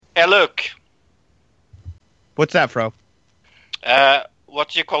Hey, look. What's that, Fro? What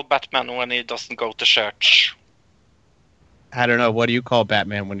do you call Batman when he doesn't go to church? I don't know. What do you call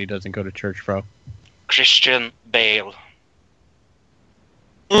Batman when he doesn't go to church, Fro? Christian Bale.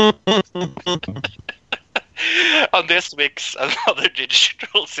 On this week's Another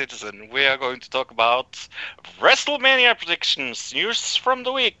Digital Citizen, we are going to talk about WrestleMania predictions, news from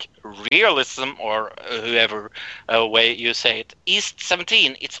the week, realism, or whoever way you say it, East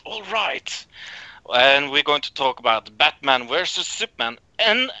 17, it's all right. And we're going to talk about Batman versus Superman.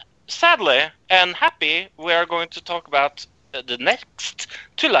 And sadly and happy, we are going to talk about the next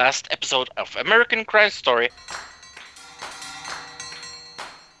to last episode of American Crime Story.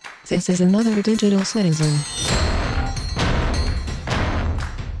 This is Another Digital Citizen.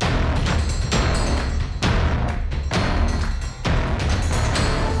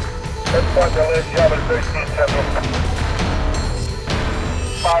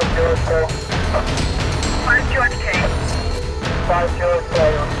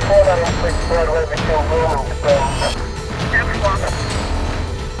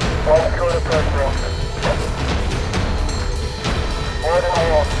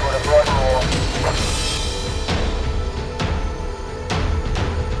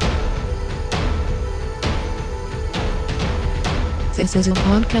 This is a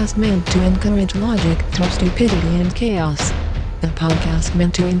podcast meant to encourage logic through stupidity and chaos. A podcast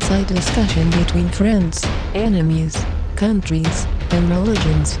meant to incite discussion between friends, enemies, countries, and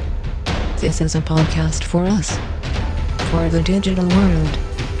religions. This is a podcast for us. For the digital world.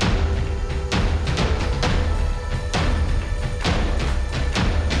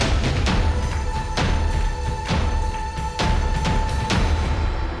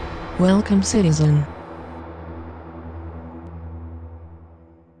 Welcome, citizen.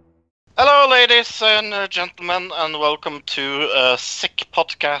 Hello, ladies and gentlemen, and welcome to a sick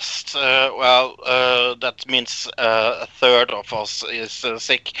podcast. That means a third of us is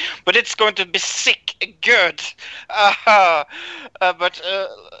sick, but it's going to be sick good.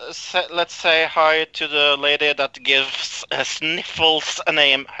 Let's say hi to the lady that gives Sniffles a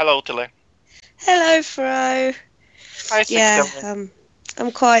name. Hello, Tilly. Hello, Fro. Hi, Yeah,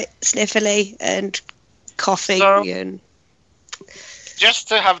 I'm quite sniffly and coughing and... Just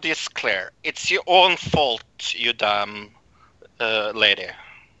to have this clear, it's your own fault, you damn lady.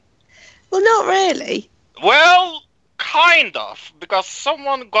 Well, not really. Well, kind of, because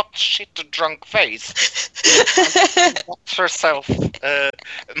someone got shit drunk face and got herself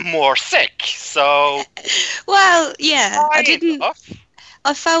more sick, so... Well, yeah, I kind didn't... of.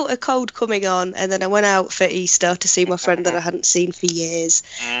 I felt a cold coming on, and then I went out for Easter to see my friend that I hadn't seen for years,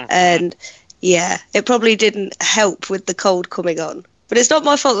 and yeah, it probably didn't help with the cold coming on. But it's not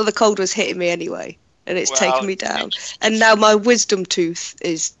my fault that the cold was hitting me anyway, and it's taken me down. And now my wisdom tooth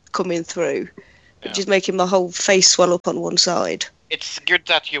is coming through, which is making my whole face swell up on one side. It's good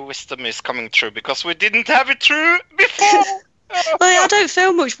that your wisdom is coming through, because we didn't have it through before. Well, I don't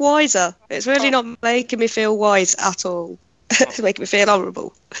feel much wiser. It's really not making me feel wise at all. It's making me feel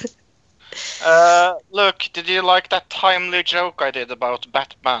horrible. Look, did you like that timely joke I did about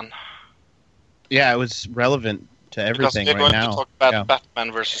Batman? Yeah, it was relevant to everything right now. Because we're going to talk about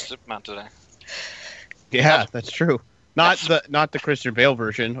Batman versus Superman today. Yeah, that's true. Not the Christian Bale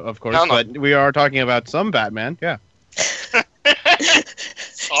version, of course, No. but we are talking about some Batman, yeah.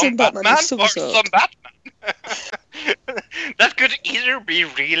 Some Batman or some Batman. That could either be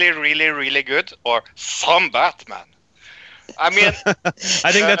really, really, really good or some Batman. I mean...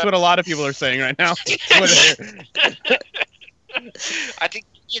 I think that's what a lot of people are saying right now. I think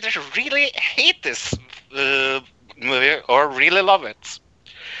you either really hate this movie or really love it.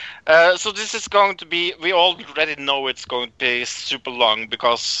 So this is going to be... We already know it's going to be super long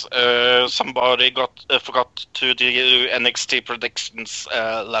because somebody forgot to do NXT predictions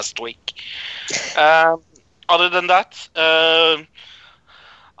last week. Other than that,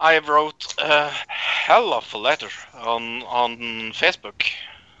 I wrote a hell of a letter on Facebook,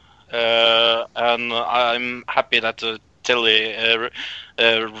 and I'm happy that Tilly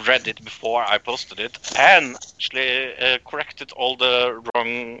read it before I posted it, and actually corrected all the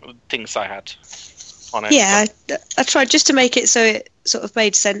wrong things I had on it. Yeah, I tried just to make it so it sort of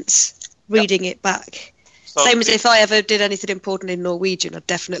made sense reading it back. So Same as if I ever did anything important in Norwegian, I'd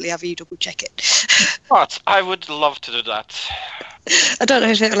definitely have you double check it. But I would love to do that. I don't know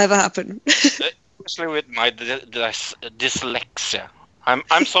if it'll ever happen. Especially with my dyslexia.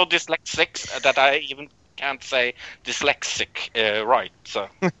 I'm so dyslexic that I even can't say dyslexic right. So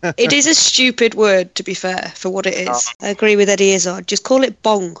It is a stupid word, to be fair, for what it is. I agree with Eddie Izzard. Just call it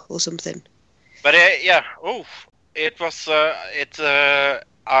bong or something. But yeah, it was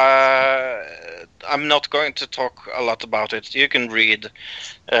I'm not going to talk a lot about it. You can read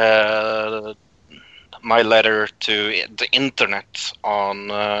my letter to the internet on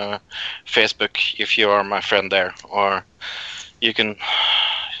Facebook if you are my friend there, or you can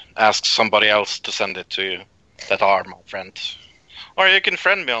ask somebody else to send it to you that are my friend, or you can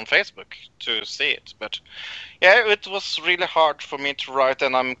friend me on Facebook to see it. But yeah, it was really hard for me to write,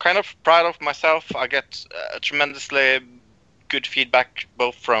 and I'm kind of proud of myself. I get tremendously good feedback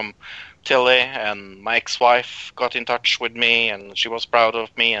both from Tilly, and my ex-wife got in touch with me, and she was proud of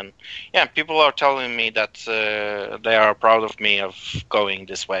me. And yeah, people are telling me that they are proud of me of going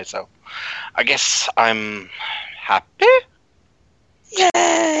this way. So I guess I'm happy.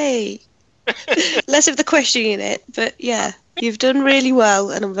 Yay! Less of the questioning in it, but yeah, you've done really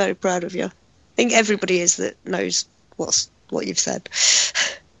well, and I'm very proud of you. I think everybody is that knows what you've said.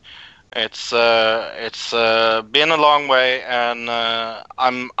 It's been a long way, and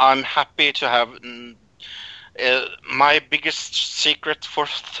I'm happy to have my biggest secret for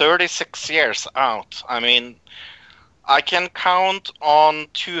 36 years out. I mean, I can count on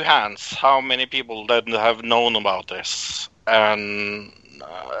two hands how many people that have known about this, and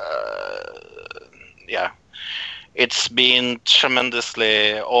yeah, it's been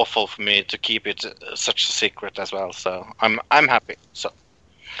tremendously awful for me to keep it such a secret as well. So I'm happy. So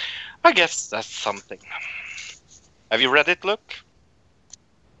I guess that's something. Have you read it, Luke?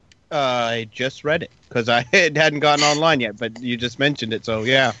 I just read it because I hadn't gotten online yet, but you just mentioned it, so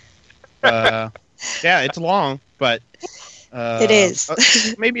yeah. Yeah, it's long, but it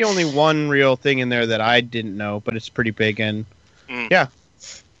is. Maybe only one real thing in there that I didn't know, but it's pretty big, and yeah,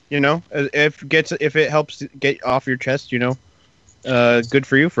 you know, if it helps get off your chest, you know, good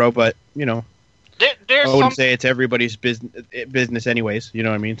for you, Fro. But you know, I wouldn't say it's everybody's business anyways. You know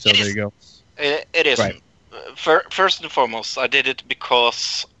what I mean? So there you go. It is. Right. First and foremost, I did it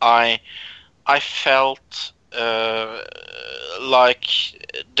because I felt like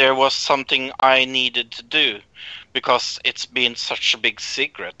there was something I needed to do, because it's been such a big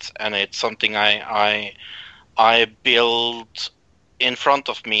secret, and it's something I built in front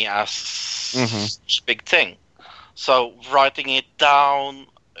of me as such a big thing. So writing it down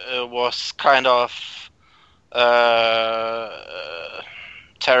was kind of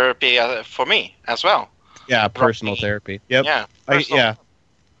therapy for me as well. Yeah, personal therapy. Yep. Yeah. Yeah.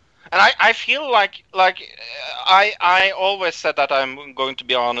 And I feel like I always said that I'm going to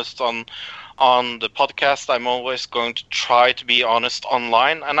be honest on the podcast. I'm always going to try to be honest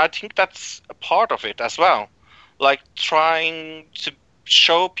online, and I think that's a part of it as well. Like trying to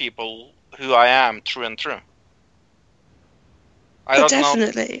show people who I am through and through.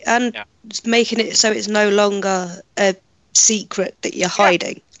 Definitely. And just making it so it's no longer a secret that you're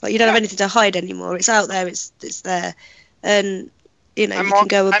hiding. Like you don't have anything to hide anymore. It's out there. It's there, and you know you can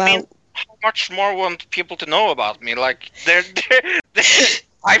go about. I mean, how much more want people to know about me? Like they're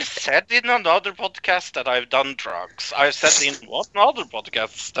I've said in another podcast that I've done drugs. I've said in one other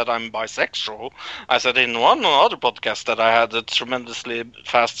podcast that I'm bisexual. I said in one other podcast that I had a tremendously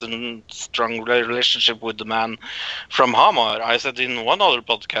fast and strong relationship with the man from Hamar. I said in one other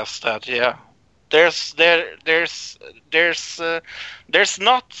podcast that there's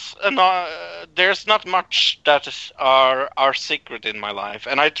not much that are secret in my life,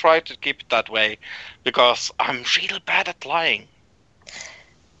 and I try to keep it that way because I'm real bad at lying.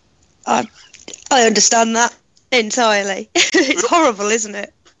 I understand that entirely. It's horrible, isn't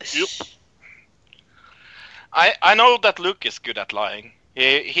it? Yep. I know that Luke is good at lying.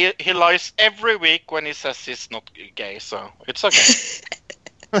 He lies every week when he says he's not gay, so it's okay.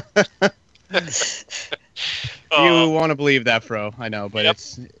 You want to believe that, Fro. I know, but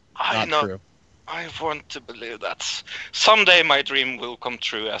it's not true. I want to believe that. Someday my dream will come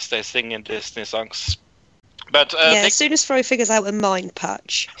true, as they sing in Disney songs. But as soon as Fro figures out a mind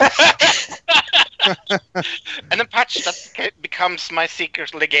patch. And a patch that becomes my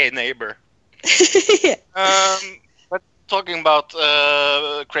secretly gay neighbor. Yeah. But talking about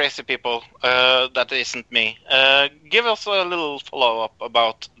crazy people, that isn't me. Give us a little follow-up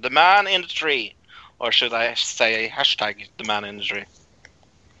about the man in the tree. Or should I say hashtag the man in the tree?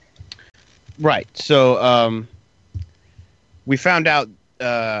 Right. So we found out...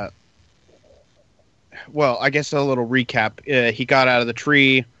 well, I guess a little recap. He got out of the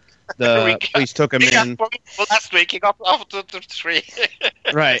tree. The police took him in. Last week, he got off the tree.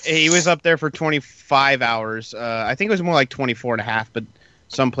 Right. He was up there for 25 hours. I think it was more like 24 and a half, but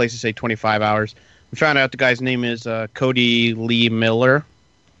some places say 25 hours. We found out the guy's name is Cody Lee Miller.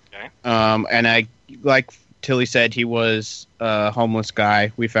 Okay. And like Tilly said, he was a homeless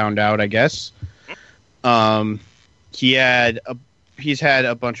guy. We found out, I guess. He had he's had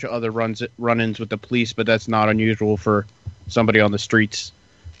a bunch of other run-ins with the police, but that's not unusual for somebody on the streets.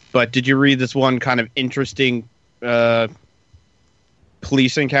 But did you read this one kind of interesting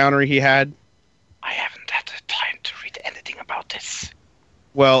police encounter he had? I haven't had the time to read anything about this.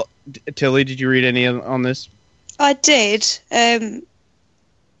 Well, Tilly, did you read any on this? I did.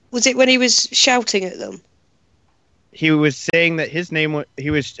 Was it when he was shouting at them? He was saying that his name. He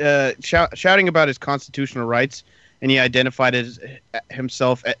was shouting about his constitutional rights, and he identified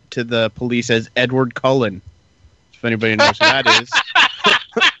himself to the police as Edward Cullen. If anybody knows who that is.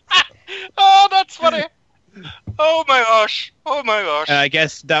 Oh, that's funny. Oh my gosh. And I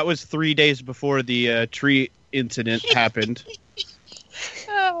guess that was 3 days before the tree incident happened.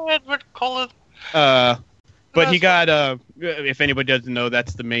 Edward Cullen. But he got, if anybody doesn't know,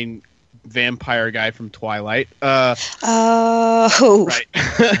 that's the main vampire guy from Twilight. Oh. Right.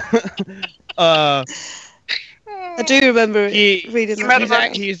 I do remember reading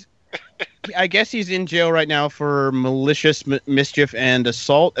that. I guess he's in jail right now for malicious mischief and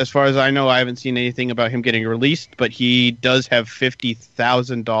assault. As far as I know, I haven't seen anything about him getting released, but he does have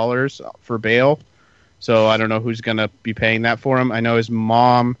 $50,000 for bail. So I don't know who's going to be paying that for him. I know his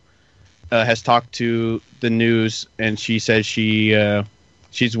mom has talked to the news, and she says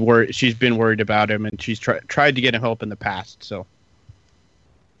she's worried. She's been worried about him, and she's tried to get him help in the past. So,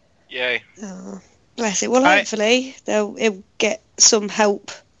 yay! Oh, bless it. Well, hopefully he'll get some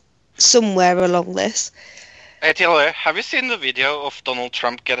help somewhere along this. Hey, Taylor, have you seen the video of Donald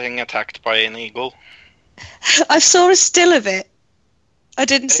Trump getting attacked by an eagle? I saw a still of it. I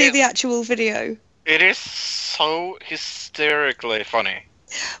didn't see the actual video. It is so hysterically funny.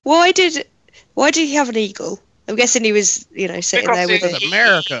 Why did he have an eagle? I'm guessing he was, sitting there with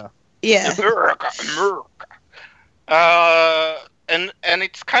America. Yeah. America. And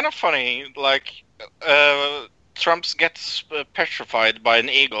it's kind of funny, like Trump gets petrified by an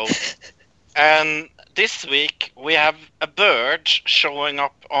eagle, and this week we have a bird showing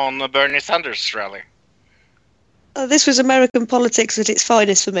up on a Bernie Sanders rally. Oh, this was American politics at its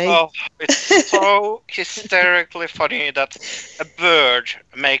finest for me. Oh, it's so hysterically funny that a bird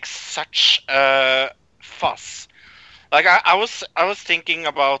makes such a fuss. Like I was thinking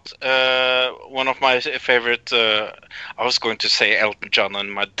about one of my favorite. I was going to say Elton John,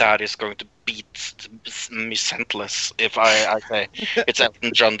 and my dad is going to beat me senseless if I say it's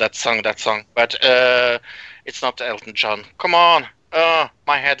Elton John that sung that song. But it's not Elton John. Come on,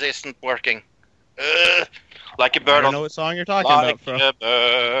 my head isn't working. Like a bird. I don't know what song you're talking about, bro. Like a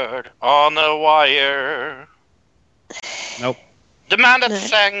bird on a wire. Nope. The man that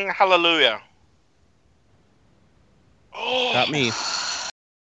sang Hallelujah. Oh. Not me.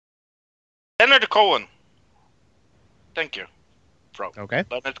 Leonard Cohen. Thank you, bro. Okay.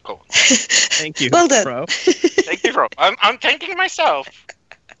 Leonard Cohen. Thank you. Well done, bro. Thank you, bro. I'm thanking myself.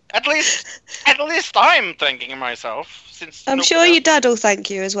 At least I'm thanking myself. Since I'm sure your dad will thank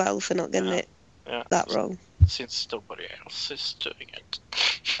you as well for not getting it that wrong. Since nobody else is doing it.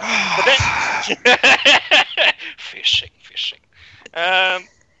 Fishing.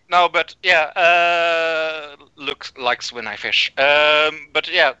 No, but yeah, likes when I fish. But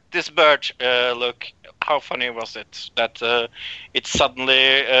yeah, this bird, look, how funny was it that it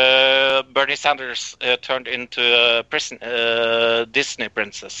suddenly Bernie Sanders turned into a Disney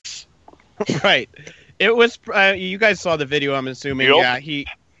princess. Right. It was. You guys saw the video, I'm assuming. Yep. Yeah.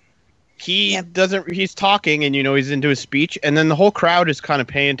 He doesn't. He's talking, and he's into his speech, and then the whole crowd is kind of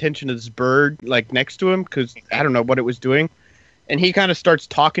paying attention to this bird, like next to him, because I don't know what it was doing, and he kind of starts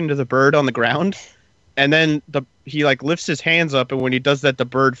talking to the bird on the ground, and then he like lifts his hands up, and when he does that, the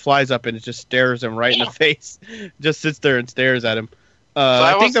bird flies up and it just stares him right in the face, just sits there and stares at him.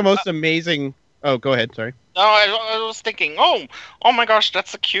 I think the most amazing. Oh, go ahead. Sorry. No, I was thinking, oh my gosh,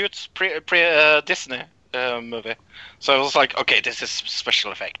 that's a cute Disney movie. So I was like, okay, this is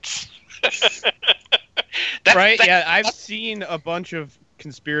special effects. Yeah, I've seen a bunch of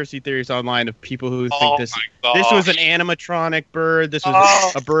conspiracy theories online of people who think this was an animatronic bird. This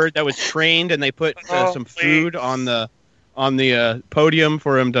was a bird that was trained, and they put some food on the podium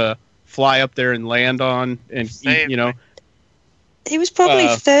for him to fly up there and land on and eat. He was probably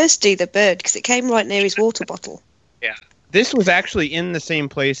thirsty, the bird, because it came right near his water bottle. Yeah. This was actually in the same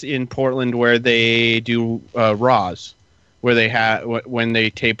place in Portland where they do Raws, where they when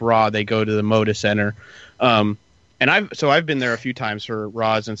they tape Raw, they go to the Moda Center, and I've been there a few times for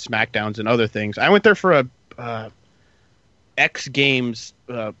Raws and Smackdowns and other things. I went there for a X Games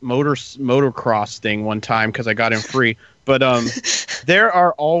motocross thing one time because I got in free. But there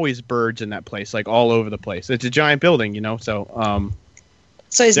are always birds in that place, like all over the place. It's a giant building, so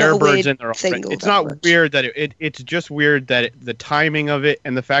So it's there not are a birds weird in there. thing. It's not weird that it's just weird that the timing of it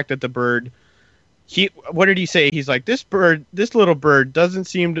and the fact that the bird. What did he say? He's like, this little bird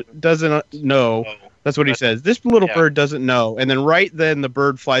doesn't know. That's what he says. This little bird doesn't know. And then right then the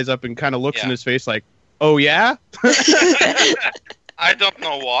bird flies up and kind of looks in his face like, oh yeah? I don't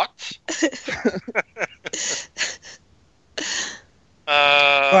know what.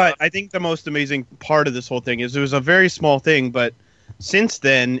 But I think the most amazing part of this whole thing is it was a very small thing, but since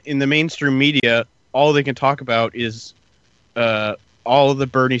then, in the mainstream media, all they can talk about is all of the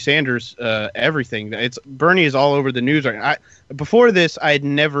Bernie Sanders, everything. Bernie is all over the news right now. Before this, I had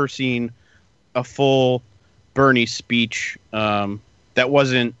never seen a full Bernie speech that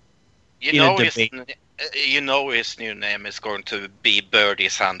wasn't in a debate. His new name is going to be Bernie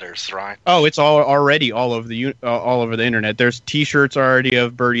Sanders, right? Oh, it's already all over the internet. There's T-shirts already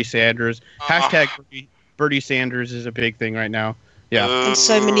of Bernie Sanders. Hashtag Bernie Sanders is a big thing right now. Yeah, and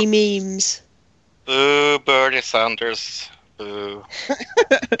so many memes. Boo, Bernie Sanders. Boo.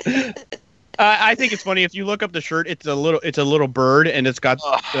 I think it's funny if you look up the shirt. It's a little bird, and it's got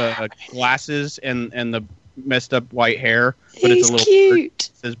glasses and the messed up white hair. But it's a little cute. Bird. It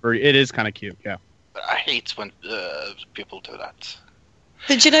says Bernie. It is kind of cute. Yeah. I hate when people do that.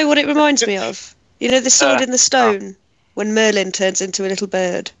 But do you know what it reminds me of? You know the Sword in the Stone when Merlin turns into a little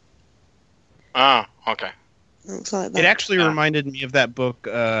bird. Ah, okay. It looks like that. It actually reminded me of that book,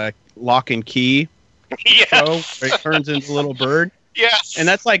 Lock and Key. Yes. Where it turns into a little bird. Yes. And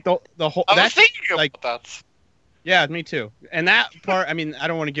that's like the whole. I was thinking about that. Yeah, me too. And that part, I mean, I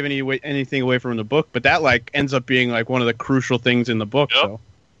don't want to give anything away from the book, but that like ends up being like one of the crucial things in the book. Yep. So.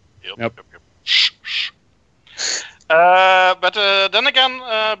 Yep. But then again,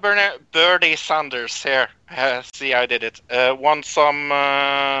 Bernie Sanders here. See, I did it. Won some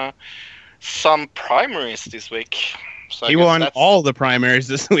primaries this week. So he won all the primaries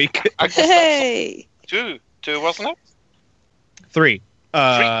this week. Hey! Two, wasn't it? 3.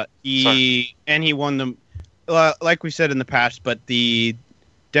 He won them, like we said in the past. But the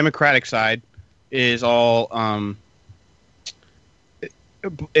Democratic side is all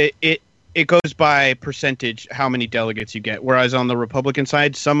it goes by percentage how many delegates you get. Whereas on the Republican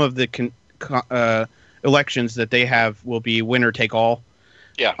side, some of the elections that they have will be winner take all.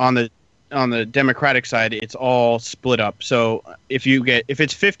 Yeah. On the Democratic side, it's all split up. So if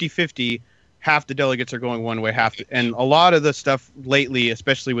it's 50-50, half the delegates are going one way, and a lot of the stuff lately,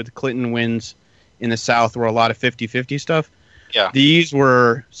 especially with Clinton wins in the South, were a lot of 50-50 stuff. Yeah. These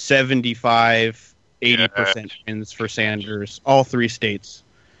were 75, 80% wins for Sanders, all 3 states.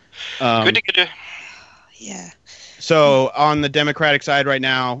 Good. Yeah. So on the Democratic side right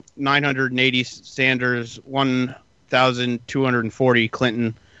now, 980 Sanders, 1,240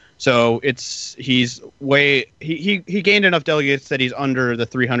 Clinton. So he gained enough delegates that he's under the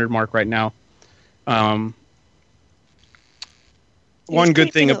 300 mark right now. One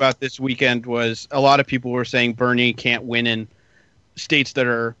good thing about this weekend was a lot of people were saying Bernie can't win in states that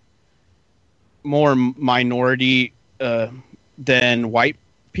are more minority than white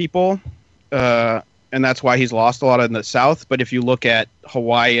people, and that's why he's lost a lot in the South. But if you look at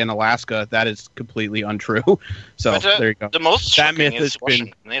Hawaii and Alaska, that is completely untrue. So there you go. The most shocking is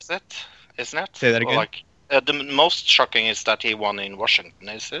Washington, isn't it? Say that again. The most shocking is that he won in Washington,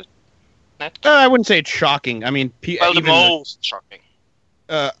 is it? I wouldn't say it's shocking. I mean, the most shocking.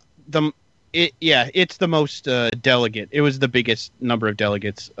 It's the most delegate. It was the biggest number of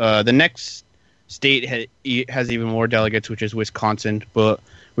delegates. The next state has even more delegates, which is Wisconsin,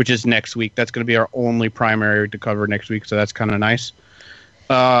 which is next week. That's going to be our only primary to cover next week, so that's kind of nice.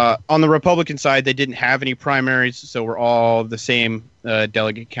 On the Republican side, they didn't have any primaries, so we're all the same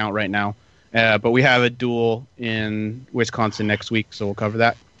delegate count right now. But we have a duel in Wisconsin next week, so we'll cover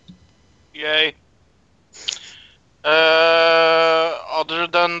that. Yay. Other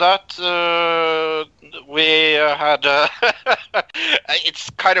than that, we had... it's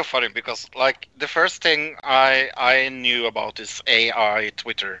kind of funny because, like, the first thing I knew about is AI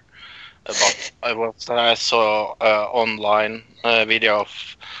Twitter. I saw online video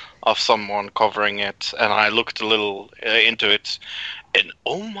of someone covering it, and I looked a little into it, and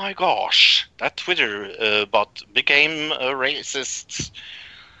oh my gosh, that Twitter bot became a racist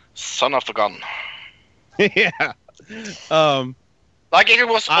son of a gun. Yeah. Like it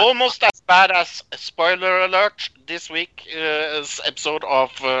was almost as bad as, spoiler alert, this week's episode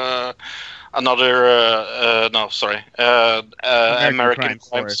of American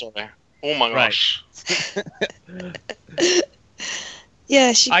Crime Story. Oh my gosh.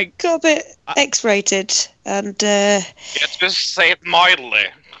 Yeah, she got a bit X-rated, and let's just say it mildly.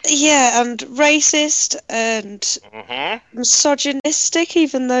 Yeah, and racist and misogynistic,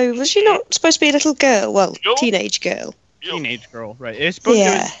 even though... Was she not supposed to be a little girl? Well, teenage girl. Teenage girl, right. It's supposed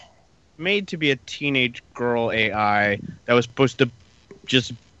to be made to be a teenage girl AI that was supposed to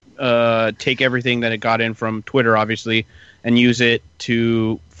just take everything that it got in from Twitter, obviously, and use it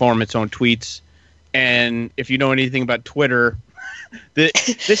to form its own tweets. And if you know anything about Twitter...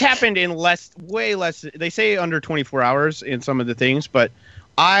 this happened in way less. They say under 24 hours in some of the things, but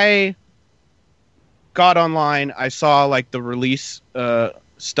I got online. I saw like the release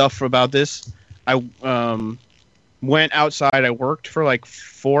stuff about this. I went outside. I worked for like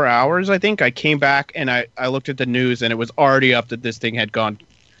 4 hours. I think I came back and I looked at the news and it was already up that this thing had gone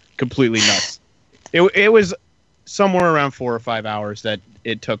completely nuts. It was somewhere around 4 or 5 hours that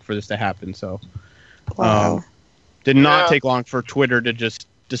it took for this to happen. So. Wow. Did not take long for Twitter to just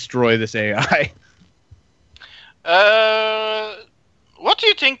destroy this AI. What do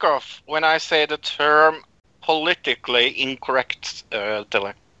you think of when I say the term politically incorrect,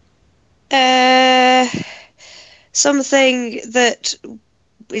 Dylan? Something that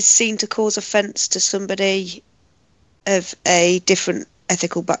is seen to cause offence to somebody of a different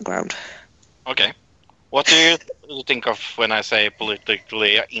ethical background. Okay. What do you think of when I say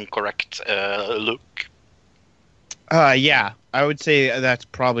politically incorrect, Luke? Yeah, I would say that's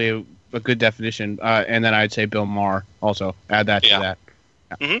probably a good definition. And then I'd say Bill Maher also. Add that to that.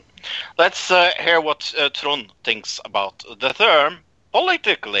 Yeah. Mm-hmm. Let's hear what Tron thinks about the term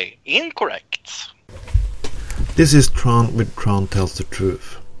politically incorrect. This is Tron with Tron Tells the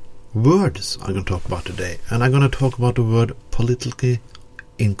Truth. Words I'm going to talk about today. And I'm going to talk about the word politically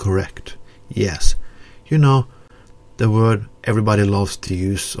incorrect. Yes, you know, the word everybody loves to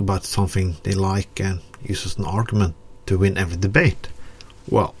use about something they like and use as an argument to win every debate.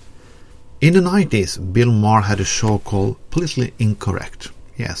 Well, in the 90s, Bill Maher had a show called Politically Incorrect.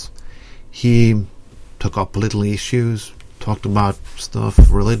 Yes, he took up political issues, talked about stuff,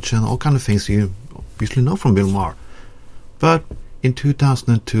 religion, all kind of things you usually know from Bill Maher. But in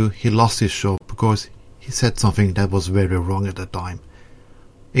 2002, he lost his show because he said something that was very wrong at the time.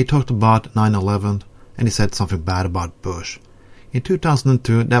 He talked about 9/11 and he said something bad about Bush. In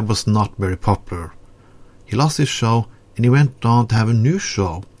 2002, that was not very popular. He lost his show and he went on to have a new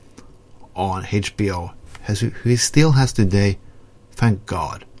show on HBO, who he still has today, thank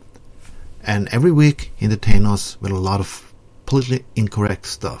God. And every week he entertains us with a lot of politically incorrect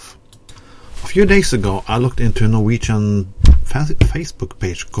stuff. A few days ago I looked into a Norwegian Facebook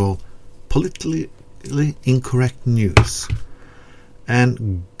page called Politically Incorrect News.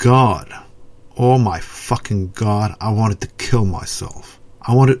 And God, oh my fucking God, I wanted to kill myself.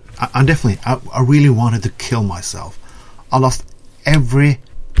 I really wanted to kill myself. I lost every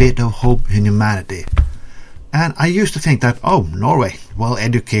bit of hope in humanity. And I used to think that, oh, Norway,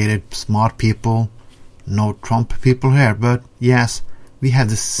 well-educated, smart people, no Trump people here. But yes, we have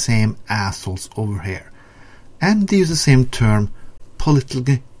the same assholes over here. And they use the same term,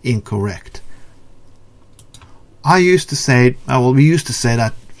 politically incorrect. We used to say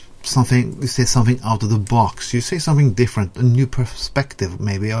that you say something out of the box. You say something different, a new perspective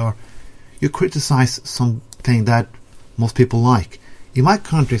maybe, or you criticize something that most people like. In my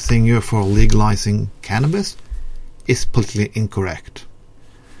country, saying you're for legalizing cannabis is politically incorrect.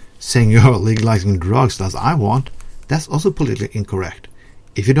 Saying you're legalizing drugs as I want, that's also politically incorrect.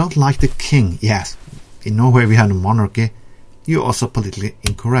 If you don't like the king, yes, in Norway we have a monarchy, you're also politically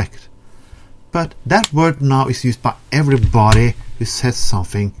incorrect. But that word now is used by everybody who says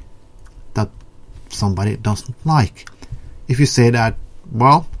something that somebody doesn't like. If you say that,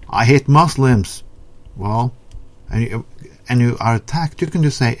 well, I hate Muslims, well, and you are attacked, you can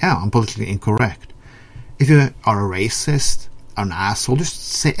just say, yeah, I'm politically incorrect. If you are a racist, an asshole, just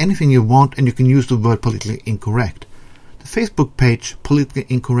say anything you want and you can use the word politically incorrect. The Facebook page Politically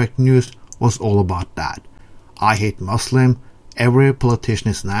Incorrect News was all about that. I hate Muslim, every politician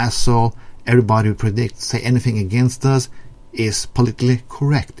is an asshole, everybody who predicts, say anything against us is politically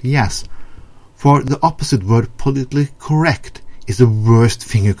correct. Yes, for the opposite word, politically correct, is the worst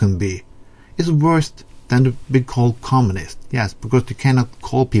thing you can be. It's worse than to be called communist. Yes, because you cannot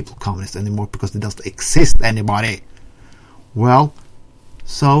call people communist anymore because it doesn't exist anybody. Well,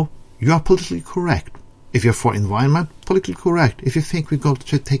 so you are politically correct. If you're for environment, politically correct. If you think we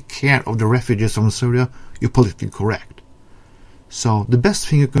should take care of the refugees from Syria, you're politically correct. So the best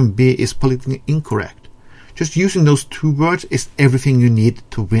thing you can be is politically incorrect. Just using those two words is everything you need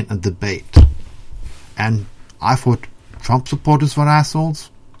to win a debate. And I thought Trump supporters were assholes.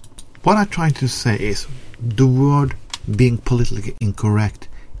 What I'm trying to say is the word being politically incorrect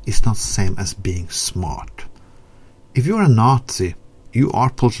is not the same as being smart. If you're a Nazi, You are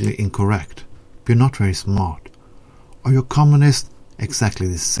politically incorrect. You're not very smart. Are you a communist? Exactly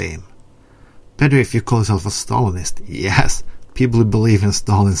the same. Better if you call yourself a Stalinist. Yes, people who believe in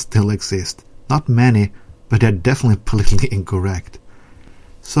Stalin still exist. Not many, but they're definitely politically incorrect.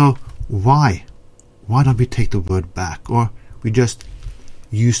 So, why? Why don't we take the word back? Or we just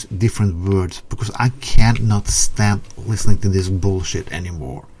use different words? Because I cannot stand listening to this bullshit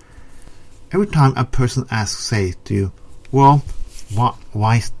anymore. Every time a person say to you, well,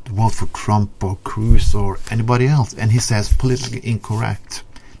 why vote for Trump or Cruz or anybody else? And he says politically incorrect.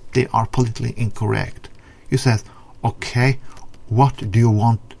 They are politically incorrect. You says, okay, what do you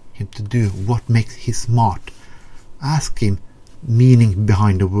want him to do? What makes him smart? Ask him meaning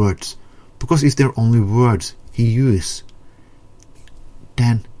behind the words. Because if they're only words he uses,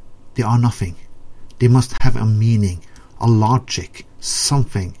 then they are nothing. They must have a meaning, a logic,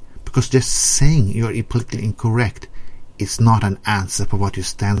 something. Because just saying you're politically incorrect is not an answer for what you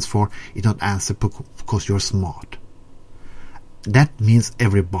stand for. It's not an answer because you're smart. That means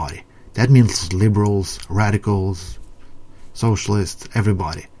everybody. That means liberals, radicals, socialists,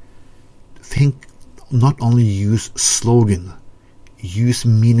 everybody. Think, not only use slogan, use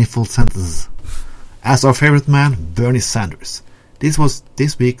meaningful sentences. As our favorite man, Bernie Sanders. This was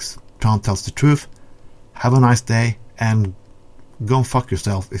this week's Tron Tells the Truth. Have a nice day and go and fuck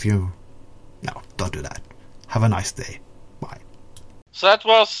yourself if you... No, don't do that. Have a nice day. Bye. So that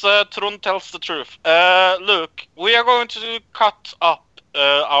was Tron Tells the Truth. Luke, we are going to cut up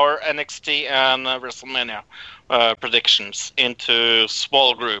our NXT and WrestleMania predictions into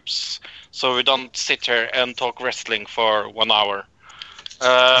small groups, so we don't sit here and talk wrestling for 1 hour.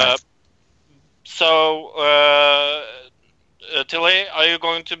 Right. So, Tilly, are you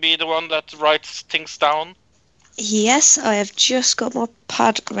going to be the one that writes things down? Yes, I have just got my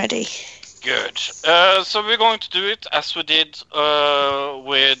pad ready. Good. So we're going to do it as we did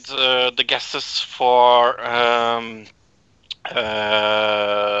with the guesses for the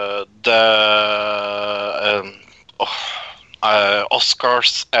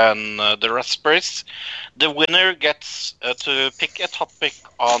Oscars and the Raspberries. The winner gets to pick a topic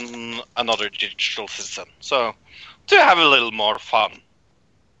on another digital system. So to have a little more fun.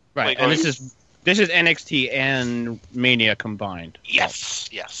 Right, and this is NXT and Mania combined. Yes.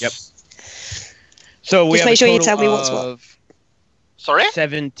 Yep. So we Just have make a sure you total tell me what's what. of Sorry?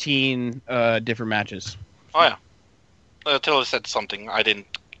 17 different matches. Oh yeah. Tilly said something I didn't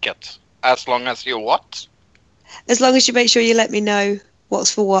get. As long as you what? As long as you make sure you let me know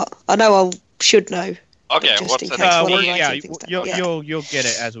what's for what. I know I should know. Okay, Just what's in the case next one one? of Yeah, writing things down. you'll get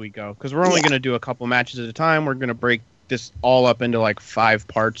it as we go because we're only Yeah. going to do a couple matches at a time. We're going to break this all up into like 5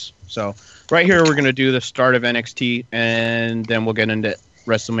 parts. So right here we're going to do the start of NXT and then we'll get into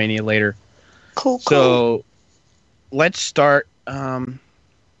WrestleMania later. Cool. So let's start. We're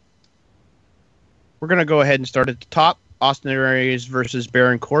going to go ahead and start at the top. Austin Aries versus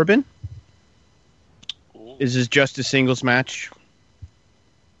Baron Corbin. This is just a singles match.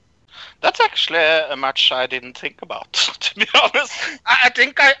 That's actually a match I didn't think about. To be honest, I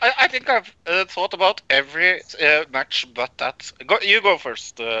think I've thought about every match, but that. You go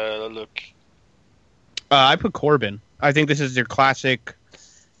first, Luke. I put Corbin. I think this is your classic.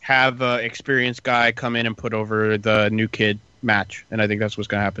 Have an experienced guy come in and put over the new kid match, and I think that's what's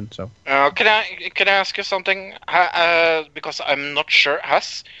going to happen. So, Can I ask you something? Because I'm not sure.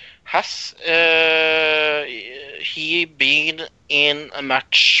 Has he been in a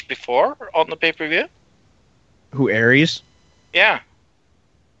match before on the pay-per-view? who Aries? Yeah.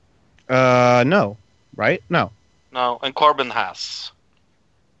 No, right? No. No, and Corbin has.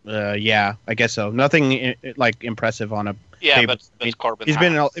 Yeah, I guess so. Nothing like impressive on a. Yeah, Hey, but Corbin He's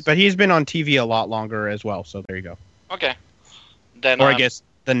has. he's been on TV a lot longer as well. So there you go. Okay. Then Or I guess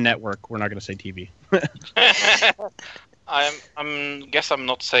the network. We're not going to say TV. I'm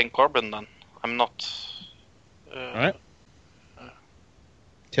not saying Corbin then. I'm not. All right.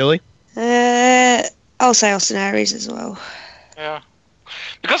 Tilly. I'll say Austin Aries as well. Yeah,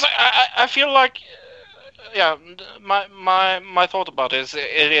 because I feel like my thought about it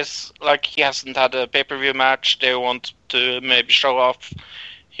is like he hasn't had a pay-per-view match. They want to maybe show off.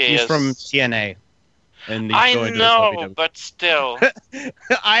 He's from TNA. And he's I going know, to WWE. but still.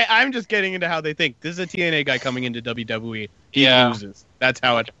 I'm just getting into how they think. This is a TNA guy coming into WWE. He Yeah. loses. That's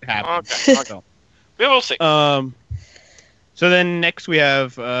how it happens. Okay. So, We will see. so then next we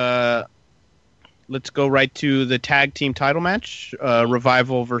have let's go right to the tag team title match.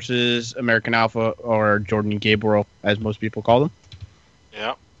 Revival versus American Alpha, or Jordan and Gabriel, as most people call them.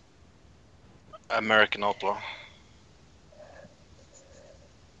 Yeah. American Outlaw.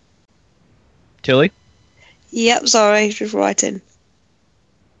 Tilly? Yep, sorry, just writing.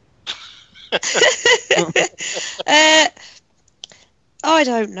 I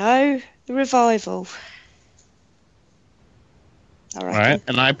don't know. The Revival. All right,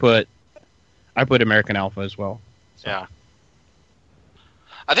 and I put American Alpha as well. So. Yeah.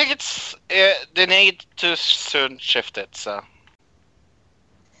 I think it's they need to soon shift it. So.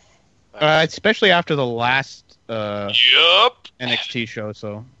 Especially after the last Yup. NXT show,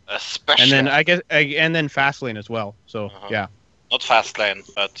 so. Especially. And then I guess, and then Fastlane as well. So yeah. Not Fastlane,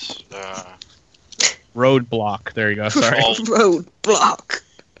 but. Roadblock. There you go. Sorry. Roadblock.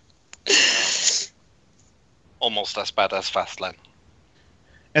 Almost as bad as Fastlane.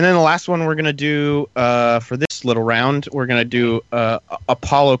 And then the last one we're gonna do for this little round, we're gonna do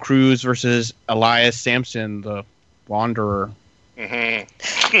Apollo Crews versus Elias Sampson, the Wanderer.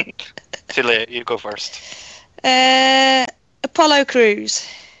 Mm-hmm. Tilly, you go first. Apollo Crews.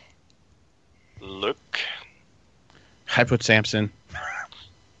 Look. I put Sampson.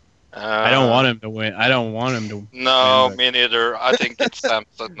 I don't want him to win. I don't want him to. No, win, me neither. I think it's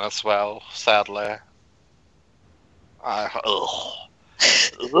Sampson as well. Sadly. Have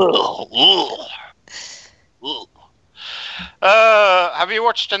you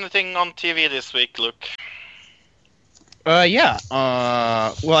watched anything on TV this week, Luke? Yeah.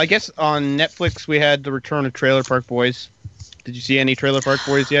 Well, I guess on Netflix we had the return of Trailer Park Boys. Did you see any Trailer Park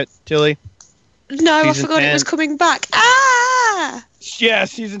Boys yet, Tilly? No, Season I forgot 10. it was coming back. Ah! Yeah,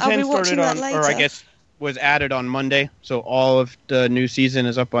 season 10 started on, or I guess was added on Monday. So all of the new season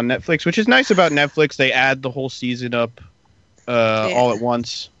is up on Netflix, which is nice about Netflix. They add the whole season up all at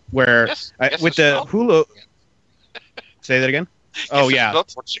once. Where with the Hulu. Say that again? Oh, yeah.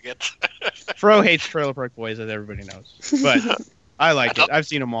 Not watching it. Fro hates Trailer Park Boys, as everybody knows. But I like it. I've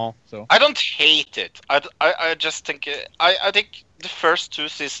seen them all. So I don't hate it. I just think I think the first two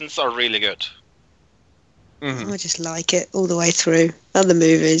seasons are really good. Mm-hmm. I just like it all the way through. And the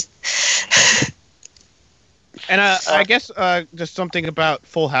movies. And I guess just something about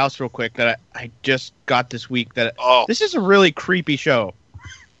Full House real quick that I just got this week. This is a really creepy show.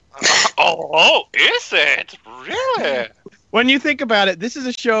 Is it? Really? When you think about it, this is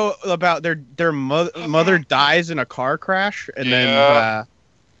a show about their mother dies in a car crash, and then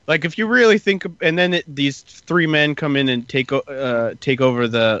like if you really think, and then these three men come in and take over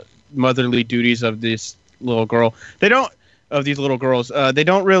the motherly duties of this little girl. They don't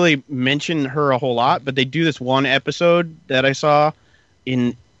really mention her a whole lot, but they do this one episode that I saw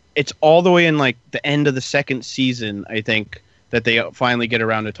it's all the way in like the end of the second season, I think, that they finally get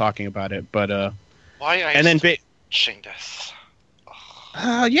around to talking about it. But why are you watching this?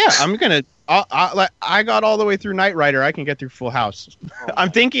 Yeah, I'm gonna. I got all the way through Knight Rider. I can get through Full House.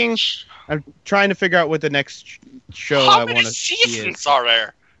 I'm trying to figure out what the next show I want to see is. How many seasons are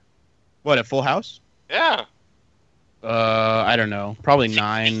there? What, at Full House? Yeah. I don't know. Probably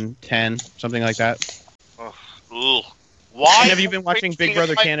 9, 10, something like that. Why? And have you been watching Big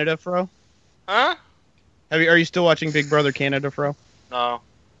Brother Canada, Fro? Huh? Are you still watching Big Brother Canada, Fro? No.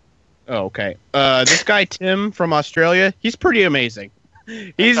 Oh, okay. This guy Tim from Australia, he's pretty amazing.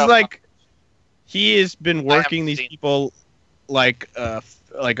 He's like, he has been working these people like a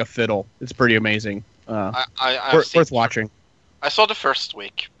fiddle. It's pretty amazing. Worth watching. I saw the first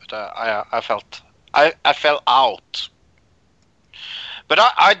week, but I fell out. But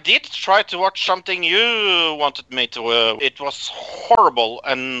I did try to watch something you wanted me to. It was horrible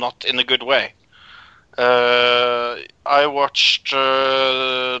and not in a good way. I watched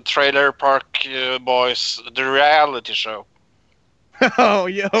Trailer Park Boys, the reality show. Oh,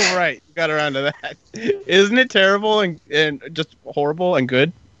 yeah, right. You got around to that. Isn't it terrible and just horrible and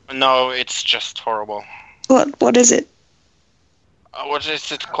good? No, it's just horrible. What is it? What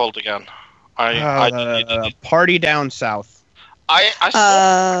is it called again? Party Down South. I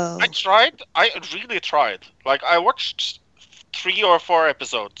tried. I really tried. Like, I watched 3 or 4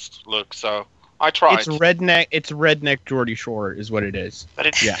 episodes, Luke, so I tried. It's redneck Geordie Shore is what it is. But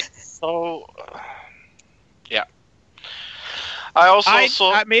it's so... yeah. I also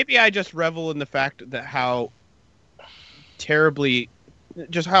saw... maybe I just revel in the fact that how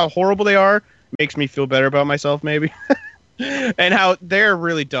horrible they are makes me feel better about myself, maybe. And how they're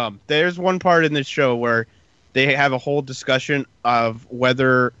really dumb. There's one part in this show where they have a whole discussion of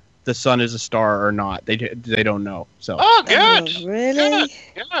whether the sun is a star or not. They don't know. So. Oh, good. Oh, really?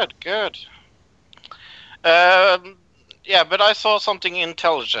 Good. Yeah, but I saw something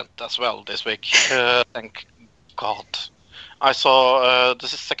intelligent as well this week. Thank God. I saw the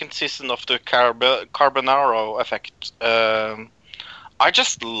second season of the Carbonaro Effect. I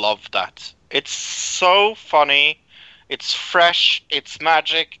just love that. It's so funny. It's fresh. It's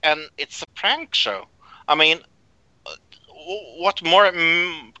magic, and it's a prank show. I mean, what more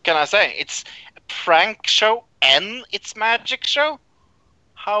can I say? It's a prank show and it's magic show.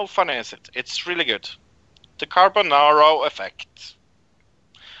 How funny is it? It's really good. The Carbonaro Effect.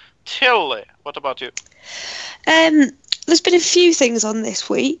 Tilly, what about you? There's been a few things on this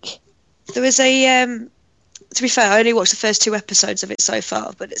week. There was a, to be fair, I only watched the first 2 episodes of it so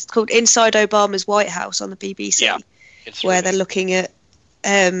far, but it's called Inside Obama's White House on the BBC, where really... they're looking at,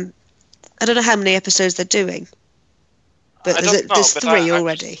 I don't know how many episodes they're doing, but there's 3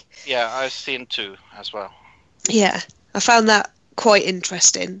 already. I've seen 2 as well. Yeah, I found that quite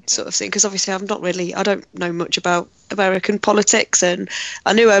interesting sort of thing, because obviously I don't know much about American politics, and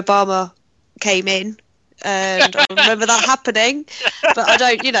I knew Obama came in, and I remember that happening, but I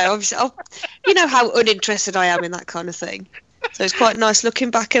don't, obviously, you know how uninterested I am in that kind of thing. So it's quite nice looking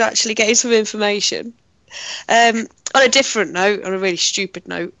back and actually getting some information. On a different note, on a really stupid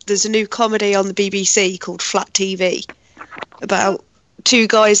note, there's a new comedy on the BBC called Flat TV about 2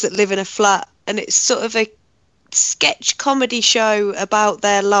 guys that live in a flat, and it's sort of a sketch comedy show about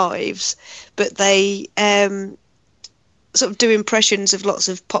their lives, but they sort of do impressions of lots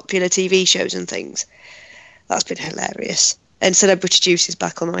of popular TV shows and things. That's been hilarious. And Celebrity Juice is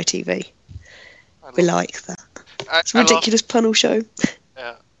back on ITV. We like that. It's a ridiculous panel show.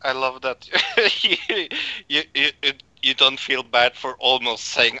 Yeah, I love that. You don't feel bad for almost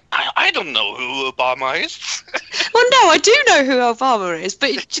saying, I don't know who Obama is. Well, no, I do know who Obama is,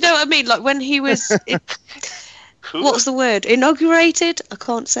 but do you know what I mean? Like when he was... What's the word? Inaugurated? I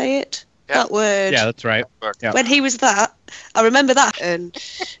can't say it. Yeah. That word. Yeah, that's right. Yeah. When he was that, I remember that, and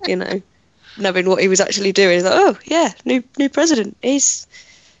knowing what he was actually doing, I thought, oh yeah, new president. He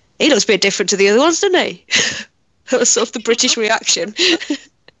looks a bit different to the other ones, doesn't he? That was sort of the British reaction.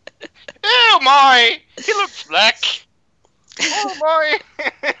 Oh my! He looks black. Oh my!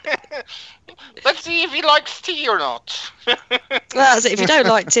 Let's see if he likes tea or not. Well, that's it. If you don't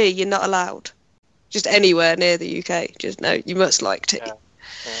like tea, you're not allowed. Just anywhere near the UK. Just no, you must like tea. Yeah.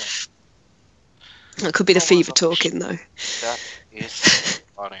 That could be the fever talking, though. That is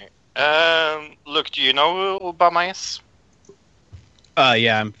funny. Look, do you know who Obama is?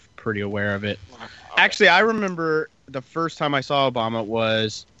 Yeah, I'm pretty aware of it. Okay. Actually, I remember the first time I saw Obama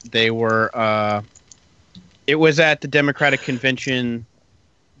was it was at the Democratic Convention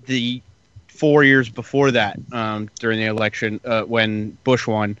the 4 years before that, during the election, when Bush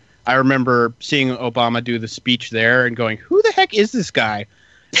won. I remember seeing Obama do the speech there and going, who the heck is this guy?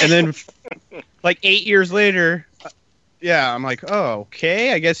 And then like 8 years later, I'm like, oh,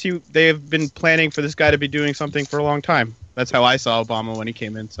 okay. I guess they've been planning for this guy to be doing something for a long time. That's how I saw Obama when he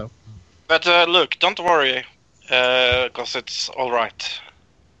came in. So, but look, don't worry, because it's all right.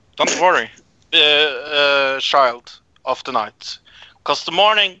 Don't worry, child of the night, because the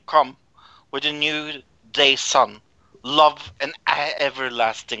morning come with a new day sun, love and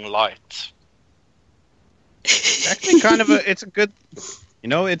everlasting light. Actually, it's a good,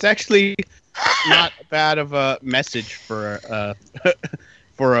 it's actually not bad of a message for a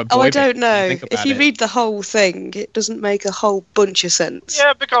boy. Oh, I don't know. If you read the whole thing, it doesn't make a whole bunch of sense.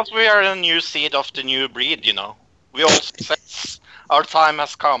 Yeah, because we are a new seed of the new breed, We all sense our time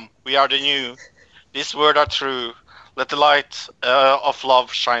has come. We are the new. These words are true. Let the light of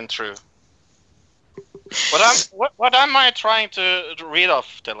love shine through. What am I trying to read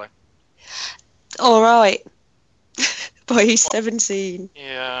off, Tilly? All right. By 17.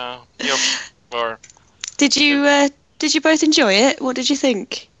 Yeah. Did you both enjoy it? What did you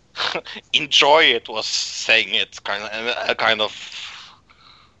think? Enjoy it was saying it kind of.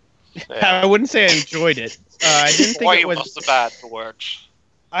 I wouldn't say I enjoyed it. I didn't think it was the bad word.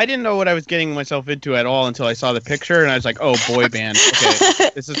 I didn't know what I was getting myself into at all until I saw the picture, and I was like, "Oh, boy band." Okay,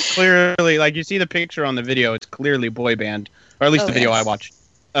 this is clearly like you see the picture on the video. It's clearly boy band, or at least the video I watched.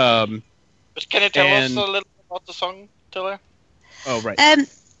 But can you tell us a little bit about the song, Tilly? Oh, right.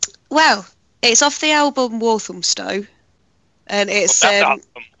 Well, it's off the album Walthamstow, and it's that album.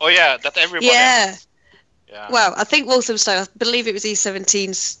 Oh yeah, that everybody. Yeah. Well, I think Walthamstow. I believe it was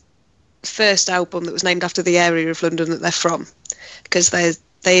E17's first album that was named after the area of London that they're from, because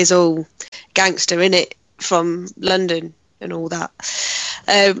there's all gangster in it from London and all that.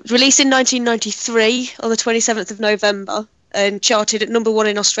 Released in 1993 on the 27th of November and charted at number 1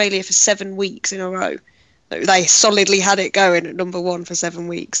 in Australia for 7 weeks in a row. They solidly had it going at number 1 for 7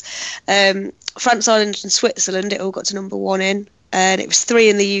 weeks. France, Ireland and Switzerland, it all got to number 1 in, and it was 3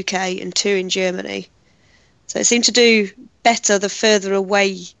 in the UK and 2 in Germany. So it seemed to do better the further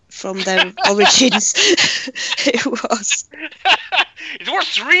away from their origins it was. It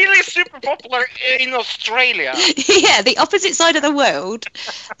was really super popular in Australia. Yeah, the opposite side of the world.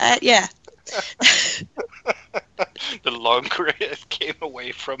 Yeah. The longer it came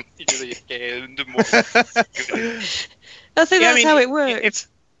away from you, the more good. I think Yeah, I that's mean, how it worked.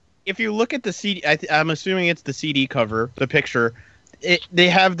 If you look at the CD, I'm assuming it's the CD cover, the picture. They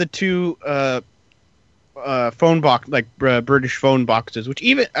have the two phone box, like British phone boxes, which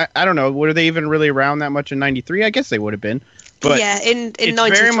even I don't know, were they even really around that much in '93? I guess they would have been. But yeah, in it's very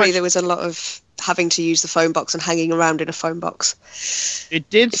 '93 much- there was a lot of having to use the phone box and hanging around in a phone box.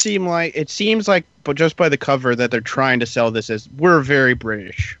 it seems like, but just by the cover, that they're trying to sell this as we're very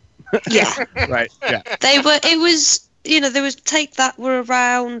British, Yeah, right? Yeah. they were. It was, there was Take That were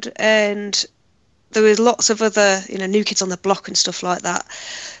around, and there was lots of other, New Kids on the Block and stuff like that.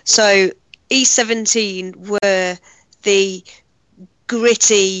 So E17 were the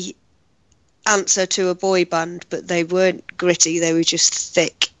gritty answer to a boy band, but they weren't gritty. They were just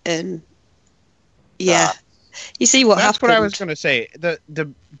thick and yeah. You see what That's happened. what I was going to say.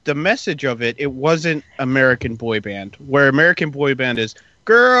 The message of it wasn't American boy band, where American boy band is,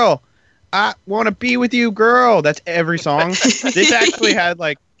 girl, I want to be with you, girl. That's every song. This actually had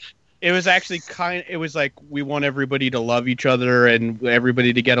it was actually it was like, we want everybody to love each other and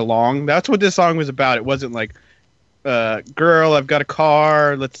everybody to get along. That's what this song was about. It wasn't like, girl, I've got a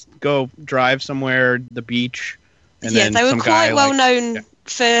car, let's go drive somewhere, the beach. And yeah, then they were some quite guy, well known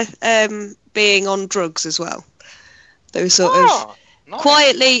for being on drugs as well. They were sort of Nice.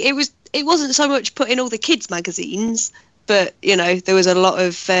 quietly. It wasn't so much put in all the kids' magazines, but there was a lot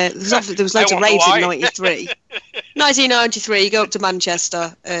of there was loads I of wonder raves why. in '93. 1993, you go up to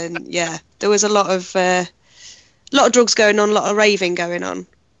Manchester, and yeah, there was a lot of drugs going on, a lot of raving going on.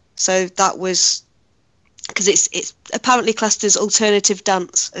 So that was because it's apparently classed as alternative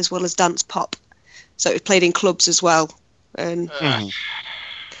dance as well as dance pop. So it was played in clubs as well, and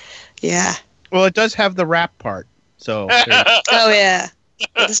yeah. Well, it does have the rap part, so. there's- Oh yeah,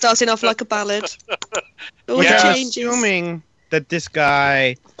 it's starting off like a ballad. All Yeah, the I'm changes. assuming that this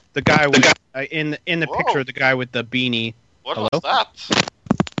guy, the guy with in the Whoa. picture, the guy with the beanie. What Hello? was that?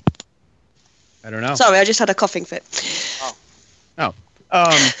 I don't know. Sorry, I just had a coughing fit.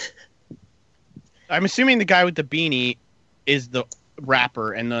 I'm assuming the guy with the beanie is the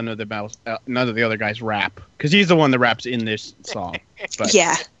rapper, and none of the other guys rap, because he's the one that raps in this song. But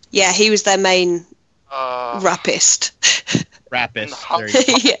Yeah, he was their main Uh, rappist. rapist. How- There you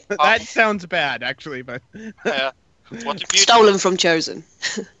go. Yeah. That sounds bad, actually, but what a beautiful, Stolen from Chosen.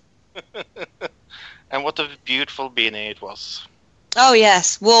 and what a beautiful beanie it was. Oh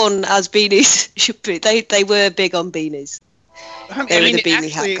yes, worn as beanies should be. They were big on beanies. They were the beanie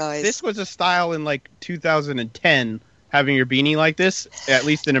hat actually, guys. this was a style in 2010, having your beanie like this, at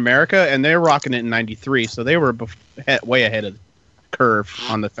least in America, and they're rocking it in '93, so they were way ahead of the curve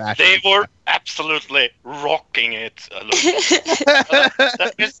on the fashion. They were absolutely rocking it.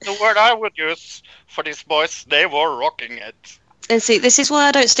 That is the word I would use for these boys. They were rocking it. And see, this is why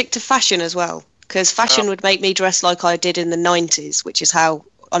I don't stick to fashion as well, because fashion would make me dress like I did in the '90s, which is how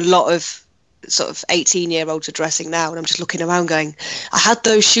a lot of sort of 18-year-olds are dressing now. And I'm just looking around going, I had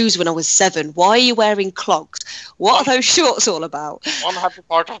those shoes when I was 7. Why are you wearing clogs? What are those shorts all about? One happy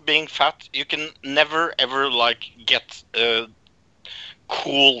part of being fat, you can never ever get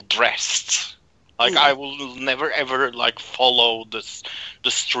cool dressed. I will never ever follow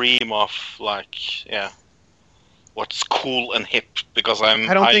the stream of what's cool and hip, because I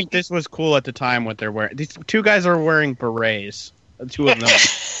don't think this was cool at the time what they're wearing. These two guys are wearing berets. The two of them.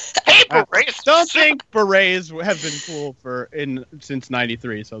 Hey, I berets! don't think berets have been cool since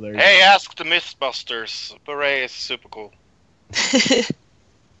 '93. So there. Hey, ask the Mythbusters. Beret is super cool.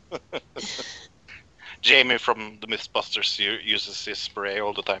 Jamie from the Mythbusters uses his beret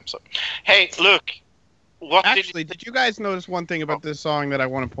all the time. So, hey, look. Actually, did you guys notice one thing about this song that I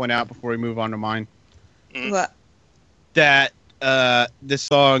want to point out before we move on to mine? What? That this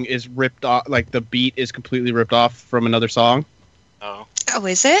song is ripped off. The beat is completely ripped off from another song. Oh. Oh,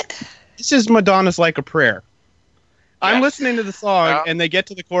 is it? This is Madonna's "Like a Prayer." I'm Yes. listening to the song, Yeah. and they get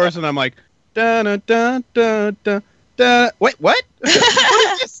to the chorus, and I'm like, da da da da da da. Wait, what?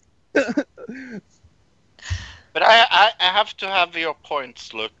 What is this? But I have to have your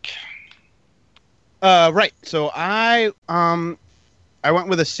points, look. Right. So I went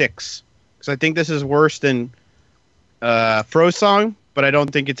with a 6 because I think this is worse than Fro's song, but I don't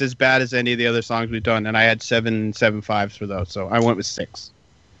think it's as bad as any of the other songs we've done. And I had 7.75s for those, so I went with 6.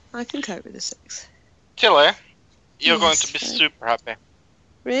 I can cope with a 6. Tilly, you're going Yes, to be fine. super happy.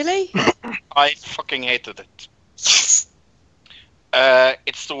 Really? I fucking hated it. Yes!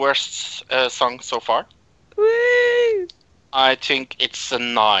 It's the worst song so far. Woo! I think it's a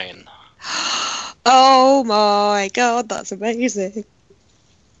 9. Oh my god, that's amazing.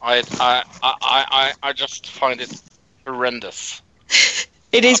 I just find it horrendous.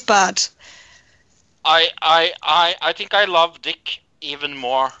 It is bad. I think I love Dick even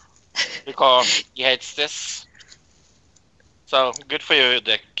more because he hates this. So good for you,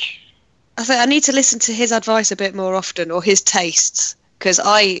 Dick. I think I need to listen to his advice a bit more often, or his tastes, because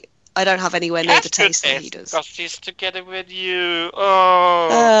I don't have anywhere near the taste that he does. Because he's together with you. Oh,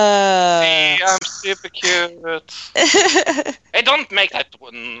 see, I'm super cute. Hey, don't make that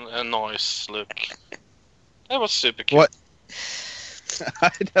noise, Luke. That was super cute. What?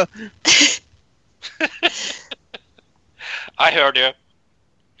 I don't. I heard you.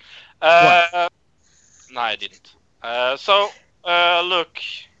 No, I didn't. So, look,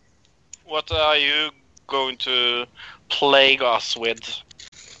 what are you going to plague us with?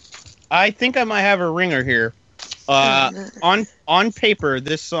 I think I might have a ringer here. On paper,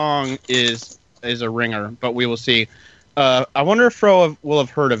 this song is a ringer, but we will see. I wonder if Fro will have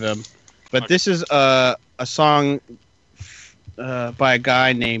heard of him, but this is a song by a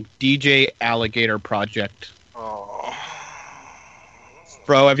guy named DJ Alligator Project. Oh.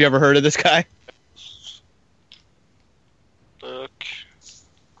 Fro, have you ever heard of this guy? Look.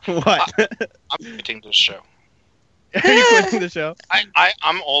 What? I'm quitting this show. Are you quitting the show?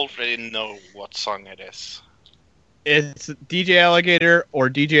 I'm already know what song it is. It's DJ Alligator or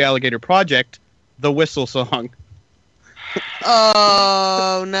DJ Alligator Project, the Whistle Song.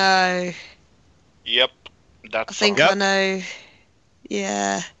 Oh no! Yep, I think I know.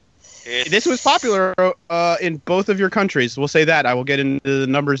 Yeah. This was popular in both of your countries. We'll say that. I will get into the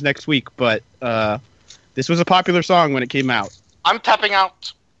numbers next week, but this was a popular song when it came out. I'm tapping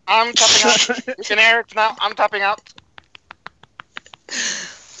out. You can hear it now. I'm tapping out.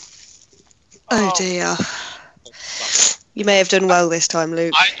 Oh dear. You may have done well this time,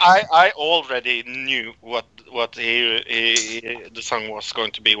 Luke. I already knew what the song was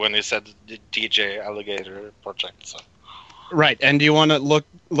going to be when he said the DJ Alligator Project. So. Right, and do you want to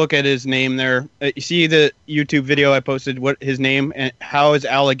look at his name there? You see the YouTube video I posted? What his name and how is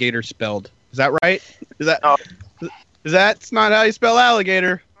alligator spelled? Is that right? That's not how you spell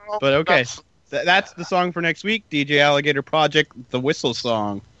alligator? No, but okay, that's the song for next week. DJ Alligator Project, the Whistle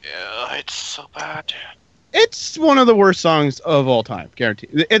Song. Yeah, it's so bad. It's one of the worst songs of all time,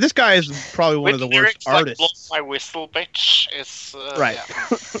 guaranteed. This guy is probably one of the worst artists. Like, blow my whistle, bitch. Is right.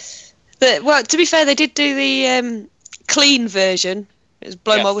 Yeah. Well, to be fair, they did do the clean version. It was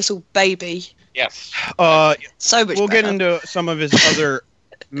 "Blow My Whistle, Baby." Yes. So much. We'll better. get into some of his other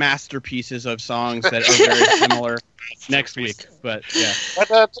masterpieces of songs that are very similar next week. But yeah.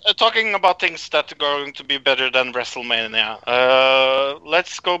 But talking about things that are going to be better than WrestleMania,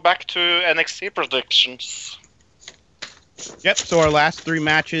 let's go back to NXT predictions. Yep. So our last 3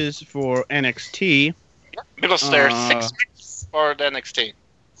 matches for NXT. Because there's 6 matches for the NXT.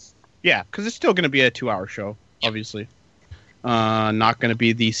 Yeah, because it's still going to be a 2-hour show, obviously. Not going to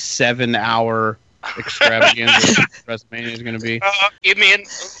be the 7-hour extravaganza WrestleMania is going to be. You mean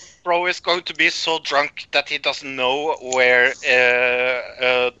Bro is going to be so drunk that he doesn't know where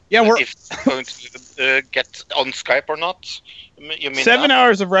if he's going to get on Skype or not? You mean 7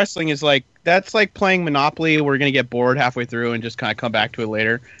 hours of wrestling is that's like playing Monopoly. We're going to get bored halfway through and just kind of come back to it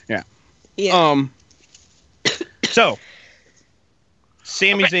later. Yeah. Yeah. So,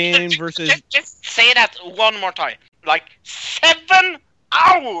 Sami Zayn versus... Just say that one more time. 7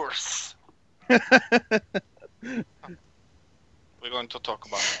 hours! We're going to talk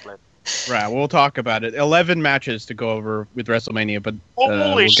about it later. Right, we'll talk about it. 11 matches to go over with WrestleMania, but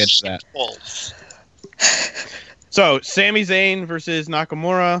we'll get to that. Balls. So, Sami Zayn versus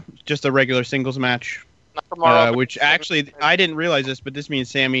Nakamura, just a regular singles match. Which actually, I didn't realize this, but this means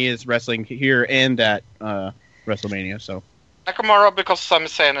Sami is wrestling here and at WrestleMania. So Nakamura, because Sami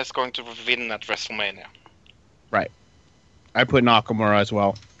Zayn is going to win at WrestleMania. Right. I put Nakamura as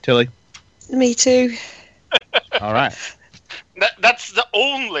well. Tilly? Me too. All right. That's the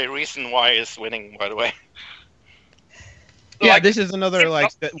only reason why he's winning, by the way. Yeah, this is another,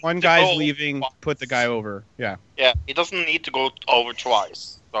 that one guy's leaving, put the guy over. Yeah. Yeah, he doesn't need to go over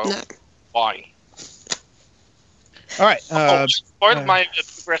twice. So, no. Why? All right. Spoiled my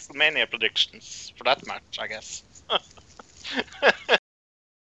WrestleMania predictions for that match, I guess.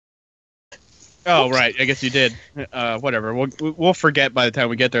 Oh, right. I guess you did. Whatever. We'll forget by the time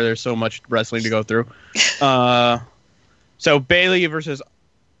we get there. There's so much wrestling to go through. So Bayley versus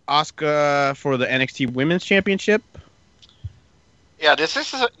Asuka for the NXT Women's Championship. Yeah, this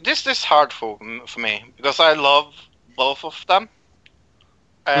is hard for me because I love both of them,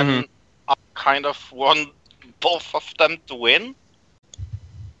 and I kind of want both of them to win.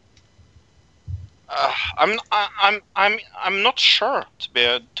 I'm not sure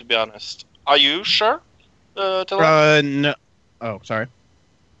to be honest. Are you sure? Tilla? No. Oh, sorry.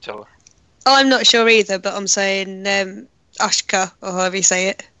 Tilla. Oh, I'm not sure either, but I'm saying Ashka, or however you say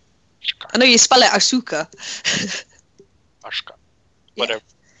it. I know you spell it Asuka. Ashka. Whatever.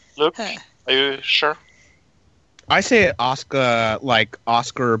 Luke, Huh. are you sure? I say it Oscar, like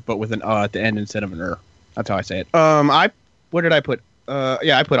Oscar, but with an at the end instead of an er. That's how I say it. What did I put?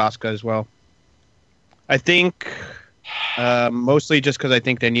 Yeah, I put Oscar as well. I think mostly just because I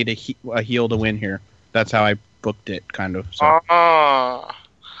think they need a heel to win here. That's how I booked it, kind of. So.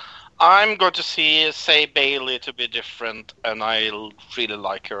 I'm going to say Bailey to be different, and I really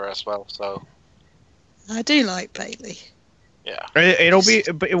like her as well. So I do like Bailey. yeah,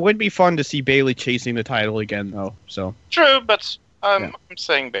 It would be fun to see Bailey chasing the title again, though. So true, but I'm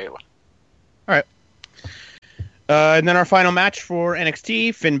saying Bailey. And then our final match for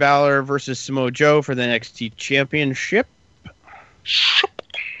NXT: Finn Balor versus Samoa Joe for the NXT Championship.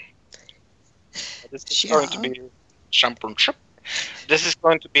 This is going to be championship. This is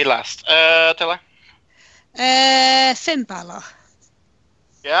going to be last. Tilla? Finn Balor.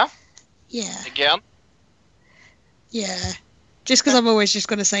 Yeah? Yeah. Again? Yeah. Just because I'm always just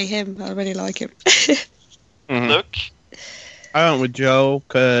going to say him. I really like him. Mm-hmm. Luke? I went with Joe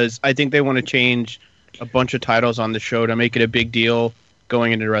because I think they want to change a bunch of titles on the show to make it a big deal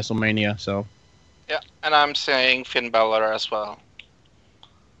going into WrestleMania. So Yeah, and I'm saying Finn Balor as well.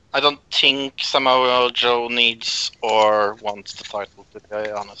 I don't think Samoa Joe needs or wants the title, to be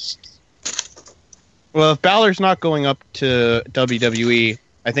honest. well, if Balor's not going up to WWE,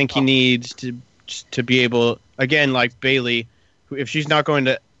 I think he needs to be able, again, like Bailey, if she's not going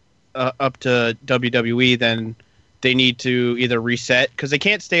to up to WWE, then they need to either reset, because they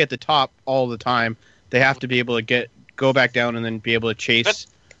can't stay at the top all the time. They have to be able to go back down and then be able to chase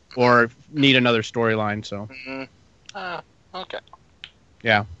or need another storyline. So Okay.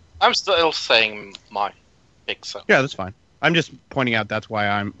 Yeah. I'm still saying my pick, so. Yeah, that's fine. I'm just pointing out that's why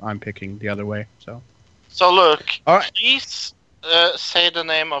I'm picking the other way. So look, All right. please say the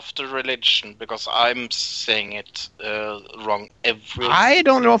name of the religion, because I'm saying it wrong every. I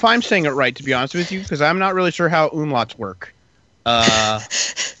don't know if I'm saying it right, to be honest with you, because I'm not really sure how umlauts work.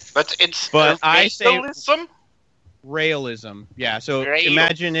 But it's I say racialism. Realism. Yeah, so Rail.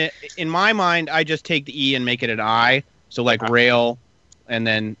 imagine it. In my mind, I just take the E and make it an I. So like rail and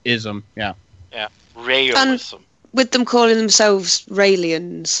then ism. Yeah. Yeah, realism. With them calling themselves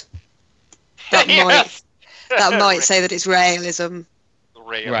Raelians, that Yes. might say that it's realism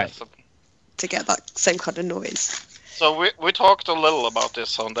Realism. to get that same kind of noise. So we talked a little about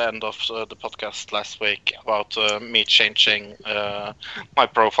this on the end of the podcast last week about me changing my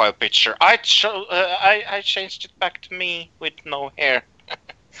profile picture. I changed it back to me with no hair.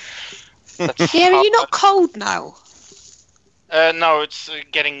 Yeah, are you not cold now? No, it's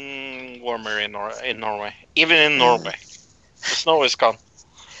getting warmer in Norway. Even in Norway, the snow is gone.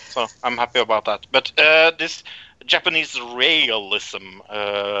 So I'm happy about that. But this Japanese realism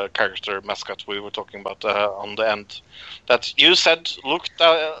character mascot we were talking about on the end, that you said looked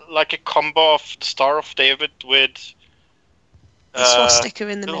like a combo of the Star of David with The swastika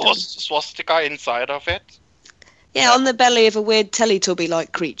in the the middle. swastika inside of it. Yeah, on the belly of a weird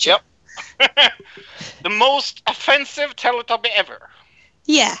Teletubby-like creature. Yep. The most offensive Teletubby ever.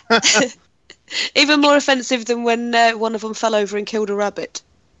 Yeah. Even more offensive than when one of them fell over and killed a rabbit.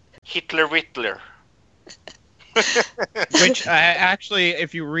 Hitler Whittler. Which actually,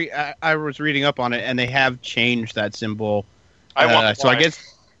 if you I was reading up on it, and they have changed that symbol. So I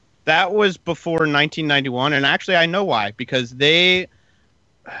guess that was before 1991, and actually I know why, because I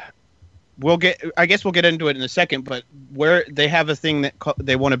guess we'll get into it in a second, but where they have a thing that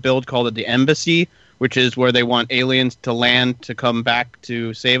they want to build called the Embassy, which is where they want aliens to land to come back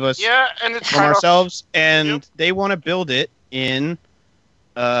to save us and it's from ourselves, and they want to build it in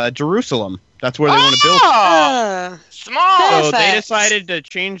Jerusalem. That's where they want to build it. Smart. So they decided to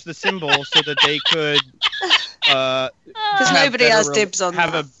change the symbol so that they could Because nobody has dibs on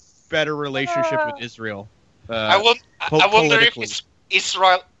have that. a better relationship with Israel. I wonder if politically.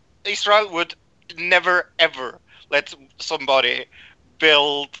 Israel would never ever let somebody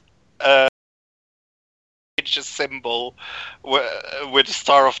build a religious symbol with the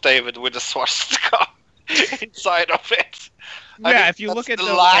Star of David with a swastika inside of it. Yeah, if you look at the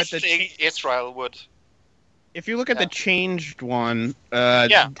the last thing Israel would. If you look at the changed one, I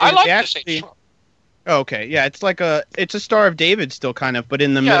like the changed one. Oh, okay, yeah, it's a Star of David still kind of, but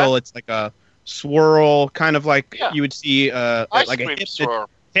in the middle it's like a swirl, kind of like you would see like a swirl.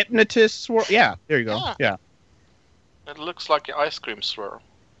 Hypnotist swirl. Yeah, there you go. Yeah. It looks like an ice cream swirl.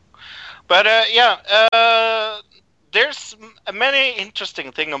 But there's many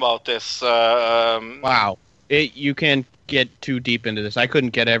interesting thing about this. Wow. You can't get too deep into this. I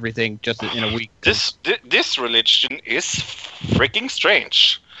couldn't get everything just in a week. This religion is freaking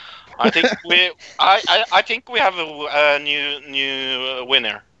strange. I think I think we have a new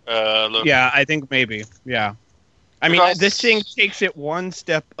winner. Look. Yeah, I think maybe. Yeah. I mean, this thing takes it one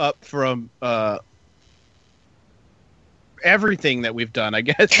step up from everything that we've done, I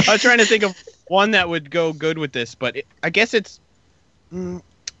guess. I was trying to think of one that would go good with this, but I guess it's...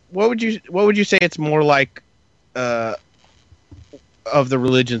 What would you say it's more like of the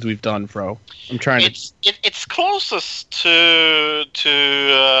religions we've done, Fro? I'm trying It's closest to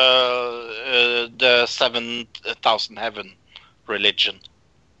the 7,000 Heaven religion.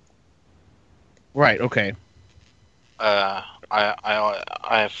 Right, okay.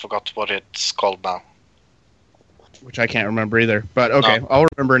 I forgot what it's called now. Which I can't remember either. But okay, no. I'll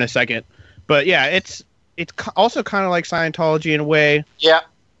remember in a second. But yeah, it's also kind of like Scientology in a way. Yeah.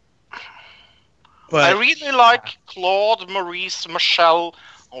 But I really like Claude Maurice Michel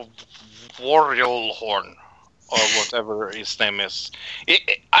Vorilhorn, or whatever his name is.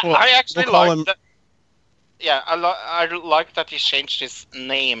 I actually like that. Yeah, I like that he changed his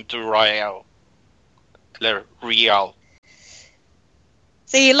name to Rial. Real.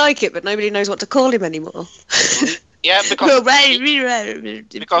 So you like it, but nobody knows what to call him anymore. Yeah, because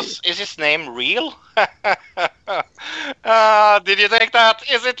is his name Real? Did you think that?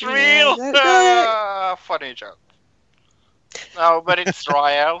 Is it real? Funny joke. No, but it's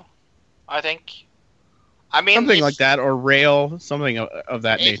Rial, I think. I mean, something like that, or Rail, something of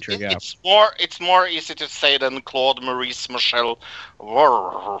that nature. Yeah, it's more easy to say than Claude Maurice Michel.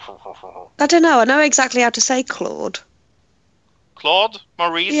 I don't know. I know exactly how to say Claude. Claude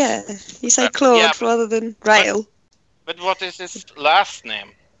Maurice. Yeah, you say Claude rather than Rail. But what is his last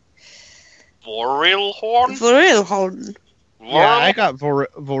name? Vorilhorn. Vorilhorn. Yeah, I got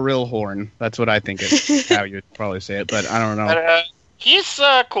Vorilhorn. That's what I think is how you'd probably say it, but I don't know. But, he's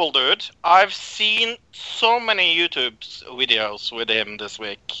a cool dude. I've seen so many YouTube videos with him this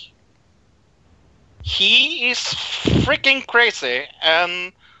week. He is freaking crazy,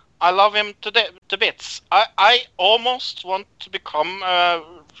 and I love him to bits. I almost want to become a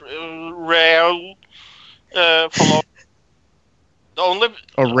real follower.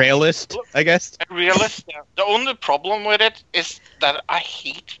 A realist, I guess. A realist. Yeah. The only problem with it is that I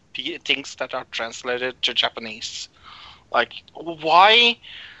hate things that are translated to Japanese. Like, why?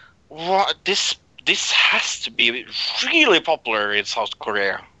 This has to be really popular in South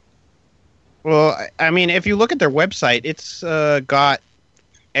Korea. Well, I mean, if you look at their website, it's got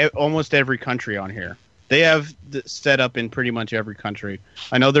almost every country on here. They have set up in pretty much every country.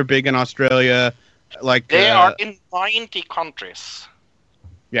 I know they're big in Australia. Like they are in 90 countries.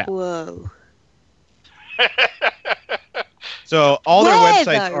 Yeah. Whoa. So all their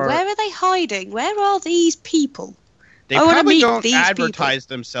websites are. Where are they hiding? Where are these people? They probably don't advertise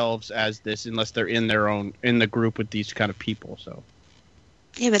themselves as this unless they're in the group with these kind of people. So.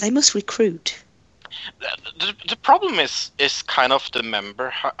 Yeah, but they must recruit. The problem is kind of the member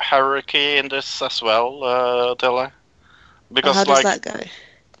hierarchy in this as well, Dilla. Because how does that go?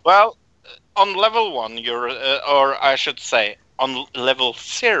 Well, on level 1, you're, or I should say, on level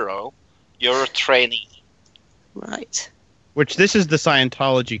 0, you're a trainee. Right. Which this is the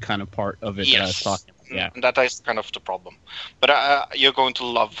Scientology kind of part of it that I was talking about. Yeah, that is kind of the problem. But you're going to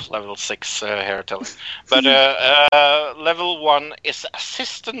love level 6 here, Tilly. But level 1 is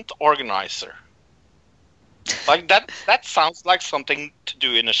assistant organizer. Like that sounds like something to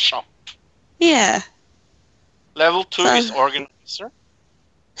do in a shop. Yeah. Level 2 is organizer.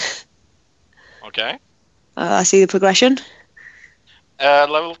 Okay. I see the progression.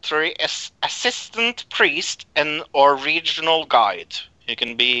 Level 3 is assistant priest or regional guide. You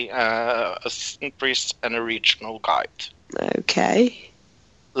can be assistant priest and a regional guide. Okay.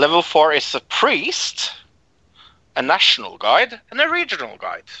 Level 4 is a priest, a national guide, and a regional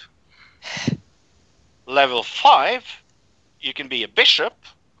guide. Level 5, you can be a bishop,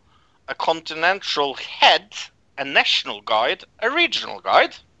 a continental head, a national guide, a regional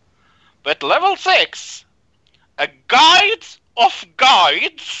guide. But level 6, a guide of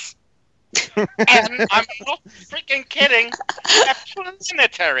guides, and I'm not freaking kidding, a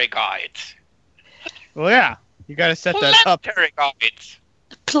planetary guide. Well, yeah, you got to set that up. Planetary guides.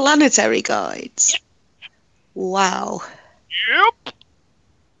 Planetary guides. Yep. Wow. Yep.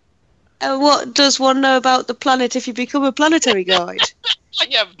 And what does one know about the planet if you become a planetary guide? I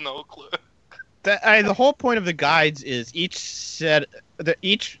have no clue. The whole point of the guides is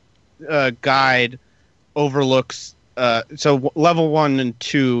each guide overlooks level 1 and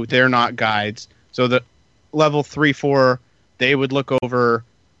 2, they're not guides. So the level 3, 4, they would look over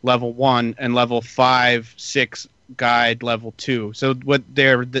level 1, and level 5, 6 guide level 2. So what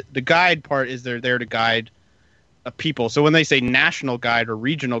the guide part is they're there to guide people. So when they say national guide or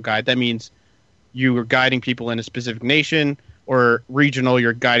regional guide, that means you are guiding people in a specific nation, or regional,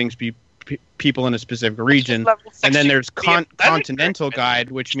 you're guiding people in a specific region. And then there's continental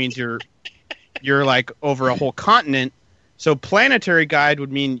guide, which means you're like over a whole continent. So planetary guide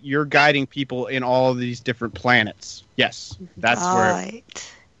would mean you're guiding people in all of these different planets. Yes, that's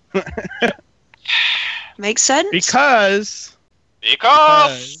right. Makes sense. Because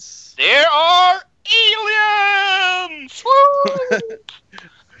there are aliens. Woo!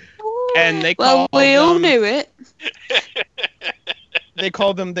 And they we all knew it. They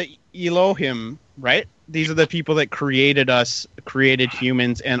call them the Elohim, right? These are the people that created us, created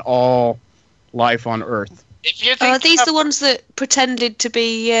humans, and all life on Earth. If you Are these the ones that pretended to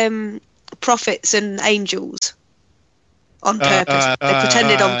be prophets and angels on purpose? They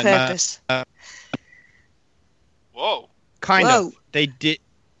pretended on purpose. Whoa. Kind of. They did.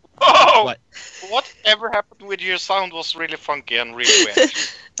 Whoa! Whatever happened with your sound was really funky and really weird.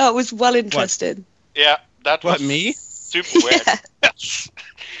 Oh, it was well interesting. Yeah, that was me? Super weird. Yes.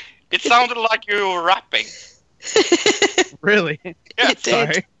 It sounded like you were rapping. Really? Yeah, it did.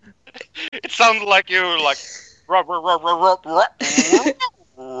 Sorry. It sounded like you were like.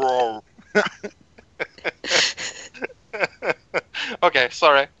 Okay,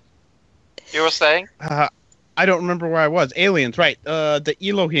 sorry. You were saying? I don't remember where I was. Aliens, right? The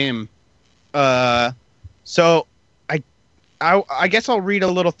Elohim. So I guess I'll read a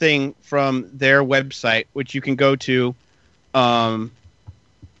little thing from their website, which you can go to.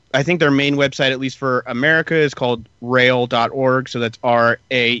 I think their main website, at least for America, is called rael.org. So that's RAEL.org.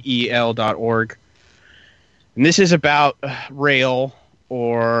 And this is about Rael,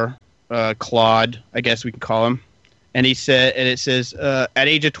 or Claude, I guess we can call him. And it says, at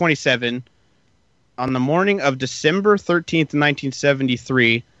age of 27, on the morning of December 13th,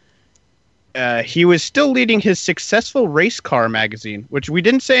 1973, he was still leading his successful race car magazine, which we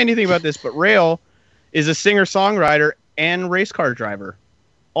didn't say anything about this, but Rael is a singer-songwriter and race car driver.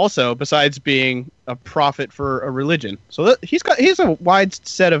 Also, besides being a prophet for a religion. So he's a wide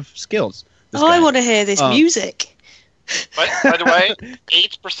set of skills. I want to hear this music. By the way,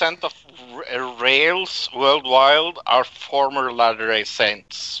 8% of rails worldwide are former Latter-day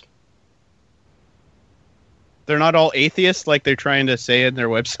Saints. They're not all atheists like they're trying to say in their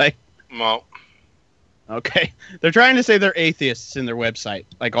website? No. Okay. They're trying to say they're atheists in their website.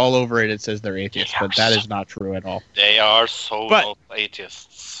 Like all over it says they're atheists, but that is not true at all. They are not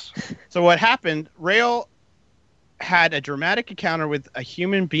atheists. So what happened, Rael had a dramatic encounter with a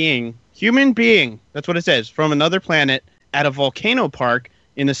human being, that's what it says, from another planet at a volcano park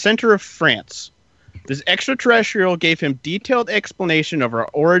in the center of France. This extraterrestrial gave him detailed explanation of our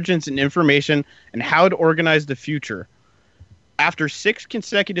origins and information and how to organize the future. After 6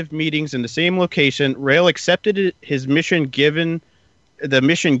 consecutive meetings in the same location, Rael accepted his mission given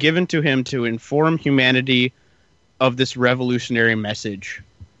to him to inform humanity of this revolutionary message.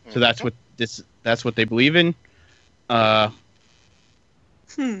 So that's what they believe in.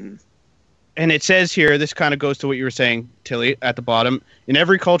 And it says here, this kind of goes to what you were saying, Tilly, at the bottom. In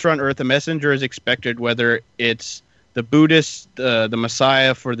every culture on Earth, a messenger is expected, whether it's the Buddhists, the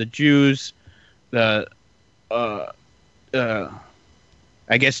Messiah for the Jews, I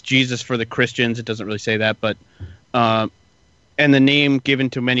guess Jesus for the Christians. It doesn't really say that, but and the name given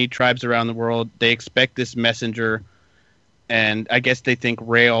to many tribes around the world, they expect this messenger, and I guess they think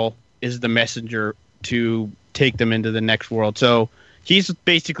Rael is the messenger to take them into the next world. So he's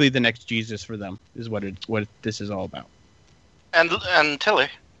basically the next Jesus for them, is what this is all about. And Tilly,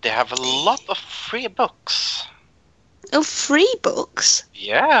 they have a lot of free books. Oh, free books?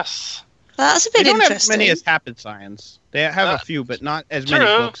 Yes. That's a bit interesting. They don't have as interesting. many as Happen Science. They have a few, but not as true.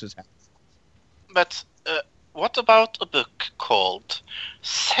 many books as Happen. But what about a book called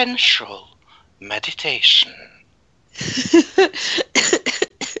Sensual Meditation?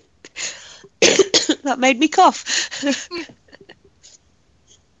 That made me cough.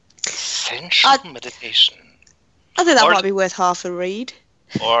 Sensual Meditation. I think that might be worth half a read.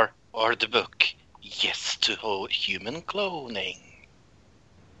 Or the book Yes to Human Cloning.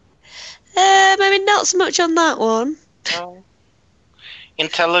 Maybe not so much on that one.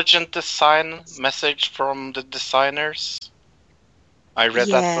 Intelligent Design, Message from the Designers. I read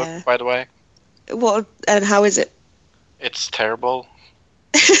that book, by the way. What and how is it? It's terrible.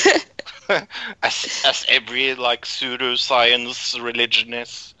 as every pseudoscience religion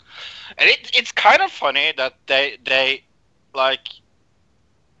is. And it's kind of funny that they like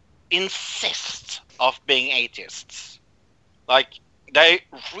insist of being atheists. Like they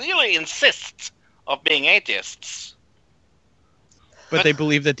really insist of being atheists. But they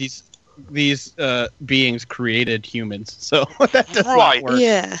believe that these beings created humans, so that does Right. not work.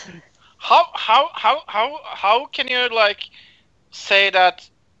 Yeah. How can you like say that?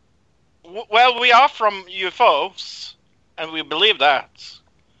 Well, we are from UFOs, and we believe that,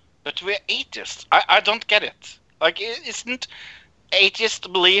 but we're atheists. I don't get it. Like, isn't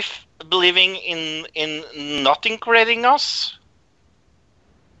atheist believing in nothing creating us?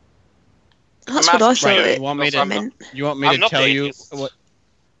 That's what I thought Right. it You want me to meant. I'm not tell you atheist. what?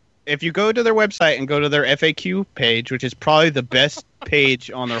 If you go to their website and go to their FAQ page, which is probably the best page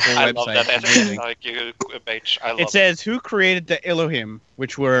on their whole I website, love that amazing. page. I love It says, "Who created the Elohim?"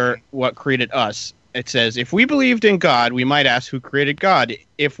 Which were what created us. It says, "If we believed in God, we might ask who created God.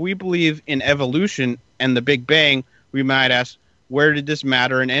 If we believe in evolution and the Big Bang, we might ask where did this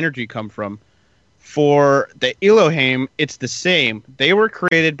matter and energy come from." For the Elohim, it's the same. They were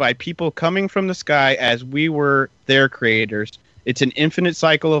created by people coming from the sky as we were their creators. It's an infinite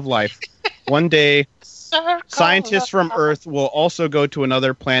cycle of life. One day, scientists from Earth will also go to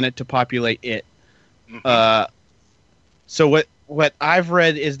another planet to populate it. So what I've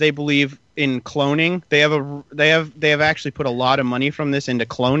read is they believe in cloning. They have actually put a lot of money from this into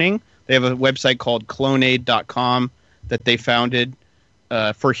cloning. They have a website called clonaid.com that they founded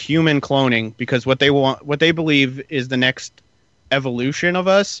for human cloning, because what they believe is the next evolution of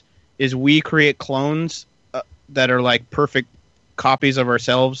us is we create clones that are like perfect copies of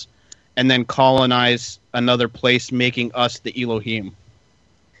ourselves and then colonize another place, making us the Elohim.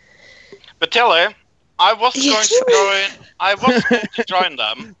 But Tilly, I was Yes. going to join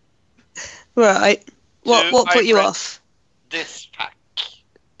them. Right. What I put you read off? This fact.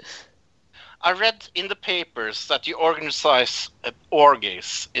 I read in the papers that you organize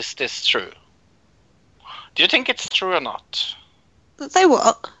orgies. Is this true? Do you think it's true or not? They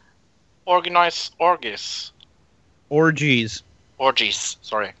what? Organize orgies. Orgies. Orgies,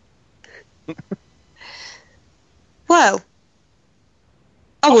 sorry. Well,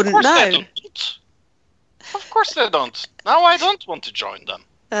 I wouldn't Of course they know. don't. Of course they don't. Now I don't want to join them.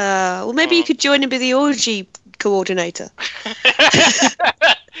 Well, maybe you could join and be the orgy coordinator.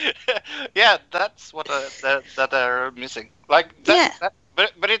 Yeah, that's what that they're missing. Like that, Yeah.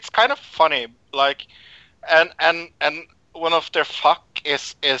 but it's kind of funny. Like, and one of their fuck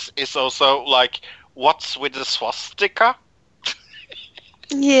is also like, what's with the swastika?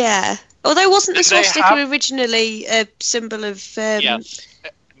 Yeah. Although wasn't the They swastika have- originally a symbol of? Yes,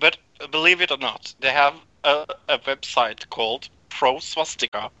 but believe it or not, they have a website called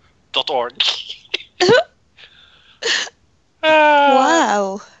proswastika.org.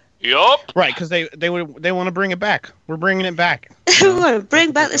 Wow. Yup. Right, because they want to bring it back. We're bringing it back.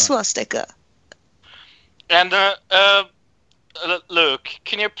 Bring back the swastika. And Luke,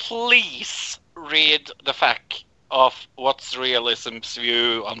 can you please read the fact of what's realism's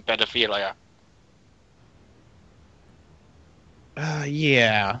view on pedophilia?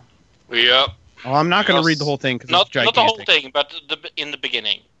 Yeah. Yep. Well, I'm not going Because to read the whole thing because Not it's gigantic. the whole thing, but in the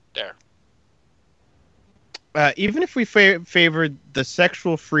beginning there. Even if we favored the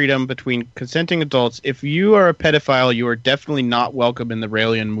sexual freedom between consenting adults, if you are a pedophile, you are definitely not welcome in the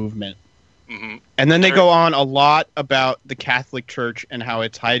Raelian movement. Hmm. And then they go on a lot about the Catholic Church and how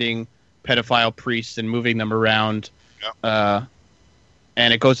it's hiding pedophile priests and moving them around. Yep.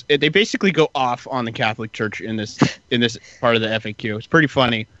 And they basically go off on the Catholic Church in this part of the FAQ. It's pretty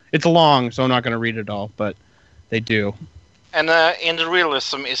funny. It's long, so I'm not going to read it all, but they do. And in the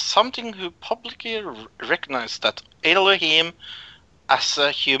realism is something who publicly recognize that Elohim as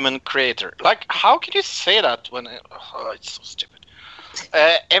a human creator. Like, how can you say that when it's so stupid?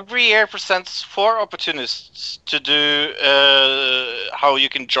 Every year presents 4 opportunities to do how you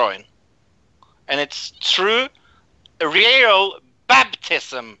can join, and it's through a real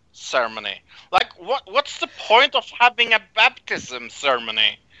baptism ceremony. Like, what's the point of having a baptism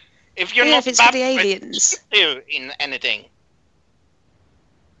ceremony if you're Yeah, not if it's for the baptized aliens. in anything?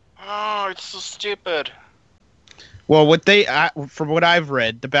 Oh, it's so stupid. Well, from what I've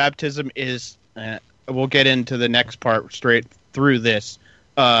read, the baptism is. We'll get into the next part straight through this.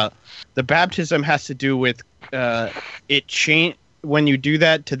 The baptism has to do with it change when you do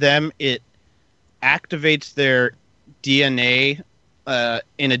that to them. It activates their DNA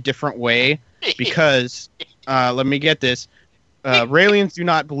in a different way because let me get this. Raelians do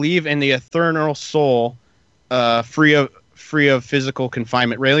not believe in the eternal soul free free of physical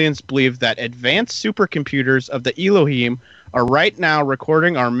confinement. Raelians believe that advanced supercomputers of the Elohim are right now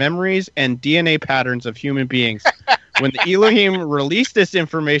recording our memories and DNA patterns of human beings. When the Elohim release this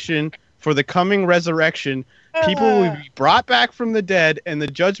information for the coming resurrection, people will be brought back from the dead, and the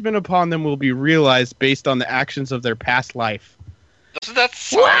judgment upon them will be realized based on the actions of their past life. Doesn't that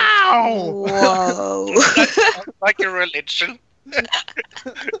sound Whoa. like a religion?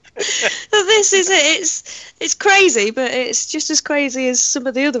 This is it. It's crazy, but it's just as crazy as some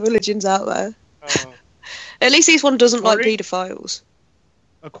of the other religions out there. Oh. At least this one doesn't like Sorry? pedophiles.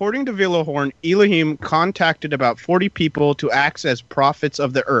 According to Villahorn, Elohim contacted about 40 people to act as prophets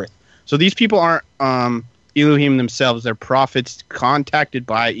of the earth. So these people aren't Elohim themselves. They're prophets contacted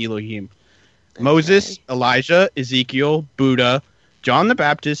by Elohim. Okay. Moses, Elijah, Ezekiel, Buddha, John the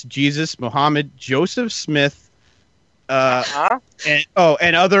Baptist, Jesus, Muhammad, Joseph Smith, and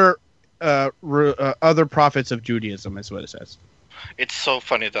other prophets of Judaism is what it says. It's so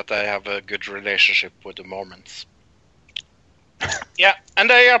funny that I have a good relationship with the Mormons. Yeah, and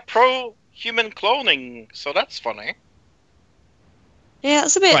they are pro-human cloning, so that's funny. Yeah,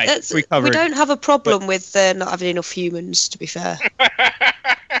 it's a bit. Right, we don't have a problem with not having enough humans, to be fair.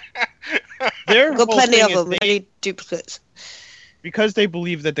 We've got plenty of them. We don't need duplicates. Because they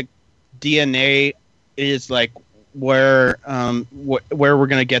believe that the DNA is like where we're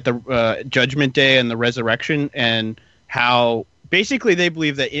going to get the Judgment Day and the resurrection, and how basically they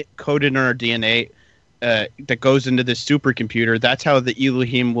believe that it coded in our DNA that goes into this supercomputer. That's how the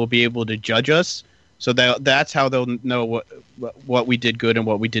Elohim will be able to judge us. So that's how they'll know what we did good and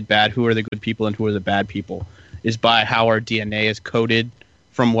what we did bad, who are the good people and who are the bad people, is by how our DNA is coded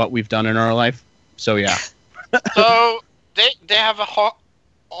from what we've done in our life. So, yeah. So, they have a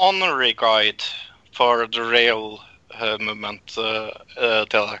honorary guide for the rail movement,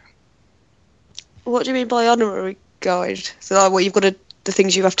 Taylor. What do you mean by honorary guide? So, like, what you've got the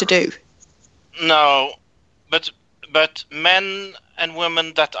things you have to do? No, but men and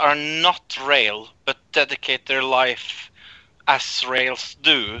women that are not rail but dedicate their life as rails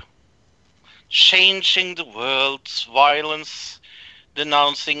do, changing the world's violence,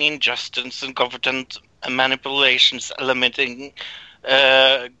 denouncing injustice and government manipulations, eliminating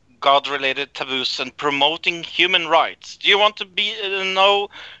God-related taboos, and promoting human rights. Do you want to know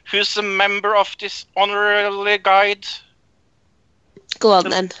who's a member of this honorary guide? Go on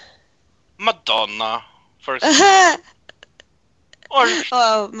then. Madonna, for example.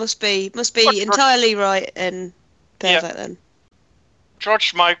 Must be entirely right and perfect then.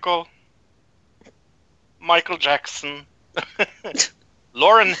 George Michael Jackson,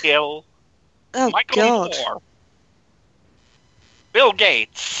 Lauryn Hill, Michael God. Moore, Bill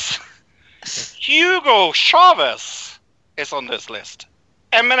Gates, Hugo Chavez is on this list.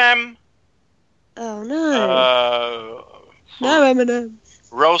 Eminem. Oh no. No Eminem.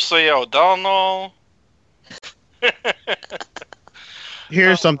 Rosie O'Donnell.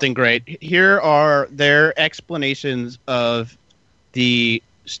 Here's something great. Here are their explanations of the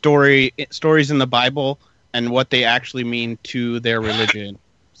stories in the Bible and what they actually mean to their religion.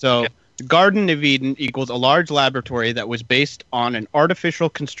 So, the Garden of Eden equals a large laboratory that was based on an artificial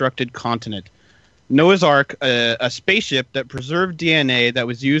constructed continent. Noah's Ark, a spaceship that preserved DNA that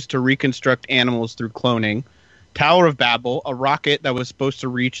was used to reconstruct animals through cloning. Tower of Babel, a rocket that was supposed to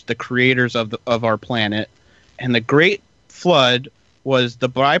reach the creators of our planet. And the Great Flood was the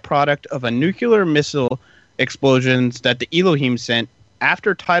byproduct of a nuclear missile explosions that the Elohim sent.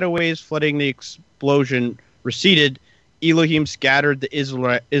 After tidal waves flooding the explosion receded, Elohim scattered the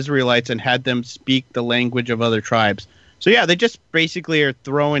Israelites and had them speak the language of other tribes. So yeah, they just basically are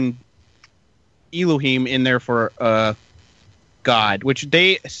throwing Elohim in there for God, which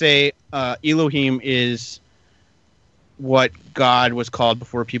they say Elohim is what God was called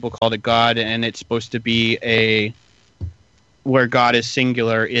before people called it God, and it's supposed to be where God is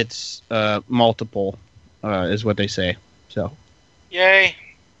singular, it's multiple, is what they say. So, yay!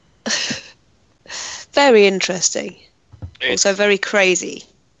 Very interesting. Also very crazy.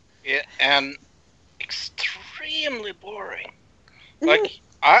 Yeah, and extremely boring. Like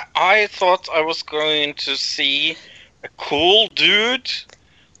I thought I was going to see a cool dude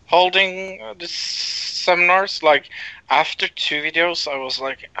holding these seminars. Like after 2 videos, I was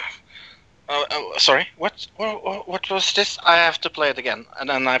like, sorry, what was this? I have to play it again, and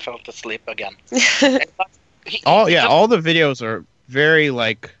then I fell asleep again. All the videos are very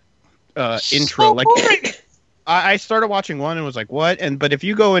like intro. So like boring. I started watching one and was like, what? But if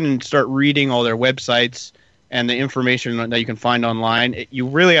you go in and start reading all their websites and the information that you can find online, you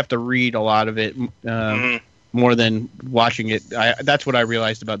really have to read a lot of it more than watching it. That's what I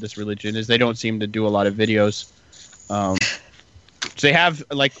realized about this religion, is they don't seem to do a lot of videos. So they have,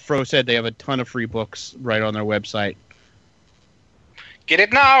 like Fro said, they have a ton of free books right on their website. Get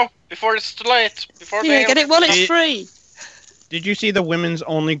it now before it's too late. Get it while it's free. Did you see the women's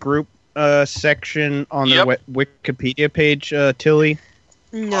only group section on their Wikipedia page, Tilly?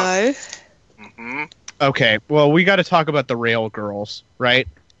 No. Mm-hmm. Okay, well, we got to talk about the Rail Girls, right?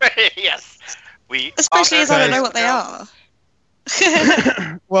 Yes. Especially as I don't know what they are.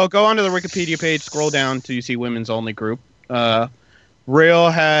 Well, go onto the Wikipedia page, scroll down till you see women's only group. Rail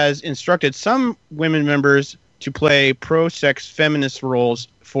has instructed some women members to play pro-sex feminist roles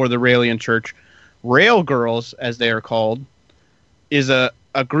for the Raelian Church. Rail Girls, as they are called, is a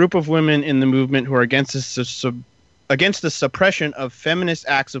group of women in the movement who are against the suppression of feminist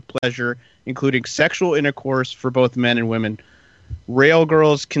acts of pleasure, including sexual intercourse for both men and women. Rail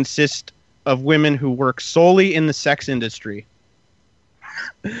Girls consist of women who work solely in the sex industry.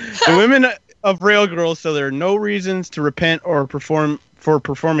 The women of Rail Girls, so there are no reasons to repent or performing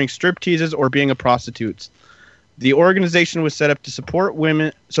stripteases or being a prostitute. The organization was set up to support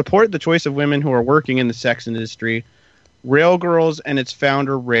the choice of women who are working in the sex industry. Rail Girls and its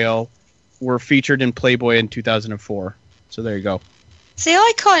founder, Rail, were featured in Playboy in 2004. So there you go. See,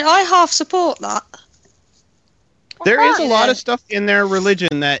 I half support that. There is a lot of stuff in their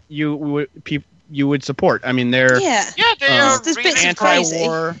religion that you would support. I mean, they're they are there's really bits of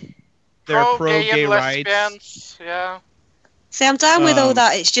anti-war. They're pro-gay rights. Lesbians. Yeah. See, I'm down with all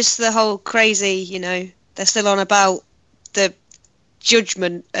that. It's just the whole crazy, they're still on about the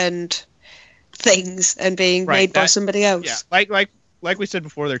judgment and things and being made by somebody else. Yeah, like we said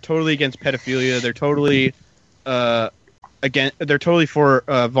before, they're totally against pedophilia. They're totally they're totally for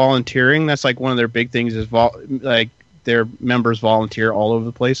volunteering. That's like one of their big things is their members volunteer all over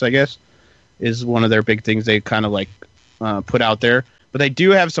the place, I guess, is one of their big things they kind of put out there. But they do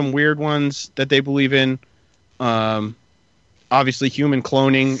have some weird ones that they believe in. Obviously, human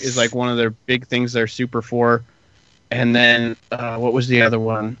cloning is like one of their big things they're super for. And then, what was the other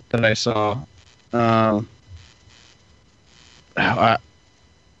one that I saw?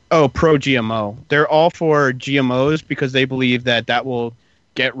 Pro-GMO. They're all for GMOs because they believe that will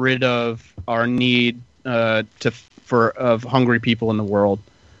get rid of our need of hungry people in the world.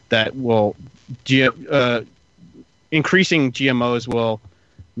 That will increasing GMOs will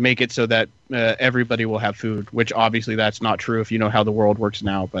make it so that everybody will have food, which obviously that's not true if you know how the world works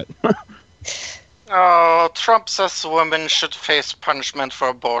now. But Trump says women should face punishment for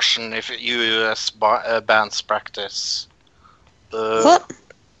abortion if U.S. bans practice. What?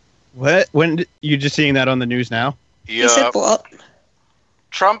 What? When you just seeing that on the news now? Yeah. You said what?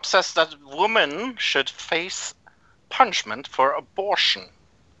 Trump says that women should face punishment for abortion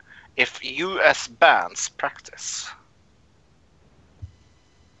if U.S. bans practice.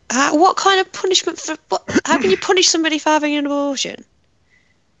 What kind of punishment for? How can you punish somebody for having an abortion?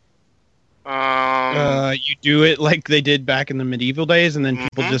 You do it like they did back in the medieval days, and then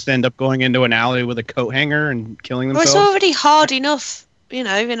people just end up going into an alley with a coat hanger and killing themselves. Well, it's already hard enough, in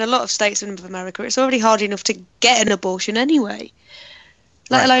a lot of states in America. It's already hard enough to get an abortion anyway,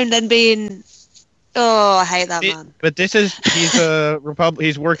 let alone then being. Oh, I hate that man. But he's a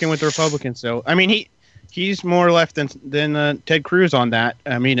He's working with the Republicans, so I mean he's more left than Ted Cruz on that.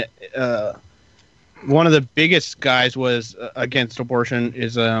 I mean, one of the biggest guys was against abortion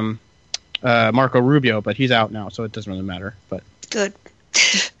is Marco Rubio, but he's out now, so it doesn't really matter. But good.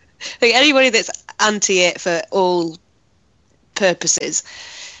 Like anybody that's anti it for all purposes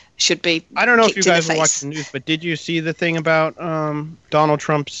should be. I don't know if you guys were watching the news, but did you see the thing about Donald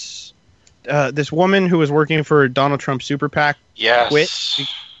Trump's this woman who was working for Donald Trump's super PAC quit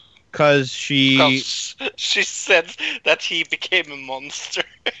because she said that he became a monster.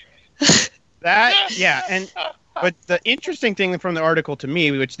 But the interesting thing from the article to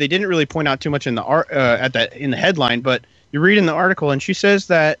me, which they didn't really point out too much in the in the headline, but you read in the article and she says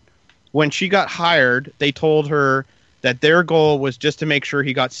that when she got hired, they told her that their goal was just to make sure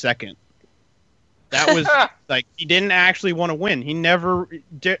he got second. That was he didn't actually want to win.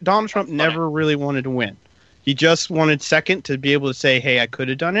 Donald Trump never really wanted to win. He just wanted second to be able to say, hey, I could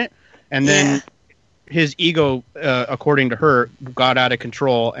have done it. And then his ego, according to her, got out of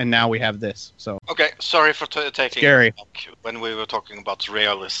control, and now we have this. So okay, sorry for taking scary when we were talking about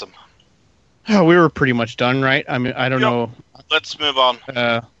realism. Oh, we were pretty much done, right? I mean, I don't know. Let's move on.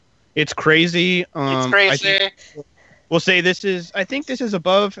 It's crazy. It's crazy. We'll say I think this is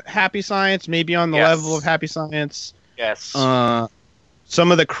above Happy Science, maybe on the level of Happy Science. Yes. Some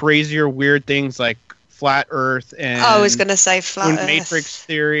of the crazier, weird things like flat Earth and I was going to say flat Earth. Matrix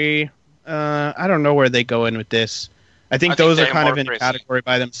theory. I don't know where they go in with this. I think those are kind of in a category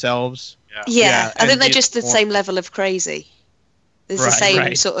by themselves. Yeah, I think they're just the same level of crazy. There's the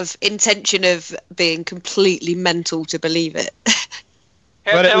same sort of intention of being completely mental to believe it.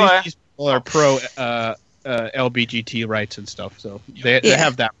 But at least these people are pro LBGT rights and stuff, so they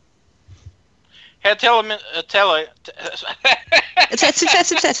have that. Hey, tell me.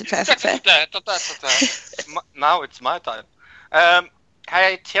 Now it's my time.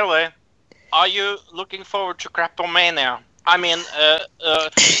 Hey, Tilly, are you looking forward to Crapomania? I mean,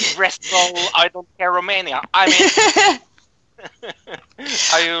 Wrestle I Don't Care Romania. I mean,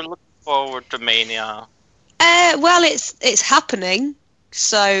 are you looking forward to Mania? Well, it's happening,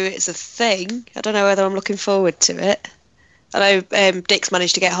 so it's a thing. I don't know whether I'm looking forward to it. I know Dick's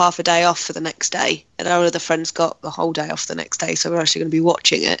managed to get half a day off for the next day, and our other friends got the whole day off the next day, so we're actually going to be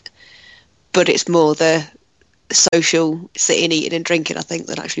watching it. But it's more the social sitting, eating and drinking, I think,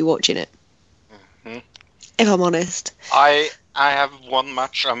 than actually watching it. Mm-hmm. If I'm honest. I have one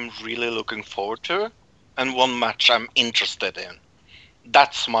match I'm really looking forward to, and one match I'm interested in.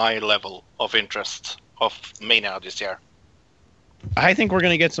 That's my level of interest of Mania this year. I think we're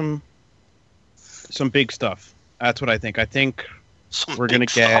going to get some big stuff. That's what I think. I think we're going to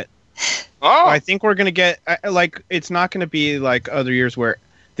get... Oh. I think we're going to get... it's not going to be like other years where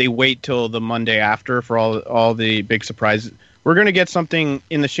they wait till the Monday after for all the big surprises. We're going to get something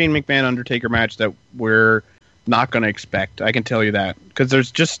in the Shane McMahon Undertaker match that we're not going to expect. I can tell you that. Because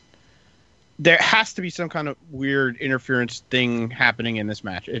there has to be some kind of weird interference thing happening in this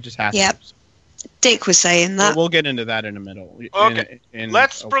match. It just has to. Dick was saying that. We'll get into that in a minute. Okay,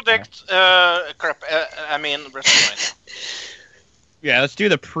 let's predict. WrestleMania. Yeah, let's do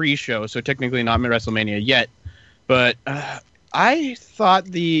the pre-show. So technically not WrestleMania yet, but I thought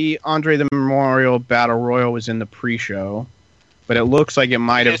the Andre the Memorial Battle Royal was in the pre-show, but it looks like it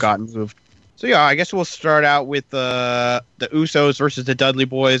might have gotten moved. So yeah, I guess we'll start out with the Usos versus the Dudley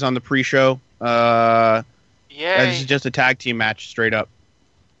Boys on the pre-show. This is just a tag team match, straight up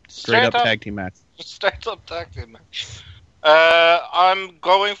tag team match. Straight up tag team match. I'm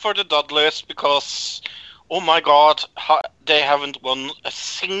going for the Dudleys because, oh my god, they haven't won a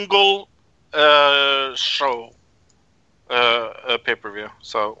single show, pay-per-view.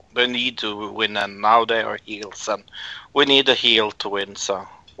 So they need to win, and now they are heels, and we need a heel to win, so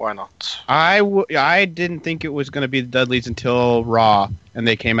why not? I didn't think it was going to be the Dudleys until Raw, and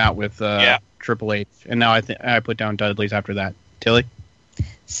they came out with Triple H, and now I put down Dudleys after that. Tilly?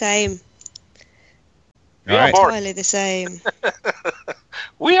 Same. We are boring. Entirely the same.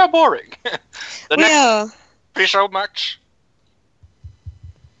 We are boring. We are. Pre-show match.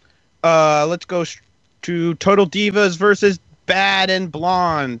 Let's go to Total Divas versus Bad and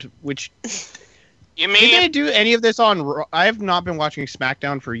Blonde, which... You mean... Did they do any of this on Raw? I have not been watching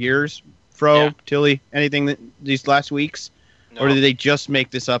SmackDown for years. Tilly, anything these last weeks? No. Or did they just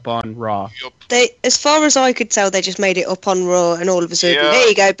make this up on Raw? They, as far as I could tell, they just made it up on Raw, and all of a sudden, there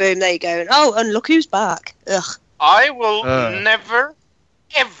you go, boom, there you go. And look who's back. Ugh. I will never,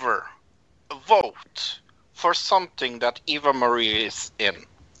 ever vote for something that Eva Marie is in.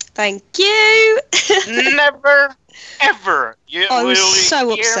 Thank you. Never, ever. I was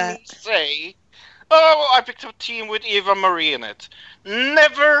so upset. Me say, I picked a team with Eva Marie in it.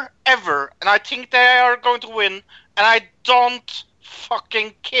 Never, ever. And I think they are going to win. And I don't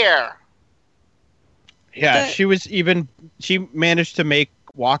fucking care. Yeah, she managed to make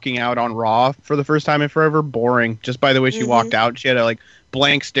walking out on Raw for the first time in forever boring. Just by the way she walked out, she had a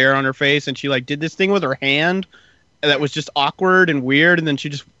blank stare on her face, and she did this thing with her hand that was just awkward and weird, and then she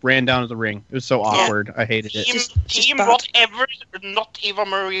just ran down to the ring. It was so awkward. I hated it. Team whatever, not Eva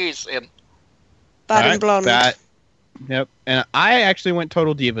Marie's in. Bad and Blonde. Yep, and I actually went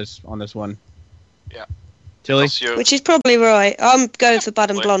Total Divas on this one. Yeah. Tilly? Which is probably right. I'm going for Bad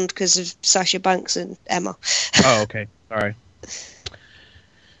and Blonde because of Sasha Banks and Emma. Oh, okay. Sorry.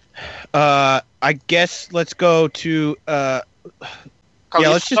 I guess let's go to...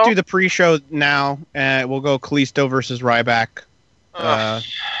 let's just do the pre-show now. We'll go Kalisto versus Ryback.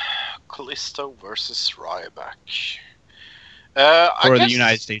 Kalisto versus Ryback. The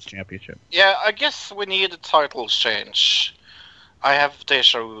United States Championship. Yeah, I guess we need a title change. I have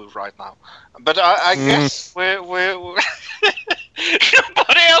deja vu right now, but I guess we're nobody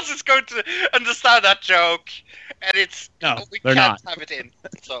else is going to understand that joke, and we can't have it in.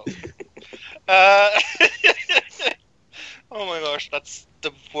 So, oh my gosh, that's the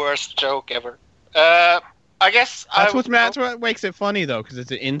worst joke ever. I guess that's what makes it funny though, because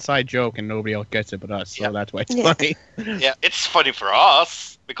it's an inside joke and nobody else gets it but us. So that's why it's funny. Yeah, it's funny for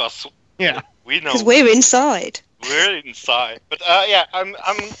us because we know because we're inside. We're inside, but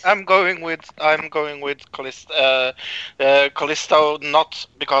I'm going with Kalisto, Kalisto, not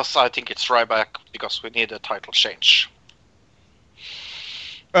because I think it's Ryback, because we need a title change.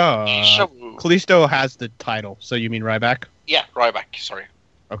 Kalisto has the title, so you mean Ryback? Yeah, Ryback, sorry.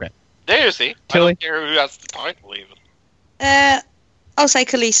 Okay. There you see. Tilly? I don't care who has the title, even. I'll say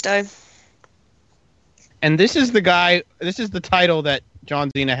Kalisto. And this is the title that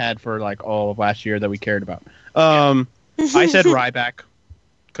John Cena had for like all of last year that we cared about. I said Ryback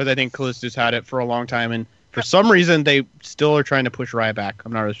because I think Kalisto's had it for a long time, and for some reason they still are trying to push Ryback.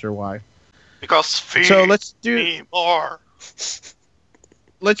 I'm not really sure why. Because so let's do me more.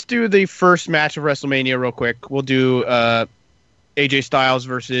 Let's do the first match of WrestleMania real quick. We'll do AJ Styles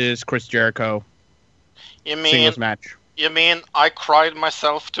versus Chris Jericho. Singles match. You mean I cried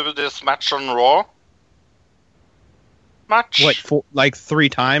myself to this match on Raw? Match? What, like 3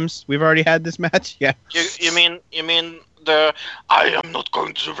 times we've already had this match? Yeah. You mean the I am not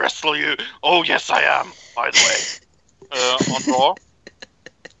going to wrestle you. Oh yes I am, by the way. On Raw.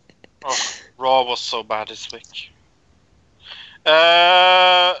 Oh, Raw was so bad this week.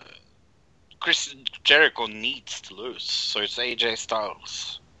 Chris Jericho needs to lose, so it's AJ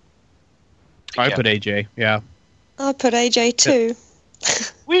Styles. I put AJ, yeah. I put AJ too.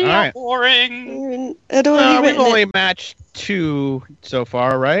 We are boring. I'd already we've only matched 2 so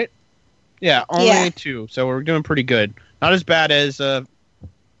far, right? Yeah, only 2. So we're doing pretty good. Not as bad as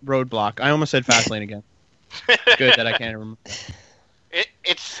Roadblock. I almost said Fastlane again. Good that I can't remember.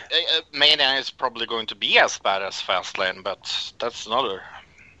 It's Mania is probably going to be as bad as Fastlane, but that's another.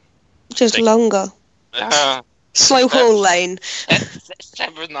 Just thing. longer. Slow haul lane.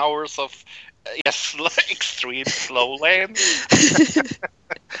 7 hours of extreme slow lane.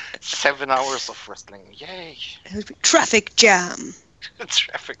 7 hours of wrestling. Yay! Traffic jam.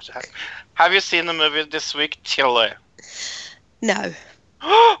 Traffic jam. Have you seen the movie this week, Tilly? No.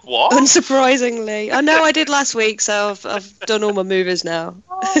 What? Unsurprisingly. I know I did last week, so I've done all my movies now.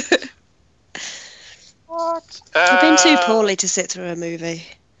 What? I've been too poorly to sit through a movie.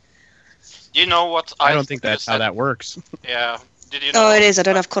 You know what? I don't think that's how that works. Yeah. Did you know? Oh, it is. I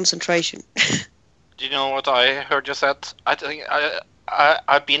don't have concentration. Do you know what I heard you said? I think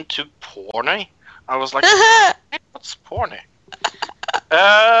I've been too porny. I was like, what's porny?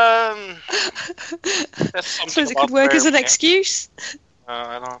 I suppose it could work as an excuse.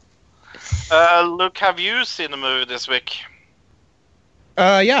 I know. Luke, have you seen the movie this week?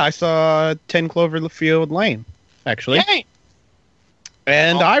 Yeah, I saw 10 Cloverfield Lane, actually. Yay!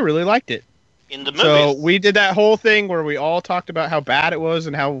 And I really liked it. In the movie. So we did that whole thing where we all talked about how bad it was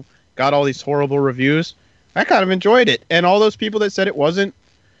and how got all these horrible reviews. I kind of enjoyed it. And all those people that said it wasn't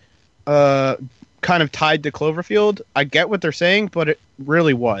kind of tied to Cloverfield, I get what they're saying, but it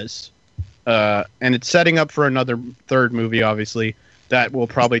really was. And it's setting up for another 3rd movie, obviously, that will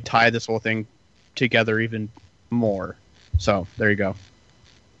probably tie this whole thing together even more. So, there you go.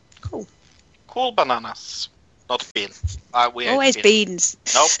 Cool bananas. Not beans. We always beans.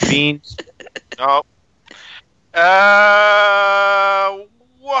 Nope. Beans. Nope.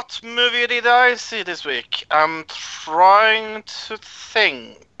 What movie did I see this week? I'm trying to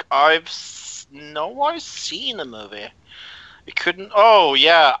think. I've seen a movie. It couldn't. Oh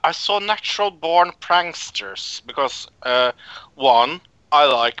yeah, I saw Natural Born Pranksters because one, I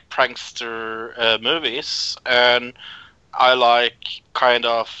like prankster movies, and I like kind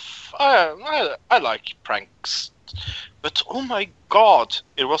of I like pranks, but oh my god,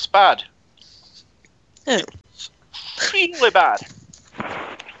 it was bad. It's really bad.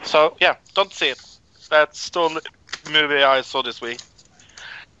 So yeah, don't see it. That's the only movie I saw this week.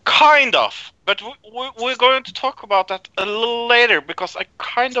 Kind of, but we're going to talk about that a little later because I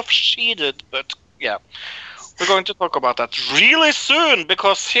kind of cheated, but yeah. We're going to talk about that really soon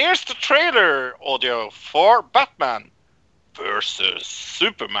because here's the trailer audio for Batman versus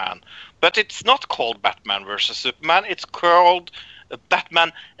Superman. But it's not called Batman versus Superman, it's called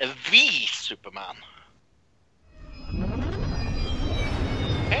Batman v Superman.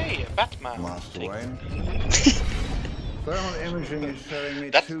 Hey, Batman. That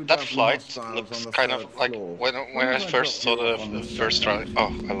flight looks kind of like when I first saw the first trailer.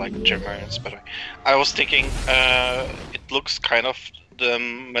 Oh, I like Jeremy Irons better. I was thinking it looks kind of the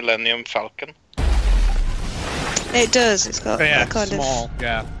Millennium Falcon. It does. It's got kind small,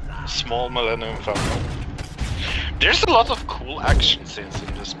 small Millennium Falcon. There's a lot of cool action scenes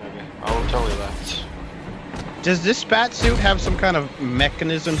in this movie. I will tell you that. Does this bat suit have some kind of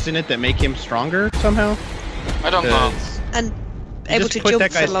mechanisms in it that make him stronger somehow? I don't know. And able to jump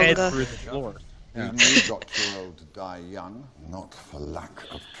that guy's for longer. head through the floor. Yeah. You got too old to die young, not for lack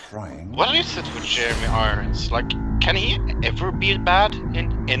of trying. What is it with Jeremy Irons? Like, can he ever be bad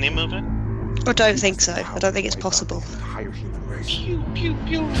in any movie? I don't think so. I don't think it's possible. Pew, pew,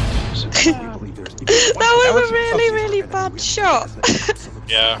 pew. That was a really, really bad shot.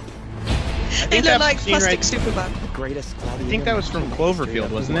 Yeah. He looked like scene plastic right- Superman. The greatest I think that was from Cloverfield,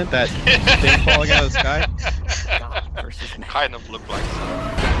 wasn't it? That thing falling out of the sky. Kind of look like so.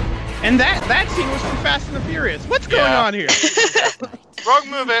 And that scene was from Fast and the Furious. What's going Yeah. on here? Wrong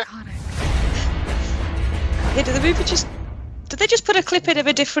movie. Yeah, did they just put a clip in of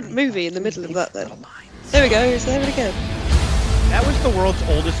a different movie in the middle of that then? There we go, there we go. That was the world's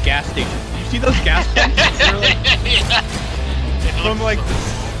oldest gas station. You see those gas pumps? They're like from like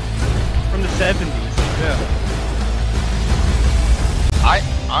from the 70s. Yeah. I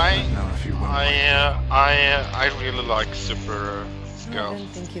really like Supergirl.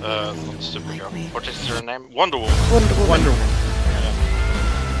 Not Supergirl. What is her name? Wonder Woman. Wonder Woman.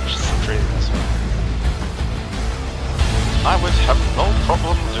 She's pretty as well. I would have no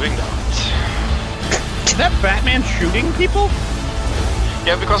problem doing that. Is that Batman shooting people?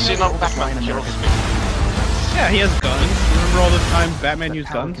 Yeah, because you know Batman kills people. Yeah, he has guns. Remember all the times Batman used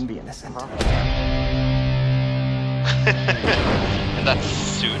Power guns? can be innocent. And that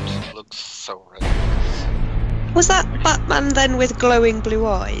suit looks so ridiculous. Was that Batman then with glowing blue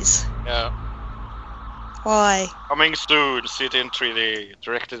eyes? Yeah. Why? Coming soon, see it in 3D,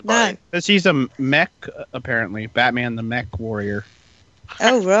 directed by... No. Because he's a mech, apparently. Batman the Mech Warrior.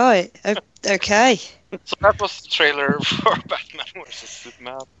 Oh, right. Okay. So that was the trailer for Batman vs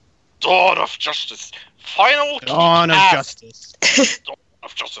Superman. Dawn of Justice. Final Dawn of kick-ass- Justice. Dawn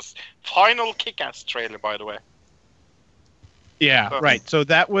of Justice. Final kick-ass trailer, by the way. Yeah, right. So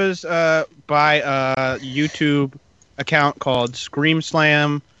that was by a YouTube account called Scream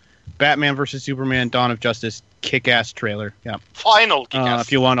Slam, Batman vs Superman, Dawn of Justice, kick-ass trailer. Yeah. Final kick-ass.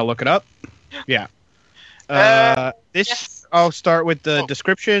 If you want to look it up. Yeah. This. Yes. I'll start with the Oh.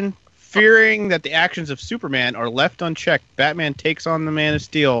 description. Fearing that the actions of Superman are left unchecked, Batman takes on the Man of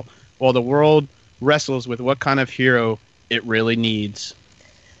Steel while the world wrestles with what kind of hero it really needs.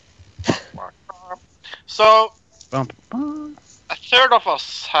 So, Bum, bum. a third of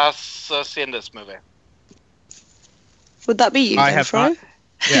us has seen this movie. Would that be you, I then, have Fro? not.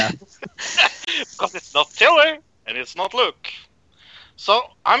 Yeah. Because it's not Tilly, and it's not Luke.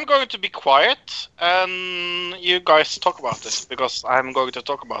 So, I'm going to be quiet, and you guys talk about this, because I'm going to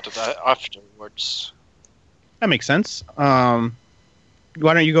talk about it afterwards. That makes sense. Why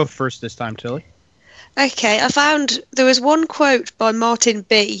don't you go first this time, Tilly? Okay, I found there was one quote by Martin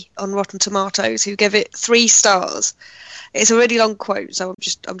B on Rotten Tomatoes who gave it 3 stars. It's a really long quote, so I'm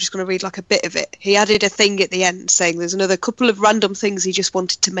just going to read like a bit of it. He added a thing at the end saying there's another couple of random things he just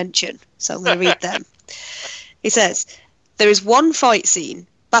wanted to mention, so I'm going to read them. He says, there is one fight scene,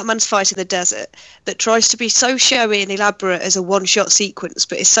 Batman's fight in the desert, that tries to be so showy and elaborate as a one-shot sequence,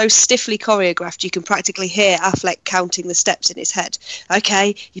 but is so stiffly choreographed you can practically hear Affleck counting the steps in his head.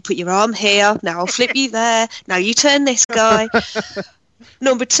 Okay, you put your arm here, now I'll flip you there, now you turn this guy.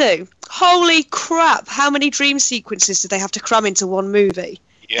 Number 2, holy crap, how many dream sequences did they have to cram into one movie?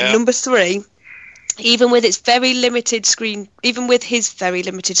 Yeah. And number 3, even with his very limited screen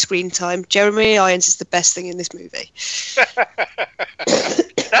time, Jeremy Irons is the best thing in this movie.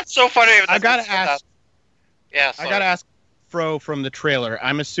 That's so funny. I gotta ask. Yeah, I gotta ask Fro from the trailer.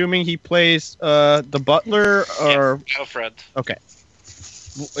 I'm assuming he plays the butler, or Alfred. okay.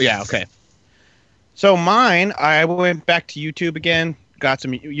 Yeah, okay. So mine, I went back to YouTube again, got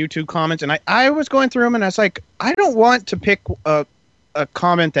some YouTube comments, and I was going through them, and I was like, I don't want to pick a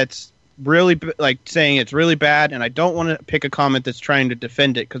comment that's really like saying it's really bad, and I don't want to pick a comment that's trying to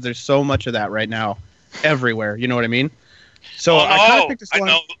defend it, because there's so much of that right now everywhere. You know what I mean? So I kind of picked this one.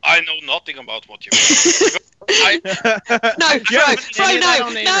 I know nothing about what you mean. No, Fro,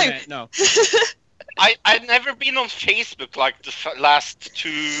 no. I've never been on Facebook like the last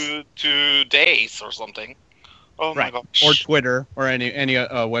two days or something. Oh Right. my gosh. Or Twitter, or any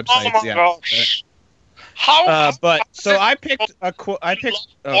websites. Oh my yeah. gosh. How? But how so does I picked a quote. I picked.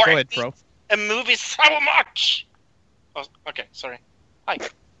 love Go or ahead, Fro. a movie so much? Oh, okay, sorry. Hi.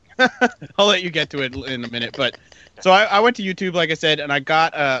 I'll let you get to it in a minute. But so I went to YouTube, like I said, and I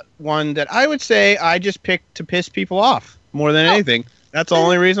got one that I would say I just picked to piss people off more than anything. That's the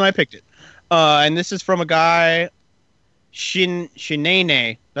only reason I picked it. And this is from a guy,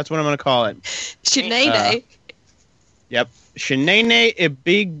 Shinene. That's what I'm going to call it. Sinead. Yep. Shinene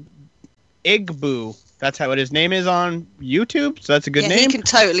Igbu. That's how his name is on YouTube, so that's a good Yeah, name. he can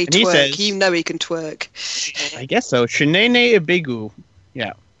totally And he twerk. says- You know he can twerk. I guess so. Shinene Ibigu.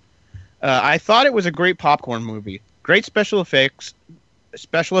 Yeah. I thought it was a great popcorn movie. Great special effects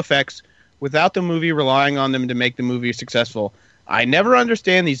without the movie relying on them to make the movie successful. I never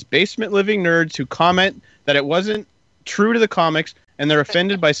understand these basement living nerds who comment that it wasn't true to the comics and they're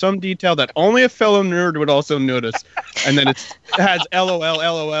offended by some detail that only a fellow nerd would also notice, and then it has LOL,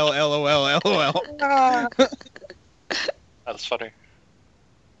 LOL, LOL, LOL. That's funny.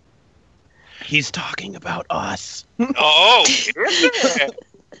 He's talking about us. Oh,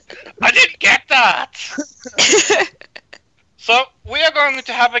 I didn't get that. So we are going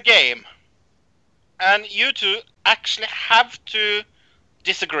to have a game, and you two actually have to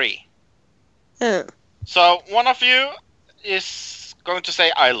disagree. Oh. So one of you is going to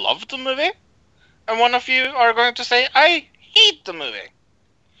say I love the movie, and one of you are going to say I hate the movie.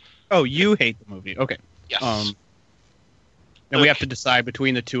 Oh, you hate the movie. Okay. Yes. And we have to decide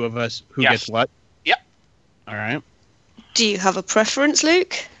between the two of us who Yes. gets what? Yeah. All right. Do you have a preference,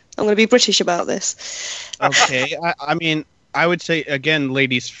 Luke? I'm going to be British about this. Okay. I mean, I would say, again,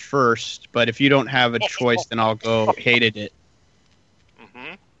 ladies first, but if you don't have a choice, then I'll go hated it.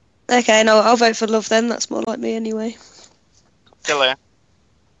 Mm-hmm. Okay, no, I'll vote for love then. That's more like me anyway. Tilly,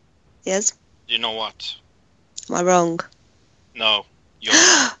 Yes? you know what? Am I wrong? No. You're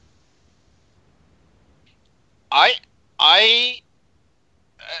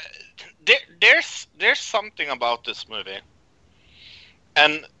there's something about this movie,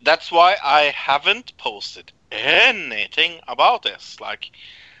 and that's why I haven't posted anything about this. Like,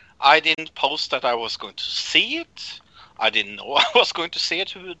 I didn't post that I was going to see it. I didn't know I was going to see it,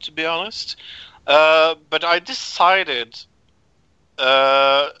 to be honest. But I decided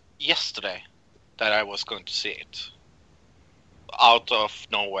yesterday that I was going to see it out of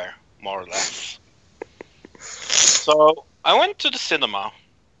nowhere, more or less. So I went to the cinema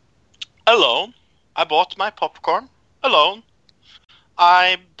alone. I bought my popcorn alone.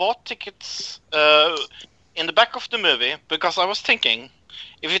 I bought tickets in the back of the movie because I was thinking,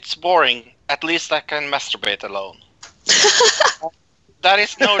 if it's boring, at least I can masturbate alone. That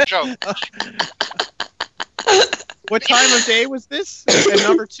is no joke. What time of day was this? And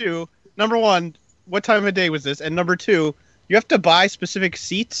number one, what time of day was this? And number two, you have to buy specific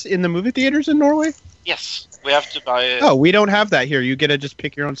seats in the movie theaters in Norway? Yes, we have to buy. Oh, we don't have that here. You get to just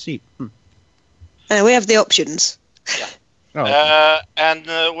pick your own seat. We have the options. Oh, okay. And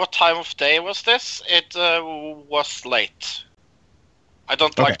what time of day was this? It was late. I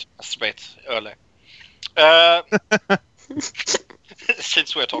don't like to masturbate early.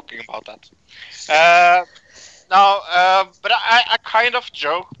 Since we're talking about that. But I kind of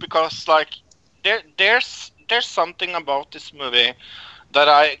joke because like there's something about this movie that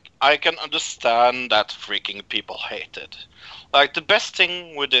I can understand that freaking people hated. Like, the best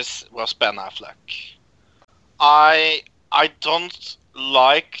thing with this was Ben Affleck. I don't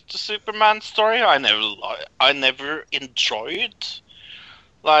like the Superman story. I never enjoyed.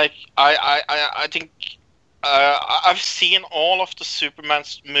 Like, I think I've seen all of the Superman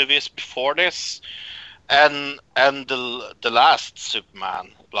movies before this, and the last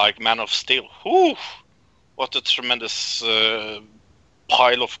Superman, like Man of Steel. Whew, what a tremendous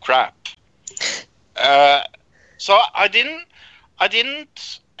pile of crap. So I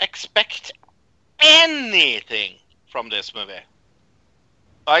didn't expect anything from this movie.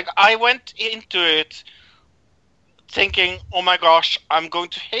 Like, I went into it thinking, oh my gosh, I'm going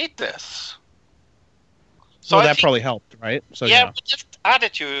to hate this. So well, that probably helped, right? So yeah, with this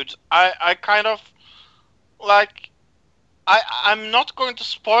attitude, I kind of like I'm not going to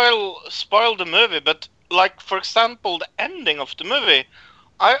spoil the movie, but like, for example, the ending of the movie,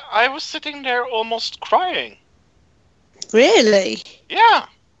 I was sitting there almost crying. Really? Yeah.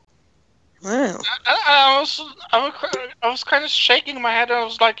 Wow. I was kind of shaking my head. I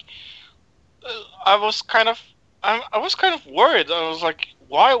was like, I was kind of worried. I was like,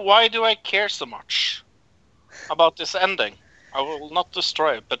 why do I care so much about this ending? I will not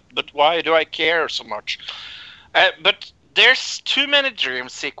destroy it, but why do I care so much? But there's too many dream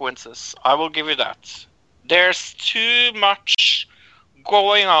sequences. I will give you that. There's too much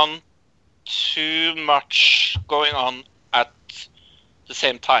going on at the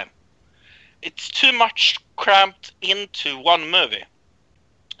same time. It's too much cramped into one movie.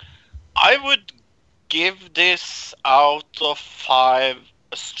 I would give this out of 5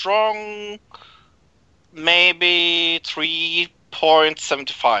 a strong, maybe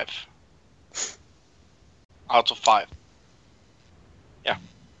 3.75 out of 5. Yeah.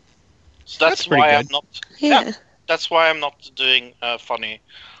 So that's pretty why good. I'm not. Yeah. That's why I'm not doing funny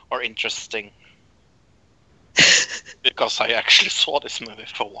or interesting. Because I actually saw this movie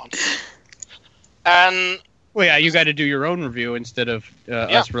for once. And well, yeah, you got to do your own review instead of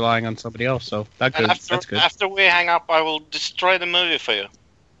us relying on somebody else. So that's good. After we hang up, I will destroy the movie for you.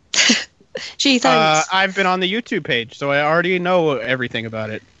 Gee, thanks. I've been on the YouTube page, so I already know everything about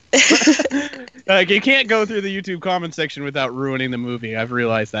it. Like, you can't go through the YouTube comment section without ruining the movie. I've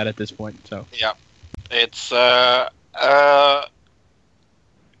realized that at this point. So Yeah, it's.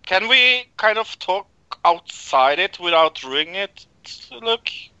 Can we kind of talk outside it without ruining it? Look.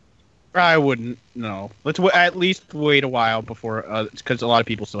 I wouldn't. No, let's at least wait a while before, because a lot of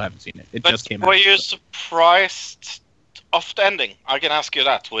people still haven't seen it. It just came out. Were you surprised of the ending? I can ask you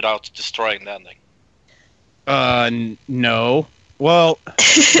that without destroying the ending. No. Well,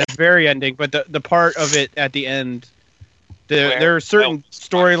 the very ending, but the part of it at the end, there are certain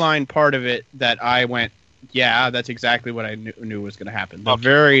storyline part of it that I went, yeah, that's exactly what I knew was going to happen. The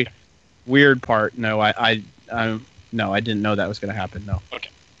very weird part, no, I didn't know that was going to happen. No. Okay.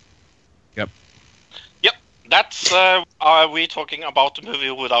 Yep. That's. Are we talking about the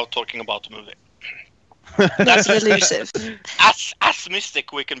movie without talking about the movie? That's elusive. As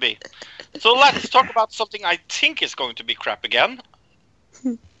mystic we can be. So let's talk about something I think is going to be crap again.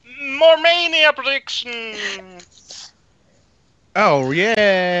 More Mania predictions. Oh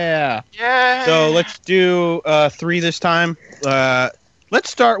yeah. Yeah. So let's do 3 this time. Let's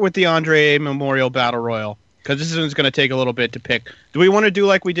start with the Andre Memorial Battle Royal, because this one's going to take a little bit to pick. Do we want to do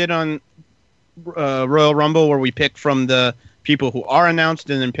like we did on Royal Rumble, where we pick from the people who are announced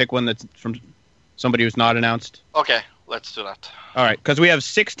and then pick one that's from somebody who's not announced? Okay, let's do that. All right, because we have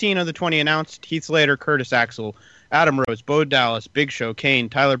 16 of the 20 announced: Heath Slater, Curtis Axel, Adam Rose, Bo Dallas, Big Show, Kane,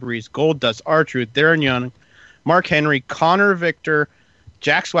 Tyler Breeze, Goldust, R-Truth, Darren Young, Mark Henry, Connor Victor,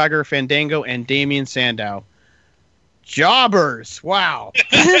 Jack Swagger, Fandango, and Damian Sandow. Jobbers! Wow.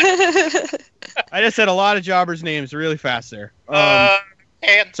 I just said a lot of jobbers' names really fast there.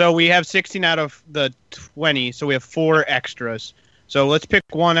 So we have 16 out of the 20, so we have 4 extras. So let's pick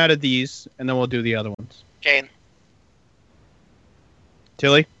one out of these, and then we'll do the other ones. Kane.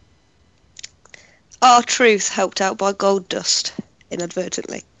 Tilly? R-Truth helped out by Goldust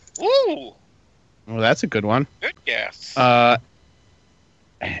inadvertently. Ooh, Well, that's a good one. good guess. And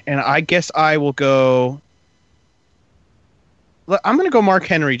I guess I will go... I'm going to go Mark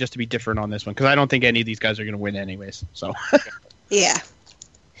Henry just to be different on this one, because I don't think any of these guys are going to win anyways. So Yeah.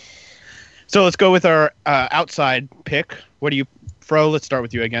 So let's go with our outside pick. What do you... Fro, let's start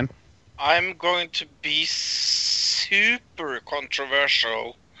with you again. I'm going to be super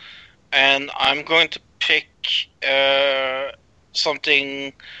controversial, and I'm going to pick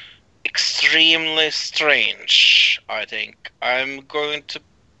something extremely strange, I think. I'm going to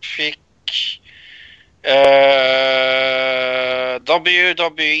pick WWE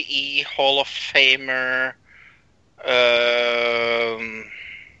Hall of Famer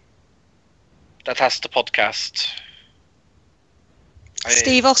that has the podcast.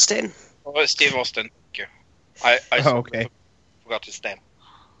 Steve Austin. Oh, Steve Austin. Thank you. I okay. forgot his name.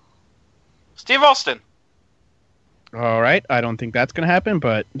 Steve Austin. All right. I don't think that's going to happen,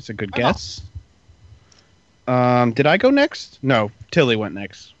 but it's a good Why not? guess. Did I go next? No, Tilly went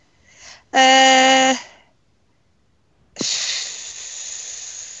next.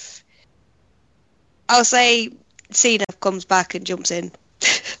 I'll say Cena comes back and jumps in.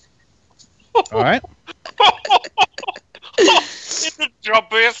 All right. It's the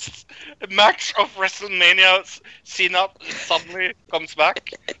jobbiest match of WrestleMania. Cena suddenly comes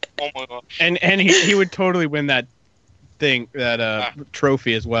back. Oh my god! And he would totally win that thing, that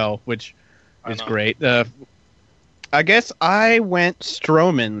trophy as well, which I is know. great. I guess I went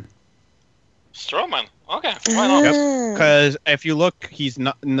Strowman, Strowman. Okay, why not? because if you look, he's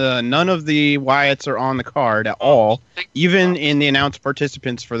not none of the Wyatts are on the card at all, even in the announced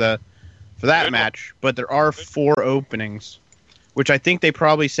participants for that Good. match. But there are 4 openings, which I think they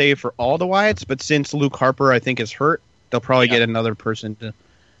probably save for all the Wyatts. But since Luke Harper, I think, is hurt, they'll probably get another person to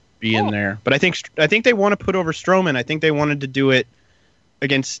be in there. But I think they want to put over Strowman. I think they wanted to do it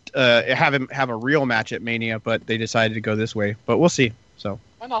against have him have a real match at Mania, but they decided to go this way. But we'll see. So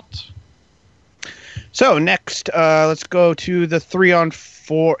Why not? so next, let's go to the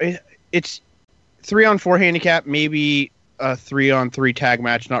 3-on-4. It's 3-on-4 handicap, maybe a 3-on-3 tag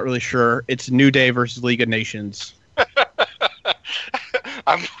match. Not really sure. It's New Day versus League of Nations.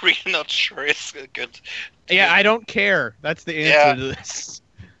 I'm really not sure it's good. Yeah, I don't care. That's the answer to this.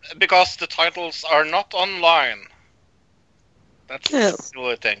 Because the titles are not online. That's Oh. the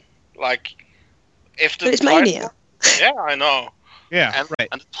silly thing. Like, if the But it's title- Mania. Yeah, I know. Yeah, And, right.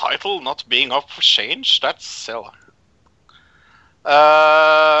 and the title not being up for change, that's silly.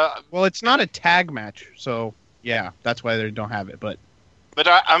 But Well, it's not a tag match, so yeah, that's why they don't have it. But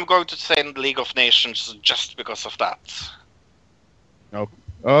I'm going to say in the League of Nations just because of that.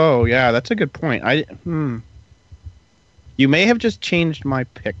 oh yeah, that's a good point. You may have just changed my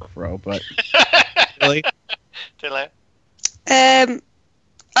pick, Fro, but really, Tilly?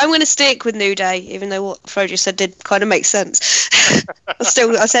 I'm going to stick with New Day, even though what Fro just said did kind of make sense.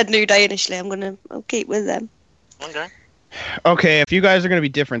 I said New Day initially. I'll keep with them. Okay. Okay, if you guys are going to be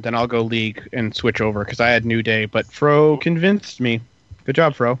different, then I'll go League and switch over because I had New Day, but Fro convinced me. Good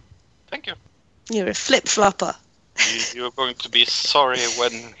job, Fro. Thank you. You're a flip-flopper. You're going to be sorry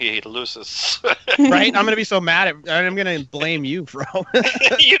when he loses. Right? I'm going to be so mad I'm going to blame you, Fro.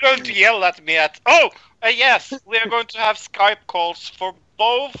 You're going to yell at me yes, we are going to have Skype calls for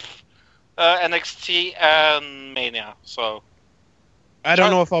both NXT and Mania. So I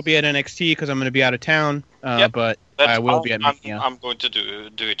don't know if I'll be at NXT because I'm going to be out of town, but I will be at Mania. I'm going to do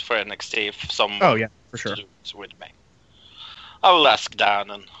it for NXT if someone for sure. to do it with me. I will ask Dan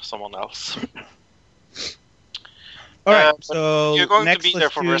and someone else. All right, so you're going to be there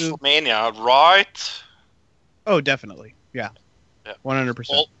for WrestleMania, right? Oh, definitely. Yeah.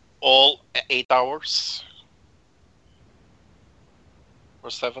 100%. All 8 hours? Or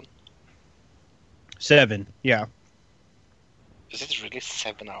 7? 7, yeah. Is it really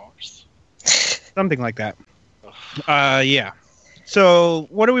 7 hours? Something like that. Yeah. So,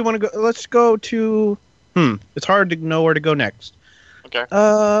 what do we want to go? Let's go to... It's hard to know where to go next. Okay.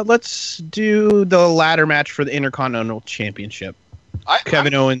 Let's do the ladder match for the Intercontinental Championship.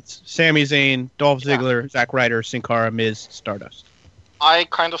 Kevin Owens, Sami Zayn, Dolph Ziggler, Zack Ryder, Sin Cara, Miz, Stardust. I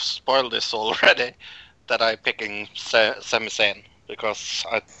kind of spoiled this already, that I'm picking Sami Zayn, because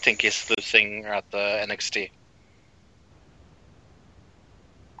I think he's losing at the NXT.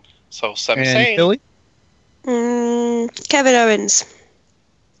 So, Sami Zayn. Billy? Kevin Owens.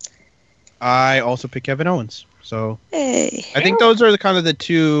 I also pick Kevin Owens. So hey. I think those are the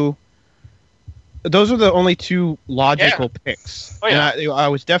two. Those are the only two logical picks. Oh, yeah. And I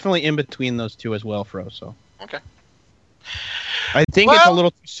was definitely in between those two as well, Fro. So okay. I think it's a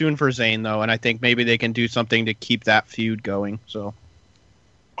little too soon for Zayn though, and I think maybe they can do something to keep that feud going. So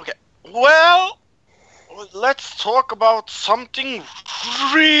okay. Well, let's talk about something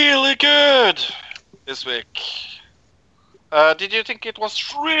really good this week. Did you think it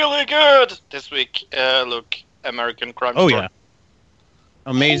was really good this week? Look, American Crime Story. Oh, yeah.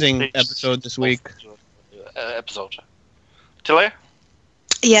 Amazing episode this week. Episode. Tilly?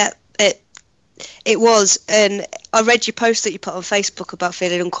 Yeah, it was. And I read your post that you put on Facebook about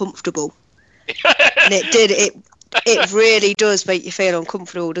feeling uncomfortable. And it really does make you feel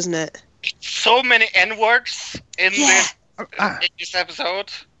uncomfortable, doesn't it? So many N-words in this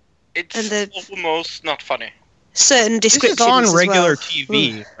episode. It's almost not funny. Certain descriptions. This is on regular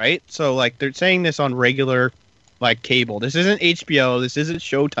TV, right? So, they're saying this on regular, cable. This isn't HBO. This isn't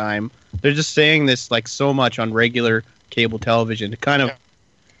Showtime. They're just saying this, so much on regular cable television. Kind of,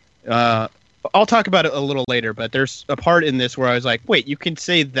 I'll talk about it a little later, but there's a part in this where I was like, wait, you can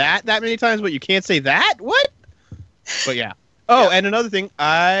say that many times, but you can't say that? What? But, yeah. Oh, and another thing,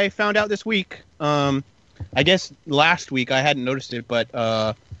 I found out this week, I guess last week, I hadn't noticed it,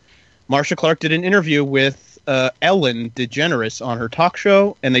 but Marcia Clark did an interview with Ellen DeGeneres on her talk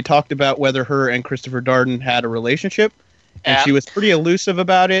show, and they talked about whether her and Christopher Darden had a relationship, and she was pretty elusive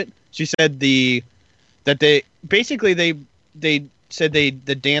about it. She said they said the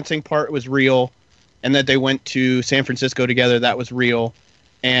dancing part was real, and that they went to San Francisco together. That was real,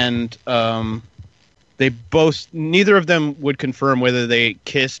 and neither of them would confirm whether they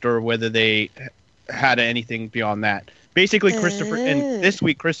kissed or whether they had anything beyond that. Basically, this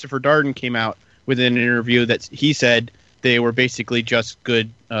week Christopher Darden came out with an interview that he said they were basically just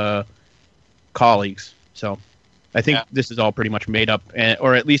good colleagues. So I think this is all pretty much made up,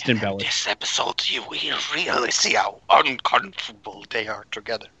 or at least embellished. This episode, you will really see how uncomfortable they are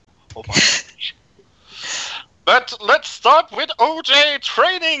together. Oh my gosh. But let's start with OJ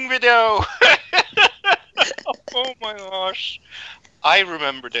training video. Oh my gosh. I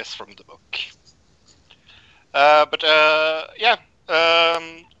remember this from the book.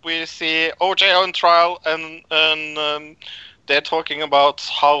 We see OJ on trial, and they're talking about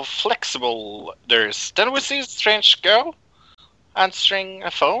how flexible there is. Then we see a strange girl answering a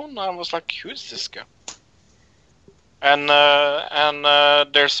phone. I was like, who is this girl? And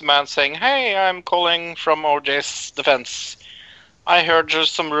there's a man saying, hey, I'm calling from OJ's defense. I heard there's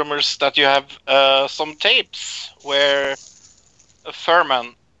some rumors that you have some tapes where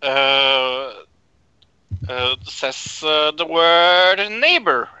Furman says the word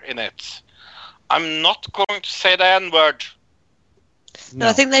neighbor in it. I'm not going to say the N-word. No,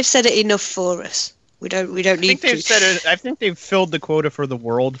 I think they've said it enough for us. We don't need to. I think they've filled the quota for the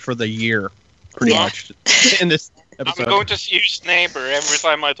world for the year, pretty much, in this episode. I'm going to use neighbor every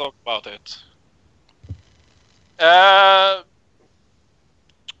time I talk about it.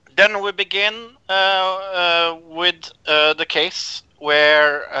 Then we begin with the case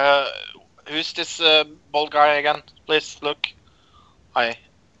where who's this bald guy again? Please look. Hi.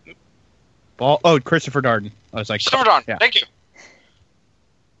 Christopher Darden. I was like, Christopher Darden. Yeah. Thank you.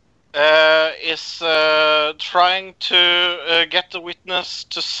 Is trying to get the witness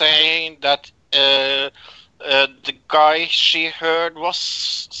to say that the guy she heard was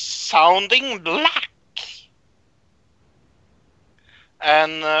sounding black.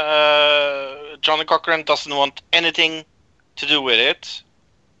 And Johnny Cochran doesn't want anything to do with it.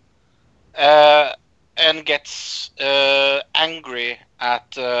 And gets angry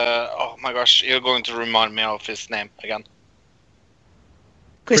at... oh my gosh, you're going to remind me of his name again.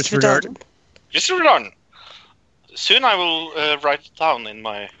 Christopher Darden. Christopher Darden. Soon I will write it down in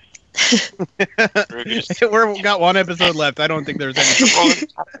my reviews. We've got one episode left. I don't think there's any.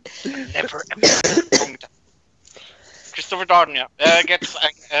 Never ever. Christopher Darden, gets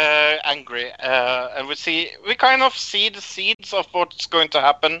angry, and we kind of see the seeds of what's going to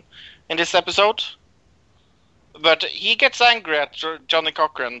happen in this episode. But he gets angry at Johnny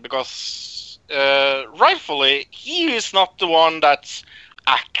Cochran because, rightfully, he is not the one that's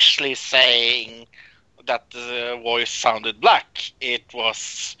actually saying that the voice sounded black. It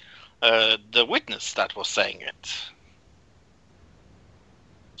was the witness that was saying it.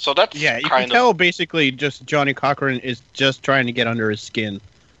 So that's you can tell basically just Johnny Cochran is just trying to get under his skin.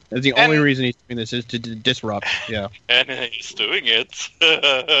 That's the only reason he's doing this is to disrupt. Yeah, and he's doing it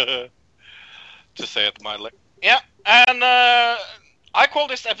to say it mildly. Yeah, and I call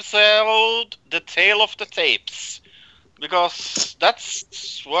this episode "The Tale of the Tapes" because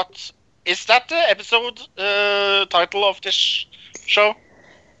that's what is that the episode title of this show?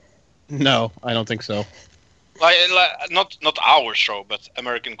 No, I don't think so. Like not our show, but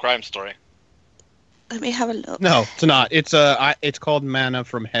American Crime Story. Let me have a look. No, it's not. It's called Manna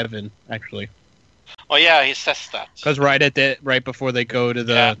from Heaven, actually. Oh yeah, he says that. Because right before they go to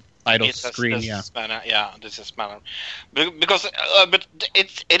the idol screen, this is Manna. Because but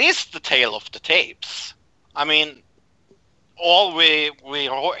it is the tale of the tapes. I mean, all we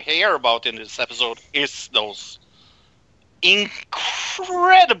hear about in this episode is those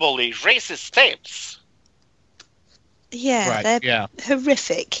incredibly racist tapes. Yeah, they're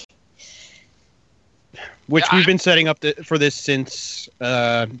horrific. Which we've been setting up for this since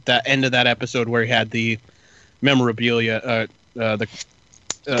that end of that episode where he had the memorabilia, the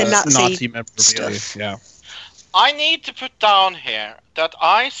Nazi memorabilia. Stuff. Yeah. I need to put down here that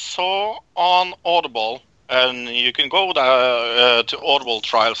I saw on Audible, and you can go to Audible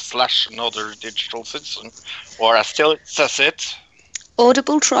Trial / Another Digital Citizen, or as still it says it.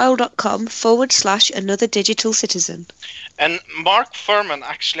 audibletrial.com / Another Digital Citizen. And Mark Furman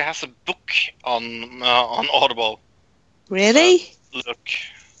actually has a book on Audible. Really? Look.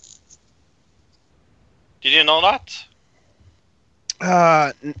 Did you know that?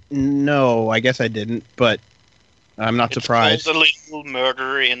 No, I guess I didn't, but I'm not surprised. It's called The Little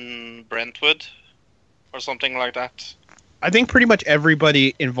Murder in Brentwood, or something like that. I think pretty much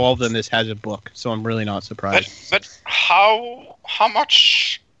everybody involved in this has a book, so I'm really not surprised. But how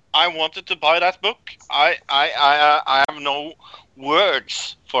much I wanted to buy that book, I have no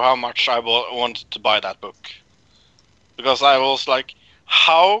words for how much I wanted to buy that book. Because I was like,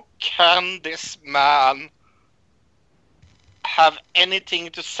 how can this man have anything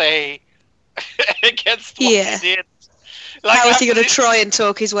to say against what he did? Like, how is he going to try and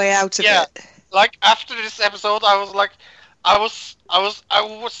talk his way out of it? Like after this episode, I was like, I was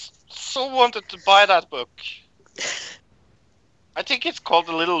so wanted to buy that book. I think it's called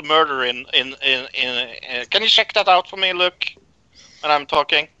The Little Murder in can you check that out for me, Luke? When I'm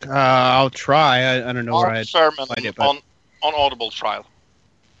talking. I'll try. I don't know where I'd Furman find it, on Audible Trial.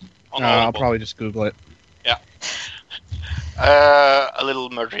 I'll probably just Google it. Yeah. A Little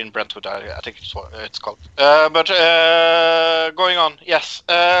Murder in Brentwood, I think it's called. But going on, yes.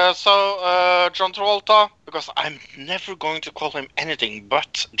 So John Travolta, because I'm never going to call him anything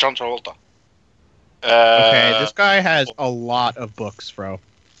but John Travolta. Okay, this guy has a lot of books, Fro.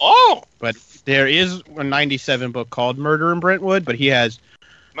 Oh! But there is a 97 book called Murder in Brentwood, but he has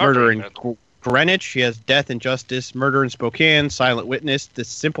Murder in Greenwich, he has Death and Justice, Murder in Spokane, Silent Witness, The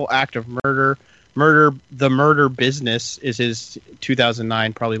Simple Act of Murder, The Murder Business is his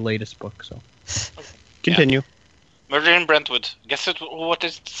 2009 probably latest book. So continue. Yeah. Murder in Brentwood. Guess what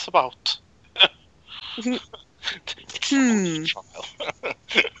it's about. It's a trial.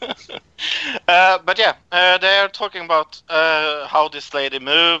 But yeah, they are talking about how this lady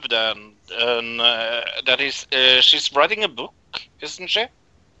moved and that is she's writing a book, isn't she?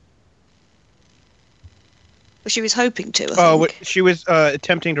 Well, she was hoping to. Oh, I think. she was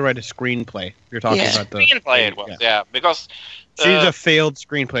attempting to write a screenplay. You're talking Yeah. about the Screenplay it was, yeah, because she's a failed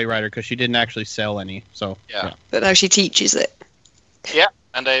screenplay writer because she didn't actually sell any. So Yeah. But now she teaches it.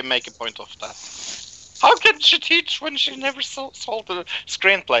 and they make a point of that. How can she teach when she never sold the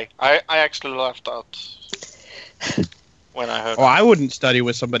screenplay? I actually laughed out when I heard. Oh, I wouldn't study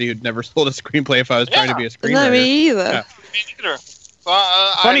with somebody who'd never sold a screenplay if I was trying to be a screenwriter. No, me either. Yeah. Me neither. So,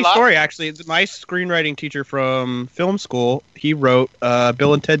 Funny story, actually. My screenwriting teacher from film school, he wrote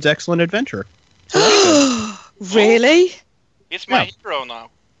Bill and Ted's Excellent Adventure. So that's good. Really? He's my Yeah. hero now.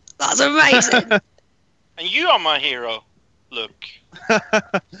 That's amazing. And you are my hero, Luke.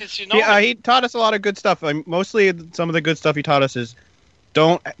 Since you know Yeah, me. he taught us a lot of good stuff. Mostly, some of the good stuff he taught us is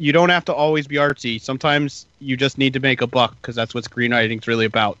you don't have to always be artsy. Sometimes you just need to make a buck because that's what screenwriting's really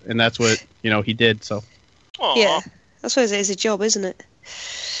about, and that's what he did. So Aw. Yeah. I suppose it is a job, isn't it?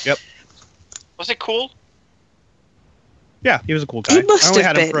 Was it cool? yeah, he was a cool guy. He must I only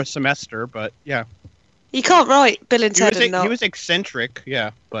have had him for been. a semester, but yeah, You can't write Bill and he Ted was, and not. he was eccentric. Yeah,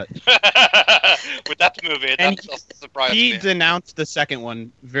 but With that movie, And that doesn't surprise he me. denounced the second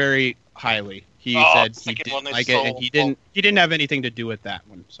one very highly. He Oh, said the he second didn't one is like so it, and he didn't have anything to do with that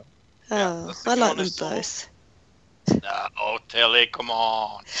one. So Oh, the I second like one them is so- both. Oh, Tilly, come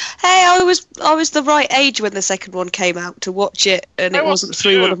on. Hey, I was the right age when the second one came out to watch it, and I it was wasn't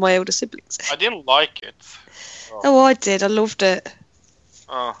through too. one of my older siblings. I didn't like it. Oh, I did. I loved it.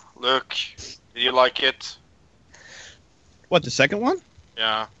 Oh, Luke, did you like it? what, the second one?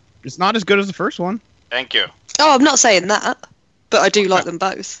 Yeah. It's not as good as the first one. Thank you. Oh, I'm not saying that, but I do like them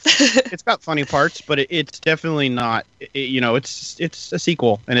both. It's got funny parts, but it's definitely not. It's a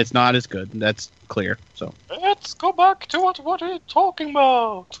sequel, and it's not as good. That's clear. So, Let's go back to what we're talking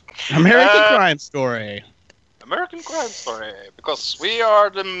about. American Crime Story. American Crime Story. Because we are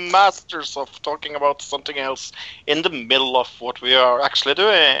the masters of talking about something else in the middle of what we are actually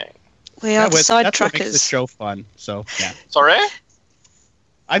doing. We are the side that's what makes the trackers. show fun. So, yeah, Sorry?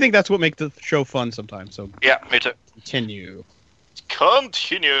 I think that's what makes the show fun sometimes. So, Yeah, me too. continue.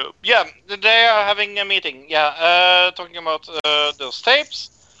 Continue. Yeah, they are having a meeting. Yeah, talking about those tapes.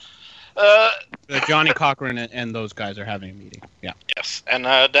 Johnny Cochran and those guys are having a meeting. Yeah. Yes, and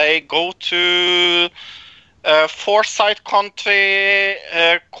they go to Forsyth County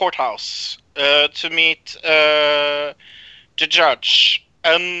courthouse to meet the judge,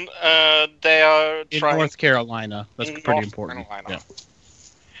 and they are In trying North Carolina. That's in pretty North important. Carolina.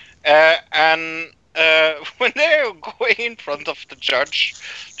 Yeah. And when they're going in front of the judge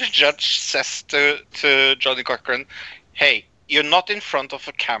says to Johnny Cochran, "Hey, you're not in front of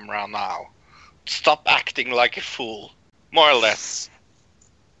a camera now. Stop acting like a fool." More or less.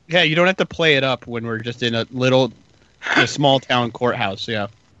 Yeah, you don't have to play it up when we're just in a small town courthouse. Yeah.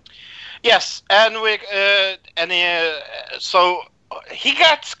 Yes, and so he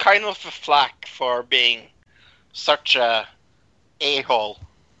got kind of a flack for being such a a-hole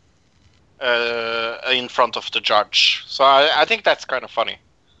in front of the judge. So I think that's kind of funny.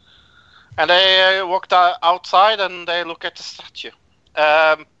 And they walked outside and they look at the statue.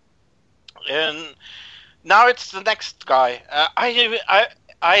 And now it's the next guy.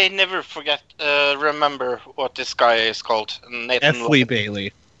 I never remember what this guy is called. Nathan F. Lee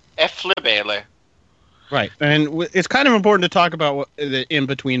Bailey. F. Lee Bailey. Right, and it's kind of important to talk about the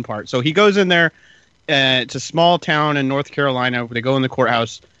in-between part. So he goes in there, it's a small town in North Carolina. They go in the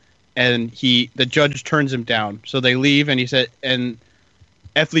courthouse, and the judge turns him down. So they leave, and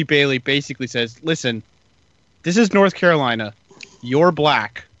F. Lee Bailey basically says, "Listen, this is North Carolina. You're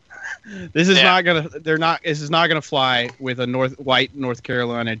black. This is not gonna. This is not gonna fly with a white North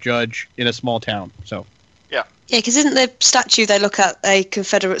Carolina judge in a small town." So Yeah, because isn't the statue they look at a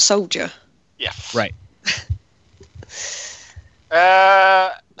Confederate soldier? Yes. right.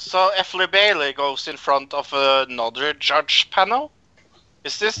 So F. Lee Bailey goes in front of another judge panel.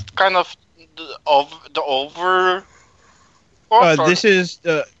 Is this kind of the over? This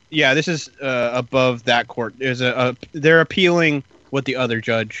is above that court. There's they're appealing what the other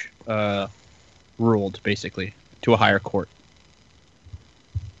judge ruled, basically, to a higher court.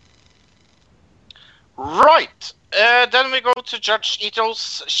 Right. Then we go to Judge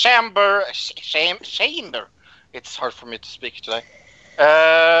Ito's chamber. It's hard for me to speak today.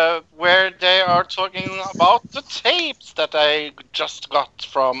 Where they are talking about the tapes that I just got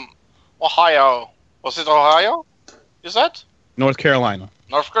from Ohio. Was it Ohio? Is that? North Carolina.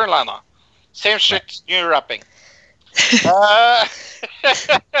 North Carolina. Same shit, new rapping.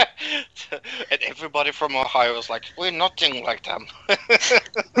 And everybody from Ohio was like, "We're nothing like them."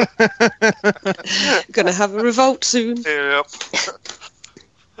 Gonna have a revolt soon. Yep.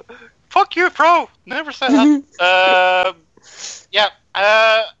 Fuck you, bro. Never said that. Yeah.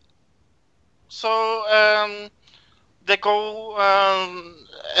 So they go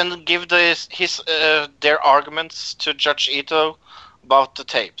and give their arguments to Judge Ito about the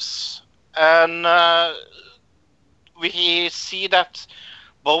tapes, and we see that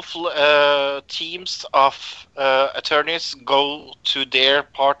both teams of attorneys go to their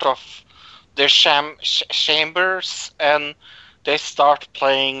part of their chambers and they start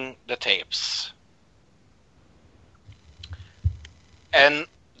playing the tapes. And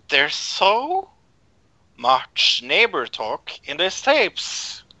there's so much neighbor talk in these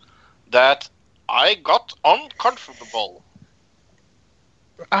tapes that I got uncomfortable.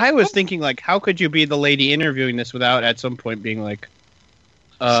 I was thinking, like, how could you be the lady interviewing this without at some point being like,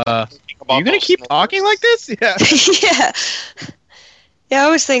 are you going to keep talking like this? Yeah. Yeah. Yeah, I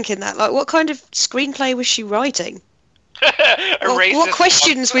was thinking that. Like, what kind of screenplay was she writing? What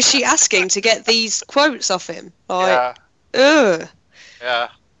questions was she asking to get these quotes off him? Like, ugh. Yeah.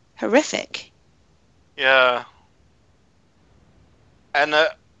 Horrific. Yeah. And,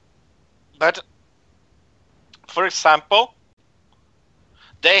 but, for example,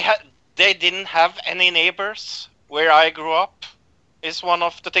 they didn't have any neighbors where I grew up, is one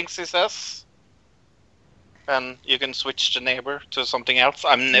of the things he says. And you can switch the neighbor to something else.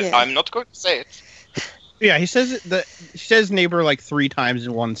 I'm not going to say it. Yeah, he says neighbor like 3 times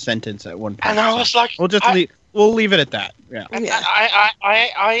in one sentence at one point. And I was like, we'll leave it at that. Yeah. And I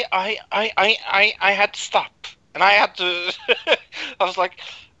had to stop, and I had to. I was like,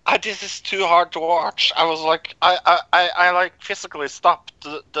 this is too hard to watch. I was like, I like physically stopped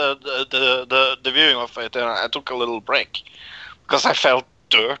the viewing of it, and I took a little break because I felt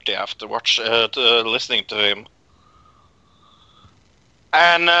dirty after listening to him.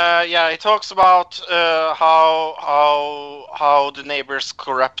 And he talks about how the neighbors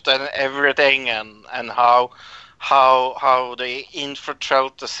corrupt and everything, and how they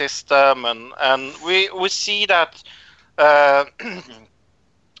infiltrate the system, and we see that Darden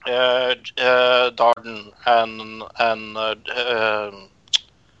and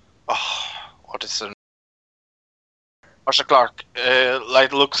what is it? Marsha Clark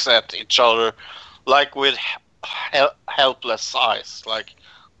like looks at each other like with helpless eyes, like,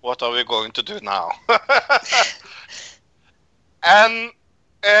 what are we going to do now? And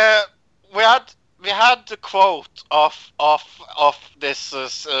we had the quote of this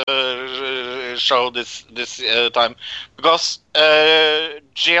show this time, because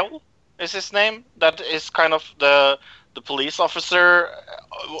Jill is his name. That is kind of the police officer.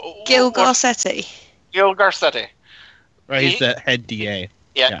 Gil Garcetti. Gil Garcetti. Right, he's the head DA.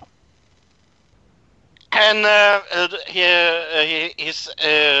 Yeah. And his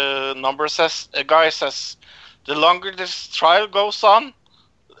number says, a guy says, the longer this trial goes on,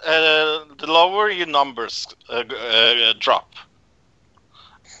 the lower your numbers drop.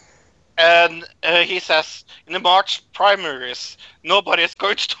 And he says, in the March primaries, nobody is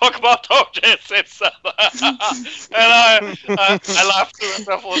going to talk about O.J. Simpson. And I laughed to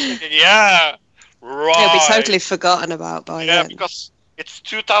myself. I was thinking, yeah, right. It'll be totally forgotten about by then. Yeah, because it's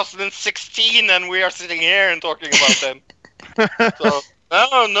 2016 and we are sitting here and talking about them. So,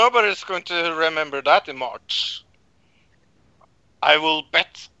 no, nobody's going to remember that in March. I will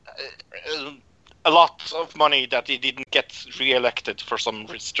bet a lot of money that he didn't get re-elected for some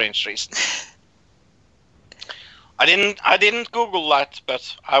strange reason. I didn't Google that,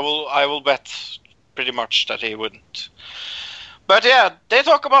 but I will bet pretty much that he wouldn't. But yeah, they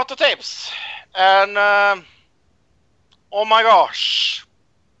talk about the tapes, and oh my gosh,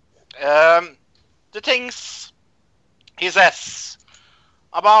 the things he says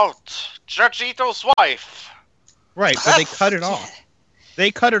about Judge Ito's wife. Right, but they cut it off. They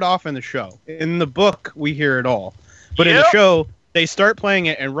cut it off in the show. In the book, we hear it all. But in the show, they start playing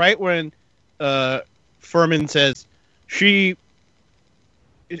it, and right when Furman says, I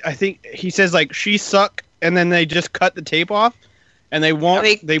think he says, like, she suck, and then they just cut the tape off, and they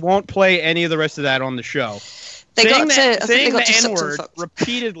won't play any of the rest of that on the show. Saying the N-word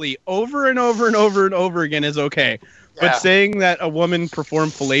repeatedly over and over and over and over again is okay. Yeah. But saying that a woman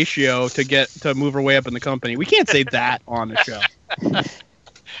performed fellatio to move her way up in the company, we can't say that on the show.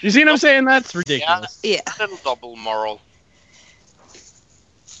 You see what I'm saying? That's ridiculous. Yeah. A little double moral.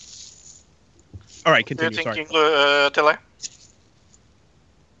 All right, continue. What are you thinking, Tilly?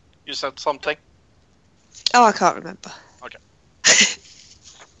 You said something? Oh, I can't remember. Okay.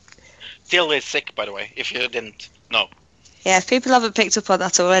 Tilly is sick, by the way, if you didn't know. Yeah, if people haven't picked up on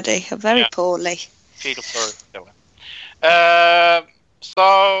that already, I'm very poorly. Feel sorry, Tilly.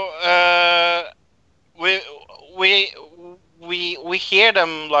 we hear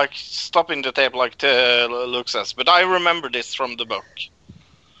them like stopping the tape, like Luke says. But I remember this from the book.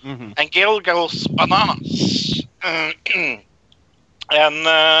 Mm-hmm. And Gil goes bananas, and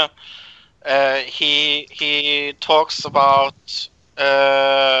he talks about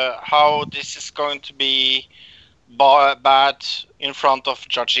how this is going to be bad in front of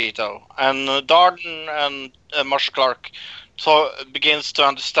Judge Ito, and Darden and Marshall Clark begins to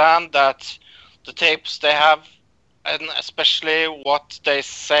understand that the tapes they have, and especially what they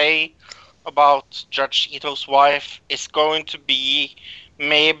say about Judge Ito's wife, is going to be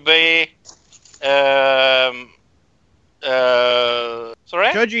maybe sorry?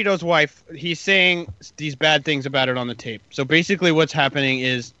 Judge Ito's wife, he's saying these bad things about it on the tape. So basically what's happening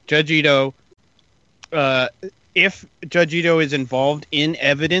is Judge Ito, if Judge Ito is involved in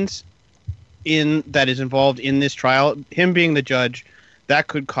evidence that is involved in this trial, him being the judge, that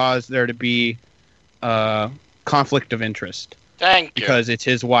could cause there to be conflict of interest. Thank you. Because it's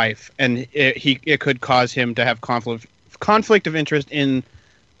his wife, and it could cause him to have conflict of interest in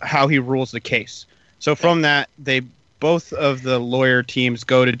how he rules the case. So from that, both of the lawyer teams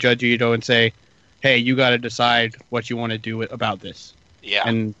go to Judge Ito and say, hey, you got to decide what you want to do about this. Yeah.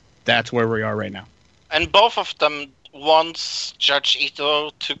 And that's where we are right now. And both of them wants Judge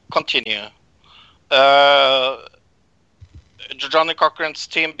Ito to continue. Johnny Cochran's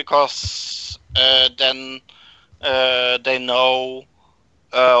team, because then they know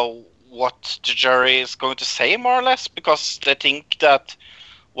what the jury is going to say, more or less, because they think that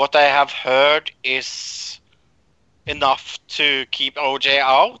what I have heard is enough to keep OJ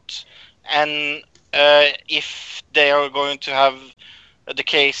out, and if they are going to have the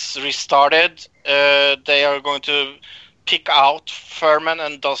case restarted, they are going to pick out Furman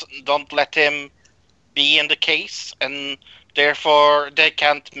and don't let him be in the case, and therefore they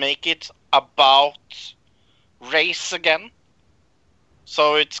can't make it about race again.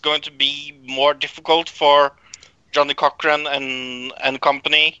 So it's going to be more difficult for Johnny Cochran and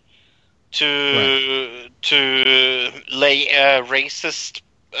company to lay a racist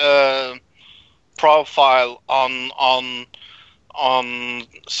profile on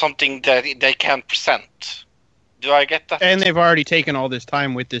something that they can't present. Do I get that? And they've already taken all this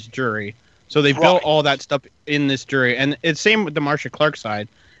time with this jury, so they've built all that stuff in this jury. And it's same with the Marsha Clark side,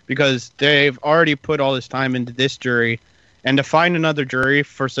 because they've already put all this time into this jury, and to find another jury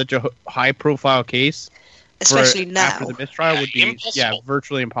for such a high-profile case, especially now after the mistrial, would be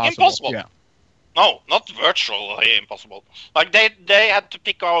virtually impossible. Impossible. Yeah. No, not virtually impossible. Like they had to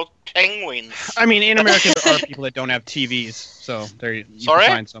pick out penguins. I mean, in America, there are people that don't have TVs, so you Sorry?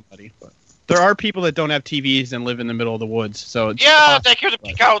 can find somebody. But there are people that don't have TVs and live in the middle of the woods. So it's they could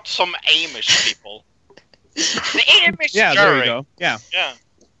pick out some Amish people. The Amish jury. There you go. Yeah.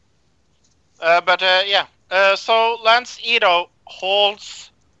 So Lance Ito holds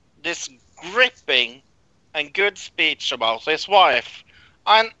this gripping and good speech about his wife,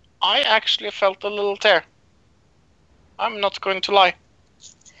 and I actually felt a little tear. I'm not going to lie.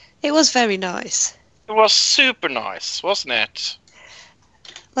 It was very nice. It was super nice, wasn't it?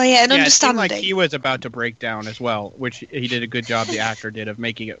 Well, yeah, and It understanding. seemed like he was about to break down as well, which he did a good job, the actor did, of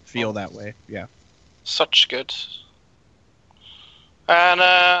making it feel that way. Yeah. Such good. And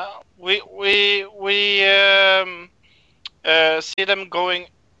we see them going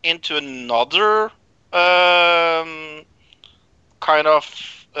into another kind of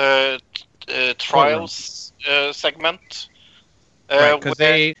trials segment. Right,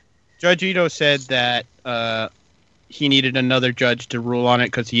 because Judge Ito said that he needed another judge to rule on it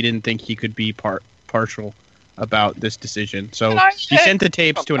because he didn't think he could be partial about this decision. So he sent the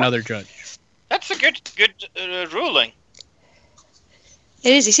tapes to another judge. That's a good ruling.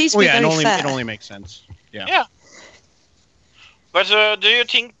 It is. He seems to be very fair. It only makes sense. Yeah. Yeah. But do you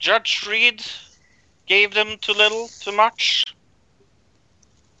think Judge Reed gave them too little, too much?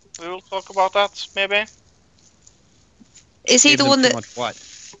 We will talk about that, maybe. Is he the one that what?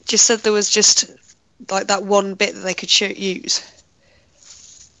 just said there was just like that one bit that they could use?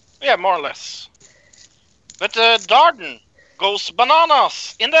 Yeah, more or less. But Darden goes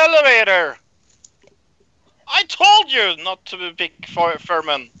bananas in the elevator. I told you not to pick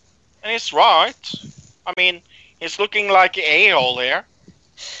Furman. And he's right. I mean, he's looking like an a-hole here.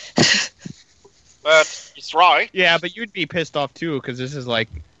 But he's right. Yeah, but you'd be pissed off too, because this is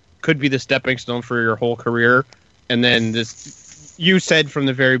could be the stepping stone for your whole career. And then you said from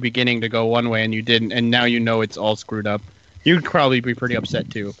the very beginning to go one way and you didn't, and now you know it's all screwed up. You'd probably be pretty upset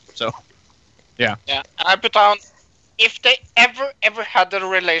too. So, yeah. Yeah, and I put down, if they ever had a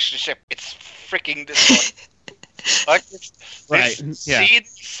relationship, it's freaking this one. Right. Scene,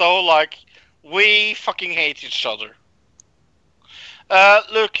 so we fucking hate each other.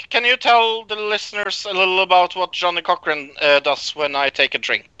 Luke, can you tell the listeners a little about what Johnny Cochran does when I take a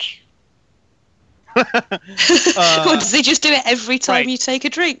drink? Well, does he just do it every time right. you take a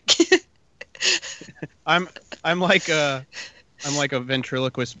drink? I'm like a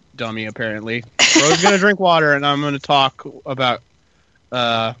ventriloquist dummy apparently. Bro's gonna drink water and I'm gonna talk about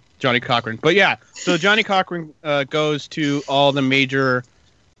Johnny Cochran. But yeah, so Johnny Cochran goes to all the major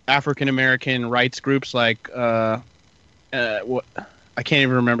African American rights groups like what I can't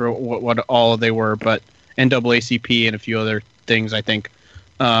even remember what all they were, but NAACP and a few other things, I think.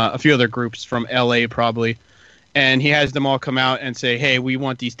 A few other groups from LA probably. And he has them all come out and say, hey, we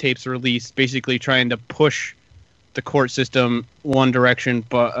want these tapes released, basically trying to push the court system one direction,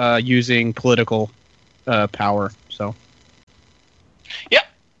 but using political power. So, yeah,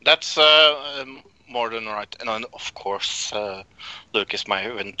 that's more than right. And of course, Luke is my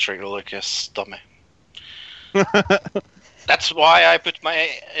ventriloquist dummy. That's why I put my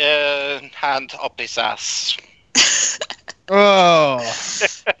hand up his ass. Oh,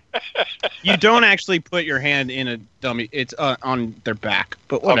 you don't actually put your hand in a dummy. It's on their back,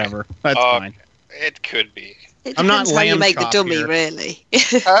 but whatever. Okay. That's fine. It could be. It I'm not depends how you make the dummy, here. really.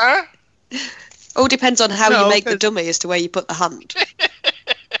 Huh? All depends on how No, you make the 'cause- dummy as to where you put the hand.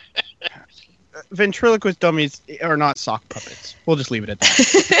 Ventriloquist dummies are not sock puppets. We'll just leave it at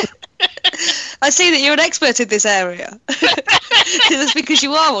that. I see that you're an expert in this area. That's because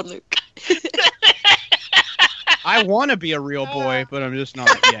you are one, Luke. I want to be a real boy, but I'm just not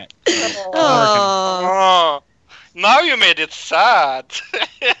yet. Oh. Oh, now you made it sad.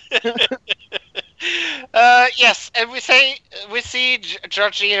 Yes, and we see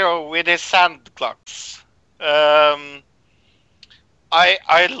Giorgio with his sand clocks. I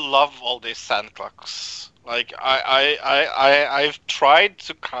love all these sand clocks. Like I've tried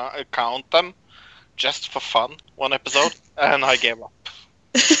to count them just for fun one episode, and I gave up.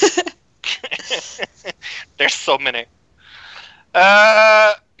 There's so many.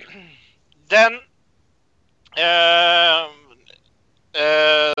 Then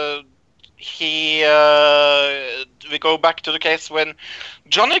we go back to the case when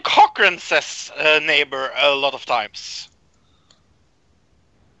Johnny Cochran says neighbor a lot of times.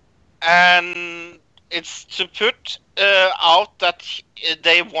 And it's to put out that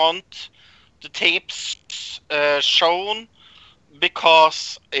they want the tapes shown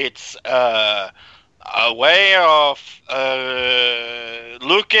because it's a way of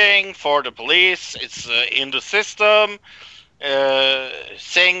looking for the police. It's in the system.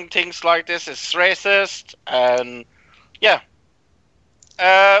 Saying things like this is racist, and yeah.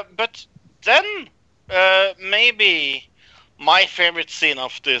 But then maybe my favorite scene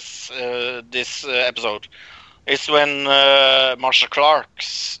of this episode is when Marsha Clark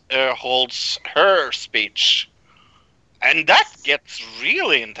holds her speech. And that gets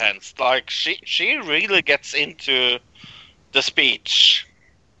really intense. Like, she really gets into the speech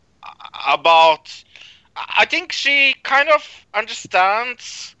about... I think she kind of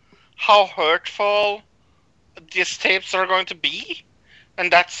understands how hurtful these tapes are going to be.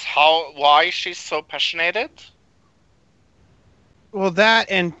 And that's why she's so passionate. Well,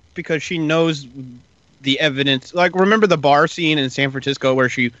 that, and because she knows the evidence. Like, remember the bar scene in San Francisco where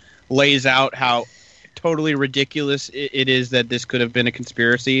she lays out how totally ridiculous it is that this could have been a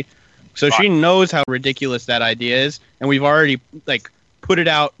conspiracy? So she knows how ridiculous that idea is, and we've already put it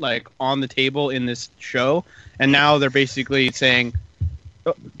out on the table in this show, and now they're basically saying,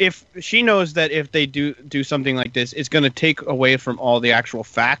 if she knows that if they do something like this, it's going to take away from all the actual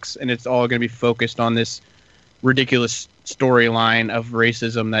facts, and it's all going to be focused on this ridiculous storyline of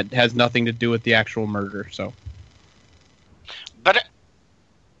racism that has nothing to do with the actual murder. So, but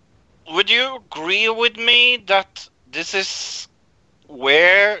would you agree with me that this is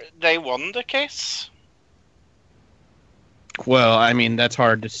where they won the case? Well, I mean, that's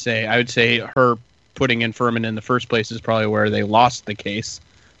hard to say. I would say her putting in Furman in the first place is probably where they lost the case.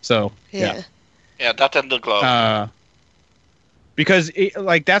 So, yeah. Yeah, that and the glove. Because,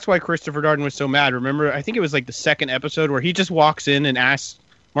 that's why Christopher Darden was so mad. Remember, I think it was the second episode where he just walks in and asks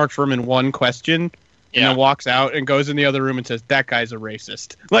Mark Furman one question, and then walks out and goes in the other room and says, that guy's a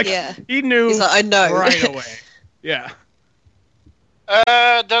racist. He knew. He's like, I know. Right away. Yeah.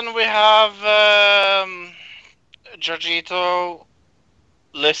 Then we have Giorgito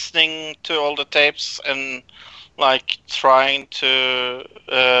listening to all the tapes and trying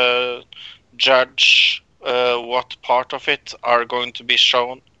to judge what part of it are going to be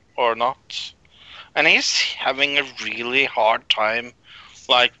shown or not, and he's having a really hard time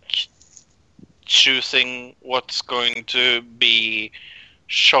choosing what's going to be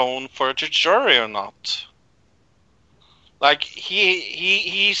shown for the jury or not. Like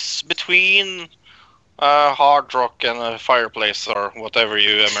he's between hard rock and a fireplace, or whatever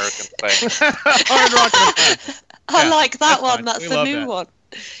you Americans say. Hard rock. I Yeah, like that that's one. fine. That's We the love new that. one.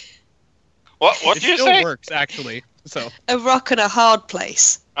 What It do you still say? works actually. So A rock and a hard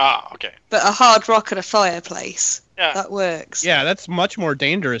place. Ah, okay. But a hard rock and a fireplace. Yeah. That works. yeah, that's much more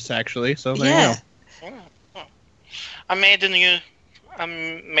dangerous actually. So there Yeah. you go. I made a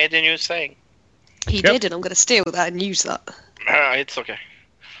new saying. You did, and I'm going to steal that and use that. It's okay.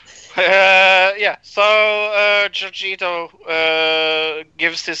 Yeah. So Judge Ito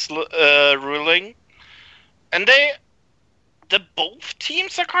gives his ruling, and the both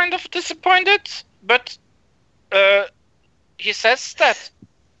teams are kind of disappointed, but he says that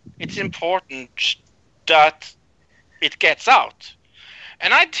it's important that it gets out,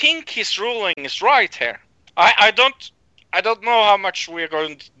 and I think his ruling is right here. I don't know how much we're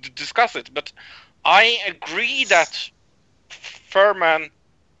going to discuss it, but I agree that Furman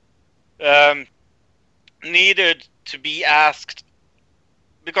needed to be asked,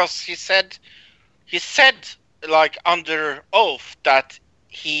 because he said like under oath that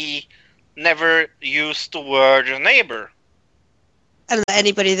he never used the word neighbor. And that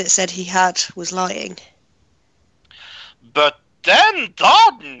anybody that said he had was lying. But then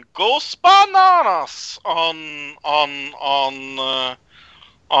Darden goes bananas on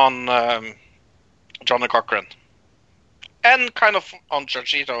Johnny Cochran, and kind of on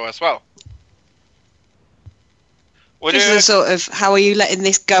Judge Ito as well. Would This you- is a sort of, how are you letting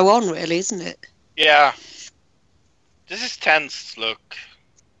this go on, really, isn't it? Yeah. This is tense, look.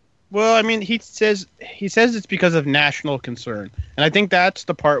 Well, I mean, he says it's because of national concern, and I think that's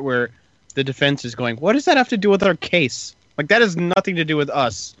the part where the defense is going, what does that have to do with our case? Like, that has nothing to do with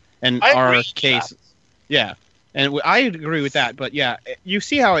us and I our agree with case. that. Yeah, and I agree with that. But yeah, you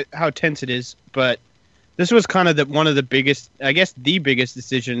see how tense it is. But this was kind of one of the biggest, I guess, the biggest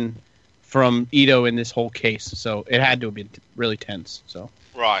decision from Ito in this whole case. So it had to have been really tense. So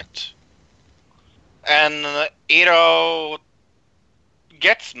Right. And Ito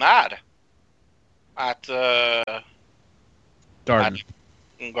gets mad at Darden.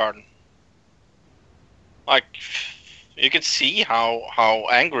 Garden. Like, you could see how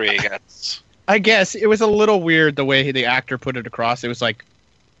angry he gets. I guess it was a little weird the way the actor put it across. It was like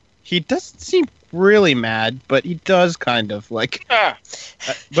he doesn't seem really mad, but he does kind of like. Yeah.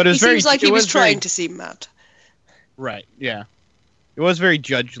 But it was He very. seems like it he was very- trying to seem mad. Right. Yeah. It was very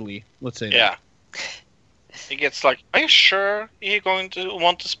judgely. Let's say. Yeah. He gets like, are you sure you're going to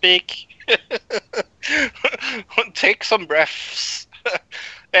want to speak? Take some breaths.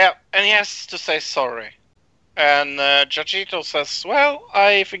 Yeah, and he has to say sorry. And Judge Ito says, well,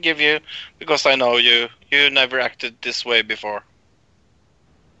 I forgive you because I know you. You never acted this way before.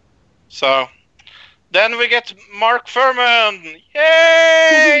 So, then we get Mark Furman.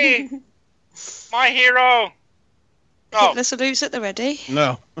 Yay! My hero. Oh, Hitler salutes at the ready.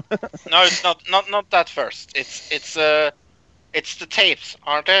 No. no, it's not that first. It's the tapes,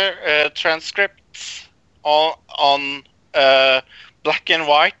 aren't there? Transcripts on black and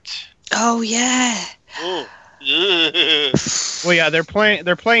white. Oh, yeah. Ooh. Ugh. Well, yeah, they're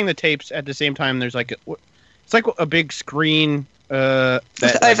playing the tapes at the same time. There's like it's like a big screen. With That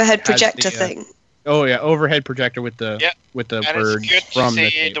the overhead has projector the, thing. Oh yeah, overhead projector with the Yeah. with the And bird it's good to from the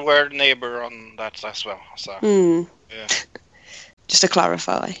see tape. the word neighbor on that as well. So Hmm. yeah, Just to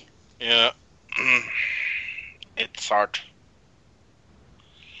clarify. yeah, it's hard.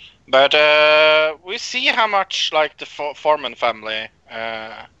 But we see how much like the Foreman family.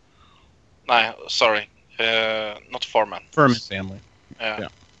 No, sorry, not Foreman. Furman family. Yeah.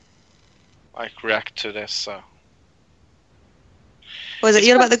 Like react to this. So. Was it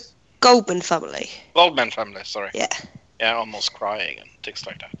you're about the Goldman family? Goldman family, sorry. Yeah. Yeah, almost crying and things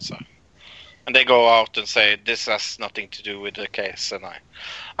like that. So, and they go out and say this has nothing to do with the case, and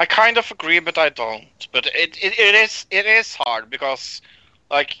I kind of agree, but I don't. But it is hard because,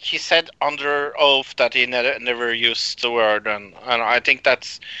 like he said under oath that he never used the word, and I think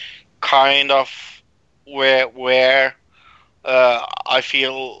that's kind of where I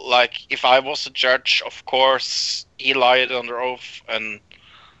feel like if I was a judge, of course he lied under oath, and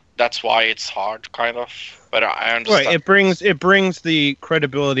that's why it's hard, kind of. But I understand. Right, it brings the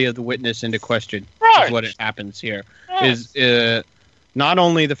credibility of the witness into question. Right. Is what it happens here. Yes. Is not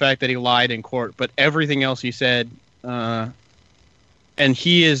only the fact that he lied in court, but everything else he said. And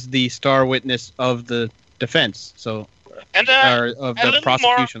he is the star witness of the defense. So, And or of a the little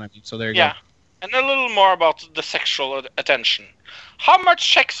prosecution. I mean, so there you yeah, go. and a little more about the sexual attention. How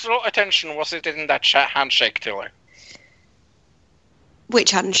much sexual attention was it in that handshake, Tiller?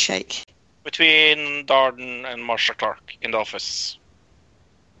 Which handshake? between Darden and Marsha Clark in the office.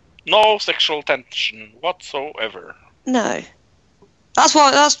 No sexual tension whatsoever. No.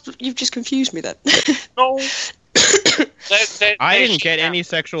 You've just confused me then. No. I didn't get any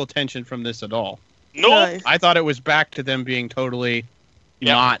sexual tension from this at all. No. I thought it was back to them being totally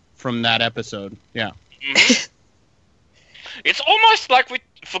not from that episode. Yeah. Mm-hmm. It's almost like we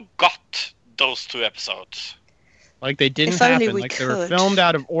forgot those 2 episodes. Like they didn't If only happen. we Like they were could. filmed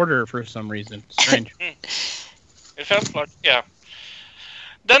out of order for some reason. Strange. It felt like, yeah.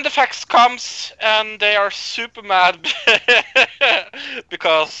 Then the facts comes, and they are super mad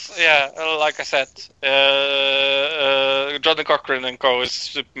because, like I said, Johnny Cochran and co is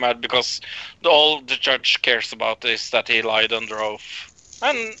super mad because all the judge cares about is that he lied under oath,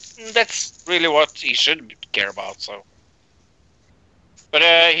 and that's really what he should care about. So, but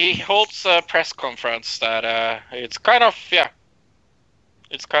he holds a press conference that it's kind of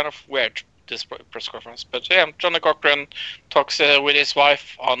weird. This press conference, but Johnny Cochran talks with his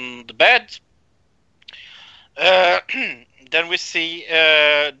wife on the bed. Then we see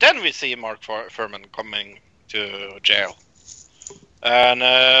Mark Furman coming to jail, and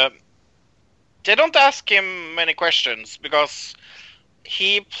they don't ask him many questions because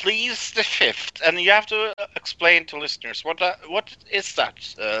he pleads the 5th, and you have to explain to listeners what is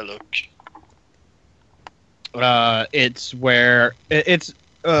that, Luke? It's where it's.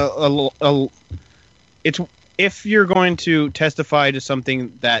 It's if you're going to testify to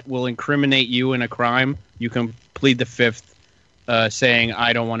something that will incriminate you in a crime, you can plead the 5th, saying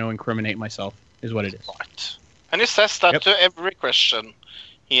I don't want to incriminate myself, is what it is. Right. And he says that to every question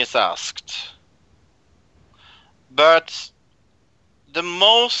he is asked. But the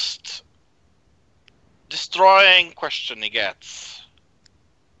most destroying question he gets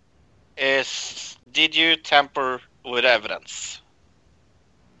is, did you tamper with evidence?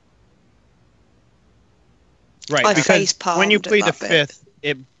 Right, I because when you facepalmed plead the at that bit. 5th,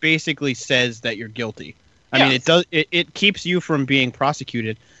 it basically says that you're guilty. I mean, it does. It keeps you from being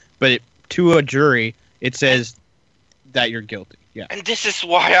prosecuted, but to a jury, it says that you're guilty. Yeah. And this is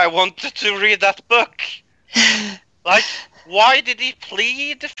why I wanted to read that book. Like, why did he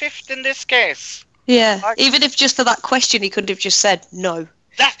plead the 5th in this case? Yeah, Like, even if just for that question he could have just said no.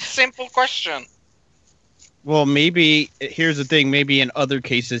 that simple question. Well, maybe here's the thing. Maybe in other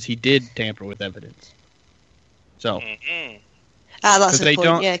cases he did tamper with evidence. So. Mm-hmm. Ah, that's 'Cause the they point,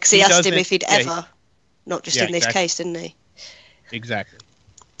 don't- yeah, because he he asked him doesn't- if he'd yeah, ever, not just Yeah, in this exactly. case, didn't he? Exactly.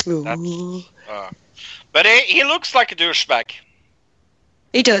 Ooh. But he looks like a douchebag.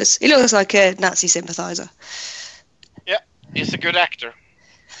 He does. He looks like a Nazi sympathiser. He's a good actor.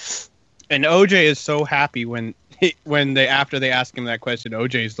 And OJ is so happy when after they ask him that question,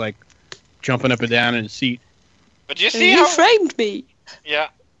 OJ's like jumping up and down in his seat. But you see You how framed me. yeah,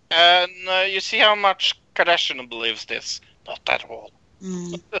 and you see how much Kardashian believes this. Not at all.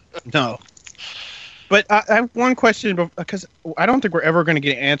 No. But I have one question, because I don't think we're ever going to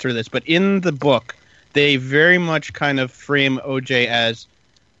get an answer to this, but in the book, they very much kind of frame OJ as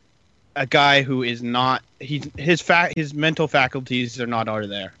a guy who is not... His mental faculties are not all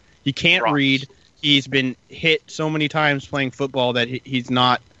there. He can't Right. read. He's been hit so many times playing football that he's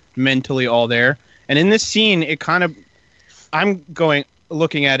not mentally all there. And in this scene, it kind of... I'm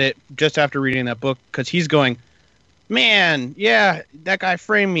looking at it just after reading that book, because he's going, man, yeah, that guy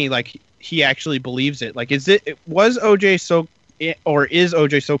framed me. Like, he actually believes it. Like, was OJ so, or is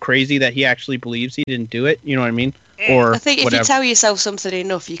OJ so crazy that he actually believes he didn't do it? You know what I mean? Or I think if whatever. you tell yourself something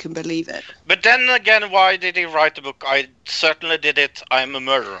enough, you can believe it. But then again, why did he write the book? I certainly did it. I'm a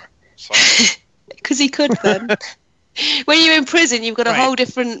murderer. So Because he could then. When you're in prison, you've got a Right. whole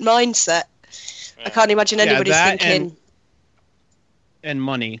different mindset. I can't imagine Yeah, anybody's that thinking, and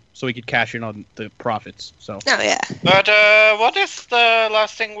money, so he could cash in on the profits. So oh yeah. But what is the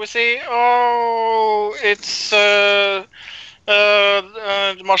last thing we see? Oh, it's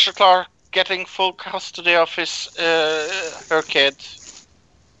Marsha Clark getting full custody of her kid.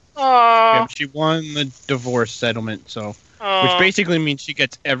 yeah, she won the divorce settlement. So which basically means she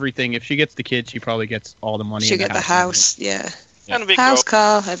gets everything. If she gets the kid, she probably gets all the money. She'll in get the house, yeah. and we House, go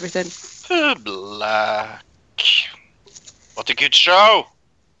car, everything. to black. What a good show!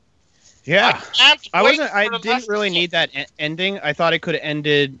 Yeah. I wait wasn't. I for the didn't last really episode. need that ending. I thought it could have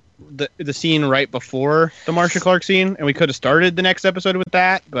ended the scene right before the Marsha Clark scene, and we could have started the next episode with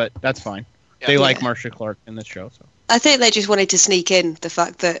that. But that's fine. They like Marsha Clark in this show, so. I think they just wanted to sneak in the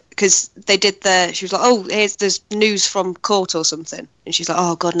fact that, because they did she was like, oh, there's news from court or something. And she's like,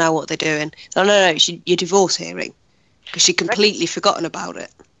 oh, God, now what are they doing? So, no, it's your divorce hearing. Because she'd completely forgotten about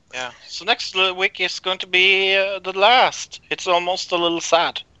it. Yeah. So next week is going to be the last. It's almost a little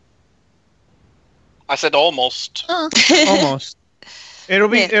sad. I said almost. Almost.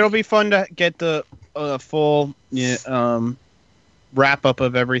 It'll be fun to get the full wrap up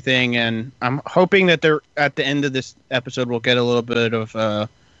of everything, and I'm hoping that they're at the end of this episode we'll get a little bit of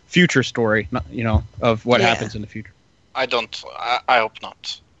future story, of what happens in the future. I hope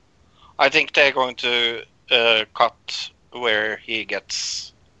not. I think they're going to cut where he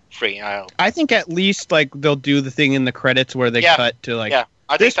gets free. I think at least like they'll do the thing in the credits where they cut to like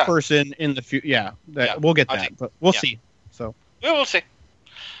this person in the future. Yeah, we'll get that, but we'll see. So we will see.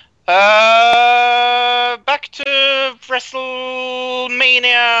 Back to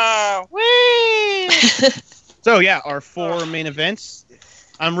WrestleMania. Whee! So yeah, our 4 main events.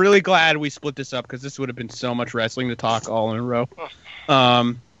 I'm really glad we split this up because this would have been so much wrestling to talk all in a row.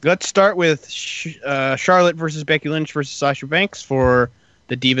 Let's start with Charlotte versus Becky Lynch versus Sasha Banks for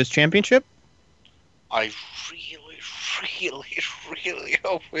the Divas Championship. I really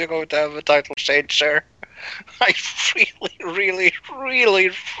hope we're going to have a title change there. I really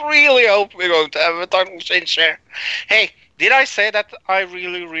hope we're going to have a title change there. Hey, did I say that I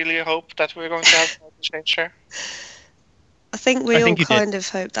really hope that we're going to have a title change there? I think we all kind of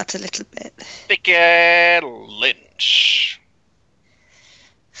hope that a little bit. Becky Lynch.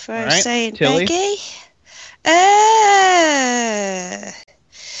 First saying Tilly. Becky.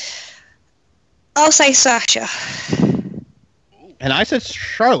 I'll say Sasha. And I said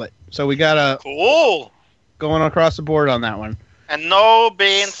Charlotte. So we got a cool going across the board on that one. And no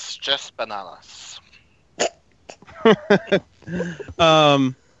beans, just bananas.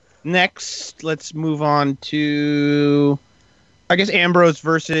 Next, let's move on to, I guess, Ambrose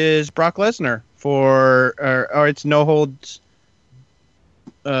versus Brock Lesnar for, or it's no holds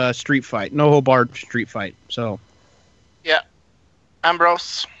street fight, no hold barred street fight. So, yeah,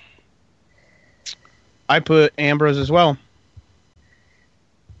 Ambrose. I put Ambrose as well.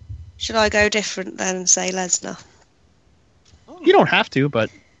 Should I go different then and say Lesnar? You don't have to, but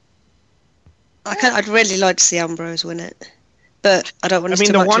I'd really like to see Ambrose win it, but I don't want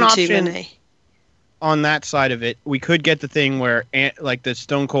to the one too option many. On that side of it, we could get the thing where, like the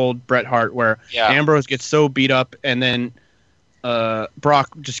Stone Cold Bret Hart, where Ambrose gets so beat up and then Brock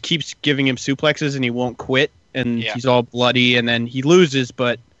just keeps giving him suplexes and he won't quit, and he's all bloody, and then he loses,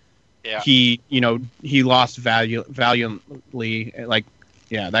 but he lost valiantly, like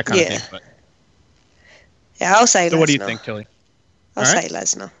that kind of thing. But I'll say Lesnar. So what do you think, Tilly? I'll say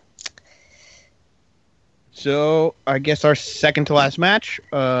Lesnar. So I guess our second to last match,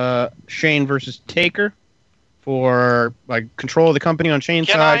 Shane versus Taker for like control of the company on Shane's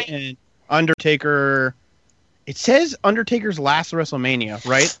side, and Undertaker. It says Undertaker's last WrestleMania,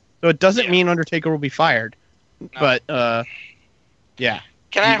 right? So it doesn't mean Undertaker will be fired, but yeah.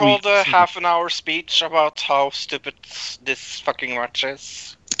 Can I hold a half an hour speech about how stupid this fucking match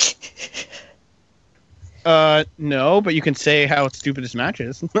is? No, but you can say how stupid this match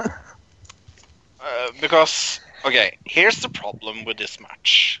is. Because, okay, here's the problem with this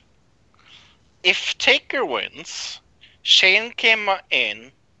match. If Taker wins, Shane came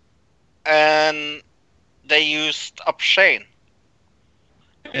in and they used up Shane.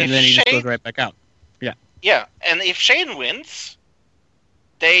 And then he just goes right back out. Yeah. Yeah, and if Shane wins,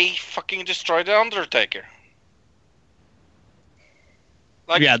 they fucking destroy the Undertaker.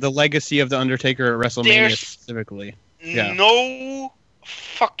 Like, the legacy of the Undertaker at WrestleMania specifically. No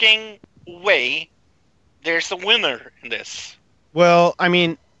fucking way there's a winner in this. Well, I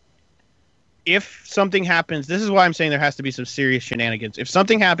mean, if something happens, this is why I'm saying there has to be some serious shenanigans. If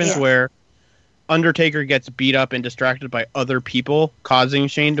something happens where Undertaker gets beat up and distracted by other people, causing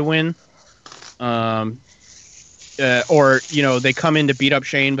Shane to win, or they come in to beat up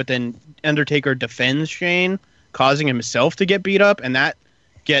Shane, but then Undertaker defends Shane, causing himself to get beat up, and that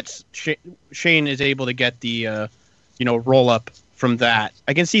gets Shane is able to get the roll up from that.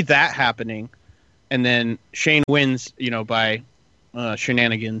 I can see that happening, and then Shane wins by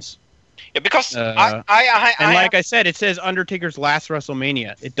shenanigans. Yeah, because like I said, it says Undertaker's last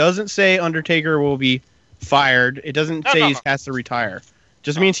WrestleMania. It doesn't say Undertaker will be fired. It doesn't say he has to retire.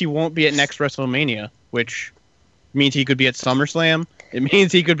 Just means he won't be at next WrestleMania, which means he could be at SummerSlam. It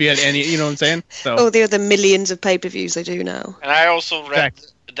means he could be at any, you know what I'm saying? So the other millions of pay-per-views they do now. And I also read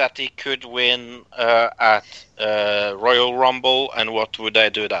that he could win at Royal Rumble, and what would they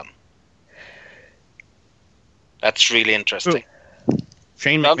do then? That's really interesting. Ooh.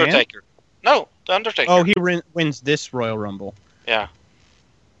 Shane the McMahon? Undertaker. No, the Undertaker. Oh, he wins this Royal Rumble. Yeah.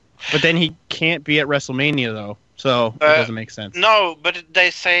 But then he can't be at WrestleMania, though, so it doesn't make sense. No, but they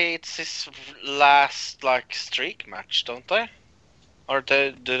say it's his last, streak match, don't they? Or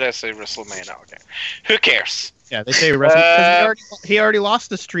do they say WrestleMania? Okay. Who cares? Yeah, they say WrestleMania. He already lost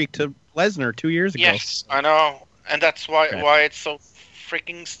the streak to Lesnar 2 years ago. Yes, I know, and that's why it's so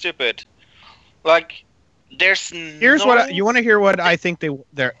freaking stupid. Like, Here's what you want to hear. What I think the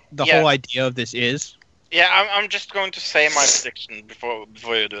whole idea of this is. Yeah, I'm just going to say my prediction before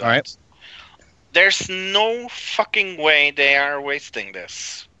you do that. All right. There's no fucking way they are wasting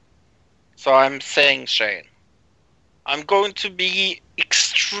this. So I'm saying Shane. I'm going to be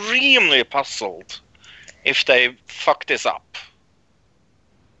extremely puzzled if they fuck this up.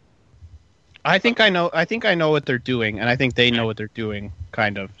 I think I know what they're doing, and I think they know what they're doing,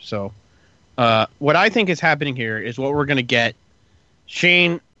 kind of. So, what I think is happening here is what we're going to get.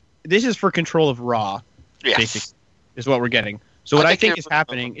 Shane, this is for control of Raw, basically, is what we're getting. So what I think is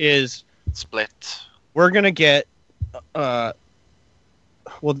happening is split. We're going to get, a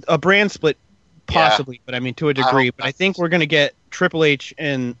brand split, possibly, but I mean to a degree. But I think we're going to get Triple H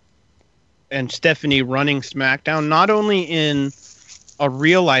and Stephanie running SmackDown, not only in a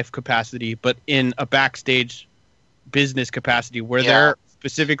real life capacity, but in a backstage business capacity where they're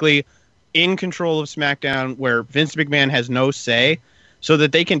specifically in control of SmackDown, where Vince McMahon has no say, so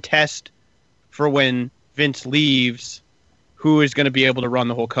that they can test for when Vince leaves who is going to be able to run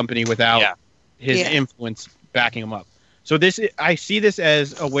the whole company without his influence backing him up. So I see this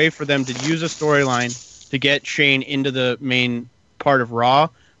as a way for them to use a storyline to get Shane into the main part of Raw,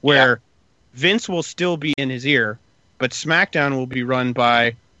 where Vince will still be in his ear, but SmackDown will be run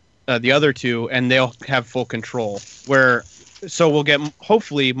by the other two, and they'll have full control. So we'll get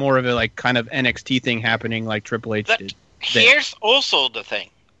hopefully more of a like kind of NXT thing happening, like Triple H did. Here's also the thing.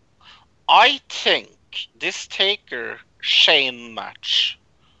 I think this Taker Shane match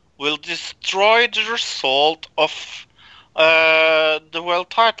will destroy the result of the world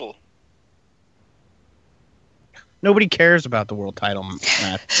title. Nobody cares about the world title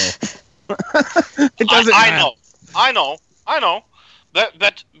match. So. It doesn't matter. I know.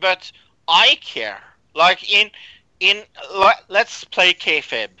 But I care. Like let's play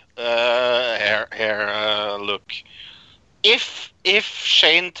kayfabe here. Look, if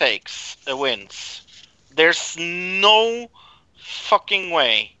Shane takes the wins, there's no fucking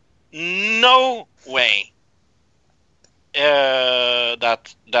way, that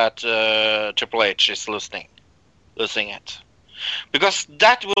Triple H is losing it, because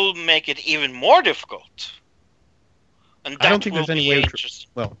that will make it even more difficult. And that I don't think there's any way.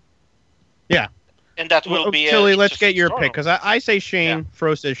 And that will be Tilly. Let's get your pick, because I say Shane.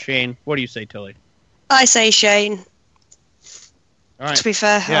 Fro says Shane. What do you say, Tilly? I say Shane. All right. To be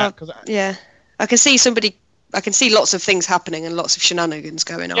fair, I can see lots of things happening and lots of shenanigans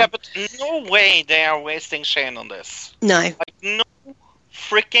going on. Yeah, but no way they are wasting Shane on this. No. Like, no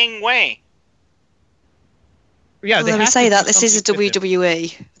freaking way. Yeah, they say that this is a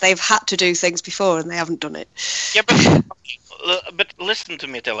WWE. They've had to do things before and they haven't done it. Yeah, but listen to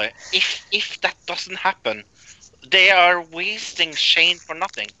me, Tilly. If that doesn't happen, they are wasting Shane for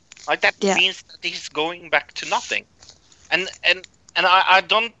nothing. Like, that means that he's going back to nothing. And I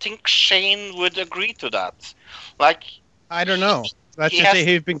don't think Shane would agree to that. Like, I don't know. Let's just say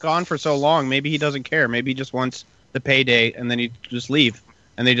he's been gone for so long. Maybe he doesn't care. Maybe he just wants the payday and then he just leave.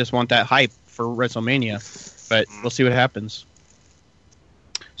 And they just want that hype for WrestleMania. But we'll see what happens.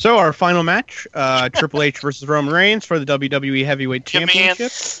 So our final match, Triple H versus Roman Reigns for the WWE Heavyweight Championship.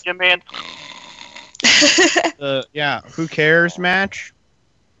 Yeah, man. Who cares match?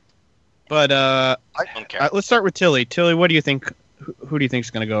 But I don't care. Let's start with Tilly. Tilly, what do you think? Who do you think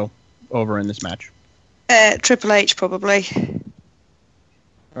is going to go over in this match? Triple H, probably.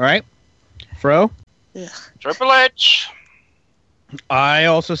 All right. Fro? Yeah. Triple H. I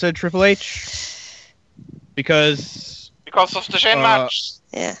also said Triple H. Because of the Shane match.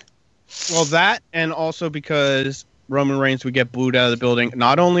 Yeah. Well, that, and also because Roman Reigns would get booed out of the building,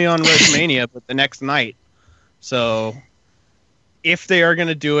 not only on WrestleMania, but the next night. So, if they are going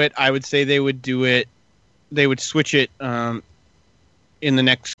to do it, I would say they would do it. They would switch it in the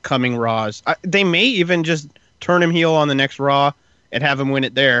next coming Raws. They may even just turn him heel on the next Raw and have him win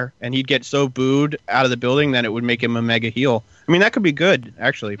it there, and he'd get so booed out of the building that it would make him a mega heel. I mean, that could be good,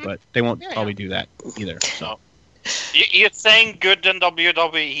 actually, but they won't probably do that either. So, you're saying good and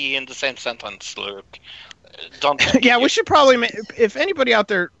WWE in the same sentence, Luke. Don't. We should probably. If anybody out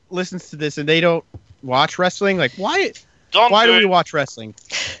there listens to this and they don't watch wrestling, like why do we watch wrestling?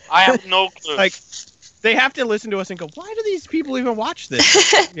 I have no clue. Like, they have to listen to us and go, why do these people even watch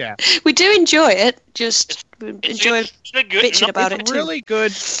this? Yeah, we do enjoy it. Just enjoy bitching about it. It's really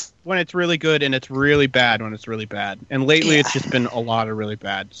good when it's really good, and it's really bad when it's really bad. And lately, it's just been a lot of really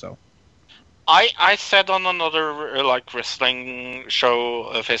bad. So, I said on another wrestling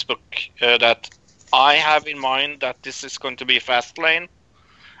show, Facebook, that I have in mind that this is going to be Fastlane,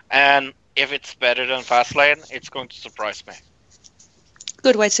 And if it's better than Fastlane, it's going to surprise me.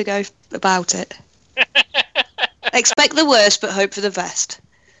 Good way to go about it. Expect the worst, but hope for the best.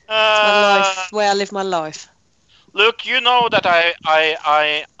 It's my life, the way I live my life. Look, you know that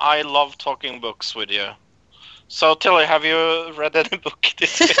I love talking books with you. So, Tilly, have you read any book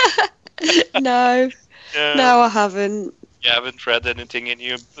this week? No, no, I haven't. You haven't read anything in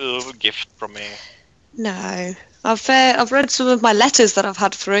your gift from me? No, I've read some of my letters that I've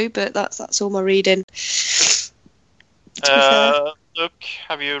had through, but that's all my reading. Look,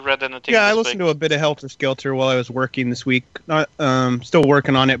 have you read anything? Yeah, I listened to a bit of Helter Skelter while I was working this week. Not still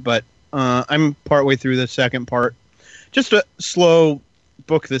working on it, but I'm partway through the second part. Just a slow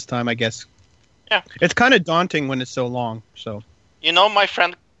book this time, I guess. Yeah. It's kind of daunting when it's so long, so. You know my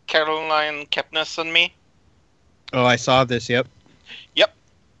friend Caroline Kepnes and me? Oh, I saw this, yep. Yep.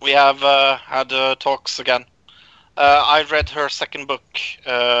 We have had talks again. I read her second book,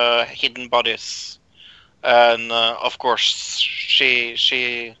 Hidden Bodies. And, of course,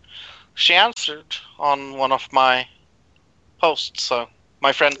 she answered on one of my posts, so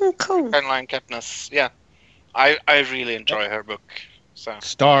my friend cool. Caroline Kepnes, yeah. I really enjoy her book. So.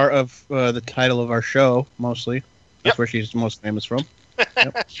 Star of the title of our show, mostly. That's where she's most famous from.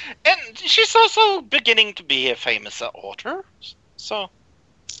 Yep. And she's also beginning to be a famous author. So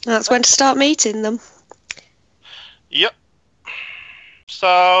that's when to start meeting them. Yep.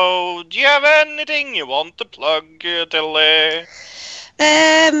 So, do you have anything you want to plug, Tilly?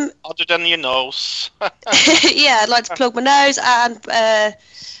 Other than your nose. Yeah, I'd like to plug my nose and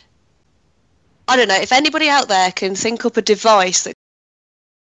I don't know, if anybody out there can think up a device that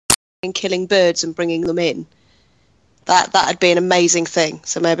can killing birds and bringing them in, that'd be an amazing thing.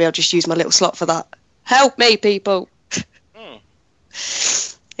 So maybe I'll just use my little slot for that. Help me, people!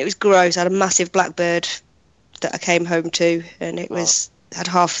 It was gross. I had a massive blackbird that I came home to, and it had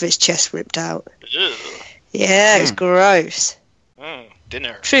half of its chest ripped out. Ew. Yeah, it was gross.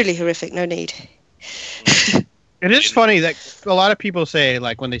 Dinner. Truly horrific. No need. It is funny that a lot of people say,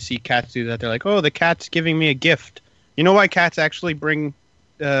 like, when they see cats do that, they're like, oh, the cat's giving me a gift. You know why cats actually bring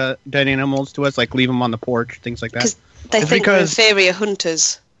dead animals to us, like leave them on the porch, things like that? Because they think we're inferior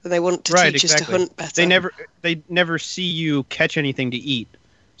hunters, and they want to teach us to hunt better. They never see you catch anything to eat,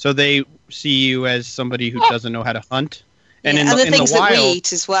 so they see you as somebody who doesn't know how to hunt. And in the things wild, that we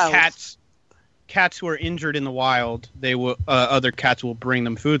eat as well. Cats who are injured in the wild, they will other cats will bring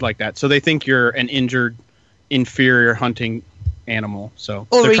them food like that. So they think you're an injured, inferior hunting animal. So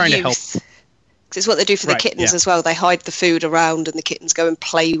they're trying to help. Because it's what they do for the kittens as well. They hide the food around, and the kittens go and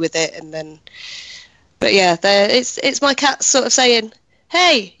play with it, and then. But yeah, it's my cat sort of saying,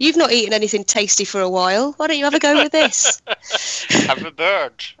 "Hey, you've not eaten anything tasty for a while. Why don't you have a go with this?" Have a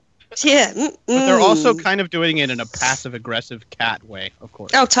bird. Yeah. But they're also kind of doing it in a passive-aggressive cat way, of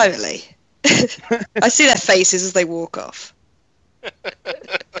course. Oh, totally. I see their faces as they walk off.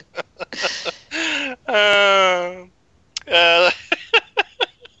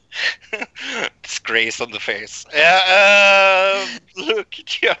 Disgrace on the face. Yeah. Look, do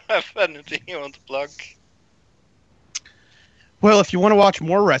you have anything you want to plug? Well, if you want to watch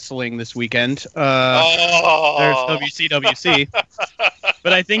more wrestling this weekend, there's WCWC.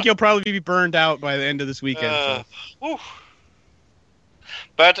 But I think you'll probably be burned out by the end of this weekend.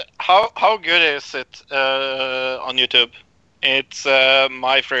 But how good is it on YouTube? It's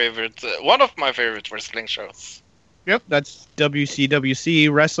my favorite, one of my favorite wrestling shows. Yep, that's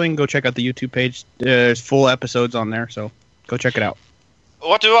WCWC Wrestling. Go check out the YouTube page. There's full episodes on there, so go check it out.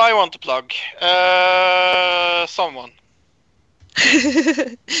 What do I want to plug? Someone.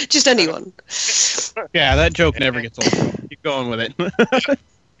 Just anyone. Yeah, that joke never gets old. Keep going with it.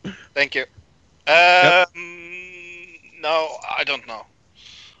 Thank you. No, I don't know.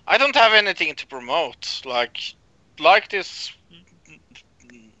 I don't have anything to promote. Like this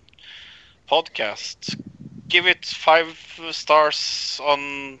podcast. Give it 5 stars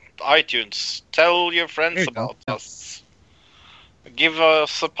on iTunes. Tell your friends about us. Give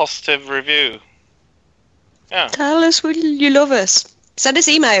us a positive review. Yeah. Tell us you love us. Send us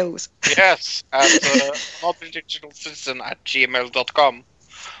emails. Yes, at anotherdigitalcitizen@gmail.com.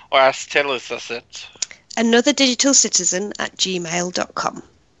 Or as Tilly says it. anotherdigitalcitizen@gmail.com.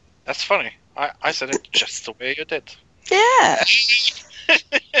 That's funny. I said it just the way you did. Yeah.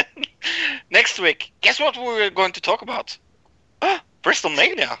 Next week, guess what we're going to talk about?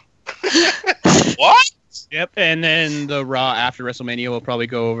 WrestleMania. What? Yep, and then the Raw after WrestleMania will probably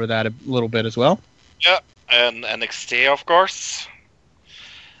go over that a little bit as well. Yeah, and NXT, of course.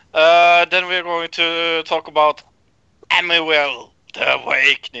 Then we're going to talk about Amityville, The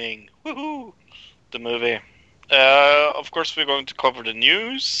Awakening. Woohoo! The movie. Of course, we're going to cover the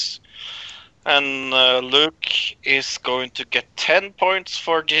news. And Luke is going to get 10 points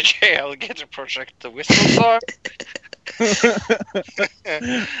for DJ Alligator Project, the whistle song.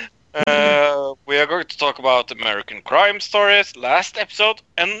 We are going to talk about American Crime Stories, last episode.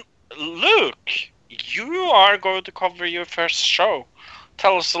 And Luke, you are going to cover your first show.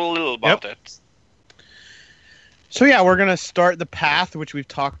 Tell us a little about it. So yeah, we're going to start The Path, which we've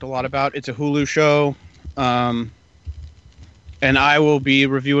talked a lot about. It's a Hulu show. And I will be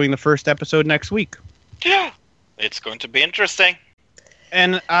reviewing the first episode next week. Yeah, it's going to be interesting.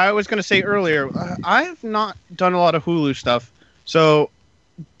 And I was going to say earlier, I've not done a lot of Hulu stuff. So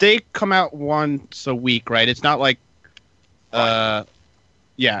they come out once a week, right? It's not like,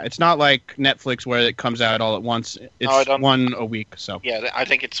 it's not like Netflix where it comes out all at once. It's one a week. So yeah, I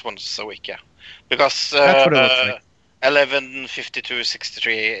think it's once a week. Yeah, because that's what it looks like.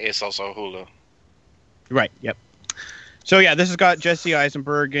 11/52/63 is also Hulu. Right. Yep. So yeah, this has got Jesse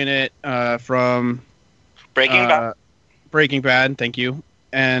Eisenberg in it from Breaking Bad. Breaking Bad, thank you.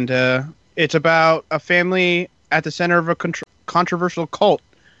 And it's about a family at the center of a controversial cult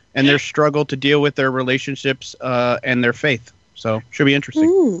and their struggle to deal with their relationships and their faith. So should be interesting.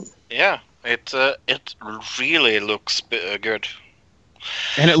 Ooh. Yeah, it really looks good.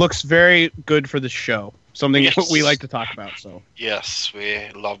 And it looks very good for the show. Something we like to talk about. So yes, we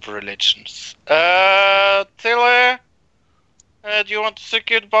love religions. Tilly, do you want to say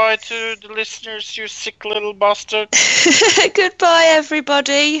goodbye to the listeners, you sick little bastard? Goodbye,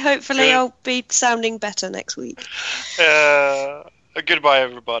 everybody. Hopefully I'll be sounding better next week. Goodbye,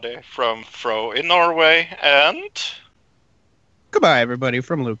 everybody, from Fro in Norway, and... Goodbye, everybody,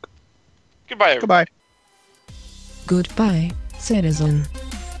 from Luke. Goodbye, everybody. Goodbye. Goodbye, citizen.